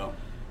 Banshee. she's dope.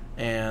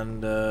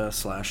 And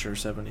Slasher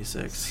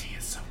 76. He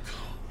is so cool.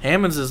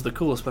 Hammond's is the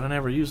coolest, but I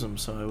never use them,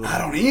 so I would. I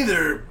don't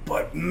either,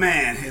 but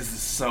man, his is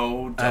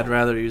so dope. I'd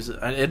rather use it.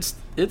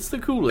 It's the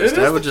coolest.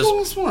 It is the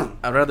coolest one.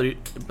 I'd rather.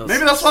 Maybe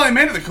that's why they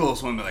made it the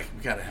coolest one, but like,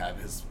 we gotta have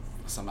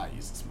somebody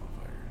use this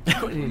motherfucker.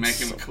 Make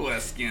him a cool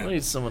ass skin. We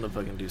need someone to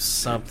fucking do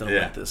something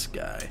Yeah. with this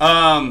guy.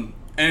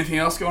 Anything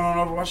else going on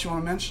Overwatch you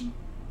want to mention?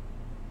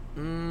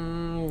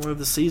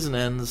 The season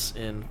ends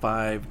in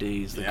 5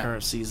 days. The Yeah.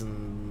 current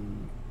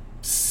season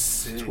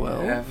 12?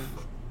 12?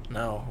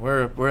 No,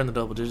 we're in the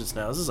double digits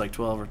now. This is like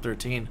 12 or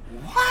 13.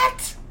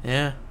 What?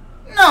 Yeah.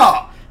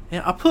 No!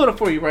 Yeah, I'll pull it up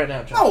for you right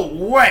now, John. No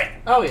way!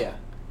 Oh, yeah.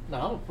 No,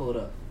 I'm going to pull it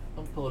up. I'm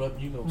going to pull it up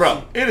and you go Bro,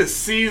 see. it is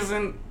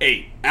season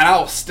 8, and I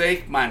will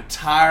stake my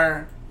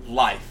entire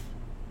life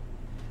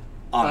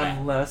on that.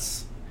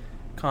 Unless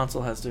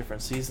console has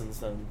different seasons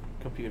than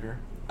computer.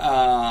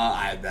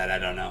 I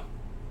don't know.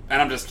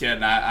 And I'm just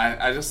kidding.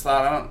 I just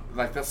thought, I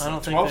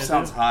don't think 12 they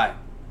sounds do. high.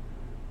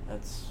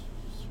 That's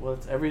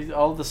what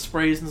all the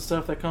sprays and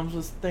stuff that comes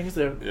with things.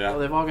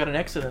 They've all got an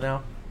X in it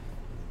now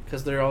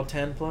because they're all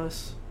 10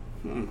 plus.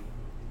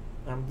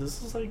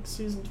 This is like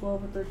season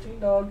 12 or 13,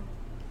 dog.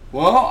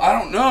 Well, I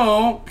don't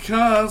know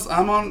because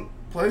I'm on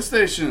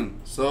PlayStation.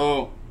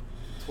 So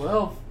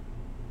 12.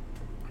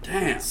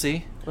 damn.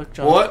 See, look,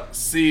 John. What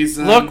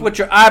season? Look with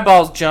your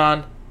eyeballs,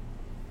 John.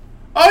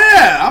 Oh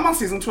yeah, I'm on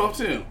season 12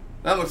 too.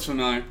 That looks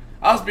familiar.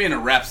 I was being a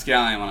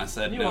rapscallion when I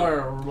said You no.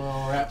 are a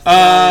little rap.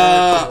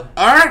 All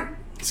right,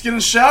 let's get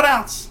into shout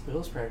outs.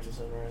 Bill's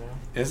practicing right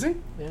now. Is he?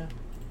 Yeah.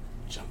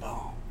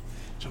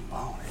 Jump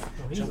on it,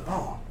 he's- jump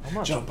on, I'm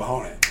not jump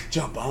on it,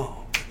 jump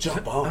on,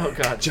 jump on Oh, it,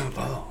 God. jump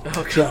on, Oh,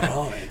 God. jump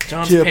on it.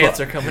 John's Kip pants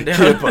up, are coming down.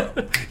 Kip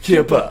up,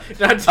 kip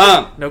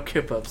up. No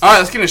kip ups. All right,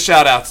 let's get into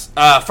shout outs.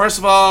 First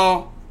of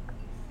all,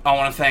 I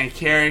want to thank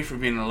Carrie for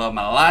being the love of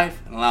my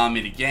life and allowing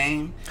me to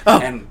game. Oh,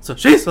 And so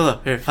she's still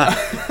up here.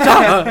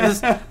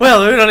 John,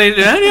 well, we don't need to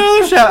do any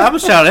other shout. I'm going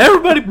to shout at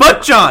everybody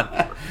but John.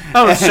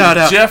 I'm going to shout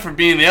out. Jeff for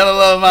being the other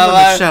love of my I'm going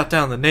to life. shout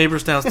down the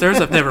neighbors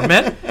downstairs I've never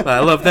met, but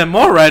I love them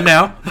more right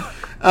now.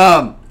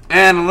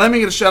 And let me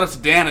get a shout out to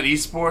Dan at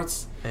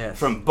Esports Yes.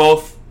 from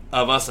both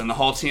of us and the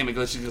whole team at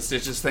Glitchy Good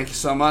Stitches. Thank you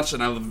so much,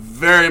 and I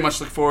very much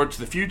look forward to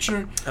the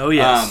future. Oh,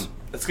 yes.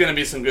 It's going to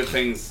be some good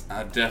things.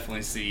 I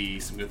definitely see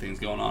some good things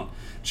going on.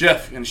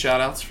 Jeff, any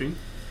shout outs for you?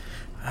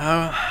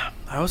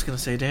 I was going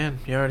to say Dan.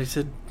 You already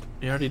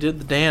did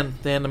the Dan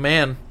the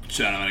man.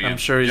 Shout out again. I'm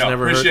sure he's Yo,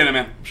 never appreciate heard. it,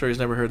 man. I'm sure he's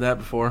never heard that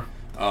before.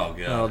 Oh, Oh,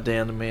 God.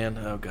 Dan the man.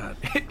 Oh, God.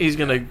 He's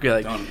going to be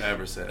like, Don't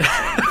ever say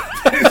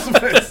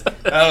that.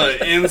 That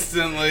would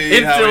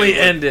instantly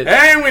end it.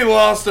 And we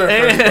lost our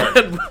first part.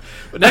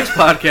 and next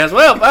podcast.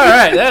 Well, all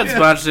right, that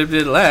sponsorship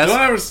did last.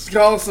 Don't ever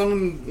call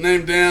someone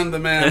named Dan the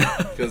man,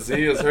 because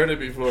he has heard it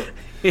before.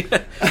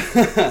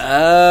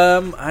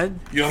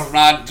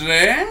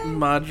 Your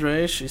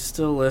Madre, she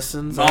still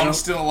listens. Mom's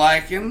still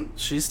liking.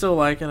 She's still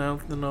liking. I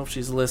don't know if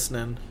she's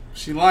listening.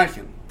 She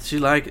liking. She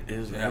like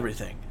is Yeah.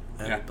 everything.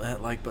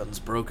 That like button's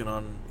broken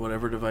on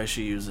whatever device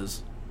she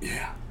uses.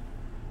 Yeah.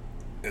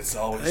 It's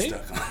always Hey?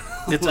 stuck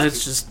on.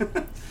 It's just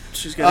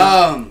she's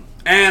got.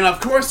 And of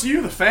course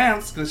you, the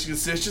fans, because you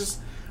stitches.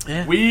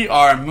 Yeah. We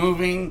are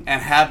moving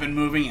and have been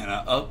moving in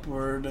an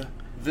upward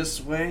this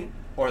way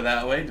or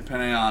that way,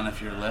 depending on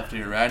if you're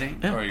lefty or righty,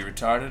 Yeah. or you're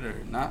retarded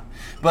or not.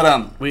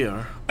 But We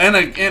are.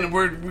 and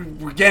we're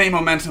getting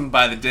momentum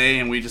by the day,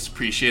 and we just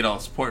appreciate all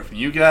the support from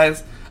you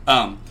guys.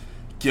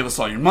 Give us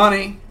all your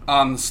money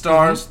on the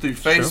stars through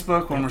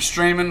Facebook. When we're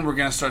streaming, we're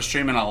gonna start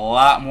streaming a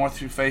lot more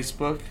through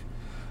Facebook.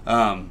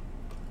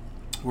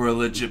 We're a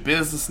legit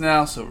business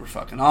now, so we're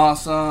fucking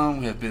awesome.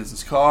 We have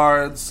business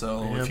cards,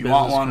 so Yeah, if you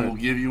want business one, card. we'll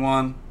give you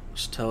one.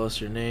 Just tell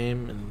us your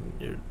name and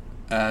your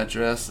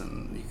Address,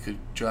 and you could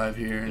drive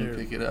here and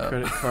pick it up.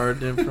 credit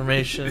card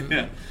information,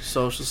 Yeah.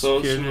 social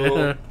Social,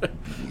 security,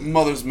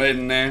 mother's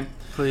maiden name.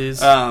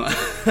 please. Um,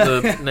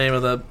 The name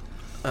of the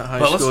high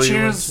but school let's you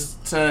went cheers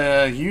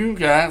to you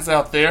guys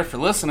out there for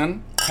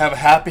listening. Have a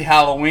happy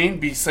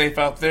Halloween. Be safe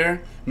out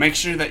there. Make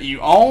sure that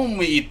you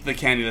only eat the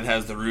candy that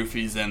has the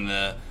roofies and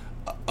the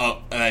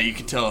you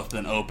can tell if it's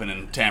been open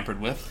and tampered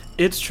with.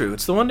 to. It's true.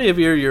 It's the one day of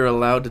year you're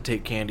allowed to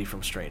take candy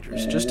from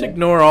strangers. Just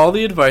ignore all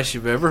the advice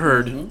you've ever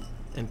heard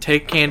and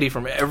take candy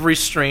from every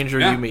stranger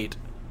Yeah. you meet.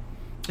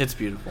 It's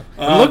beautiful.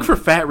 And look for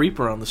Fat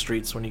Reaper on the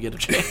streets when you get a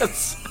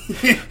chance.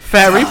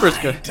 Fat Reaper's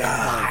good.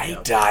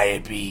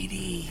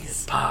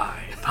 Diabetes.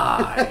 Pie.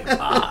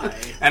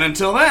 And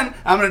until then,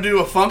 I'm going to do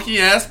a funky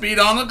ass beat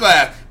on the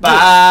glass.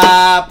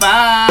 Bye,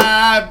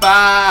 bye,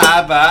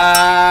 bye,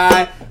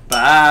 bye.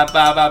 Bye,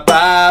 bye, bye,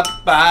 bye,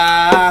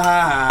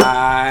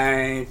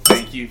 bye.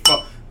 Thank you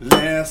for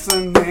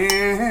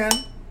listening.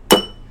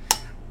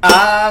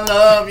 I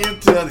love you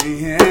till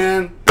the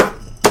end.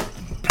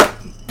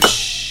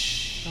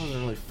 That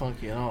wasn't really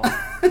funky at all.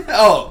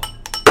 Oh,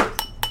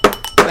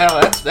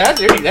 No, that's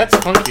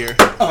funkier.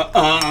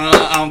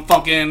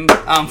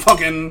 I'm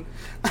fucking.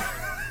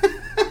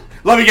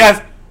 Love you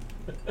guys.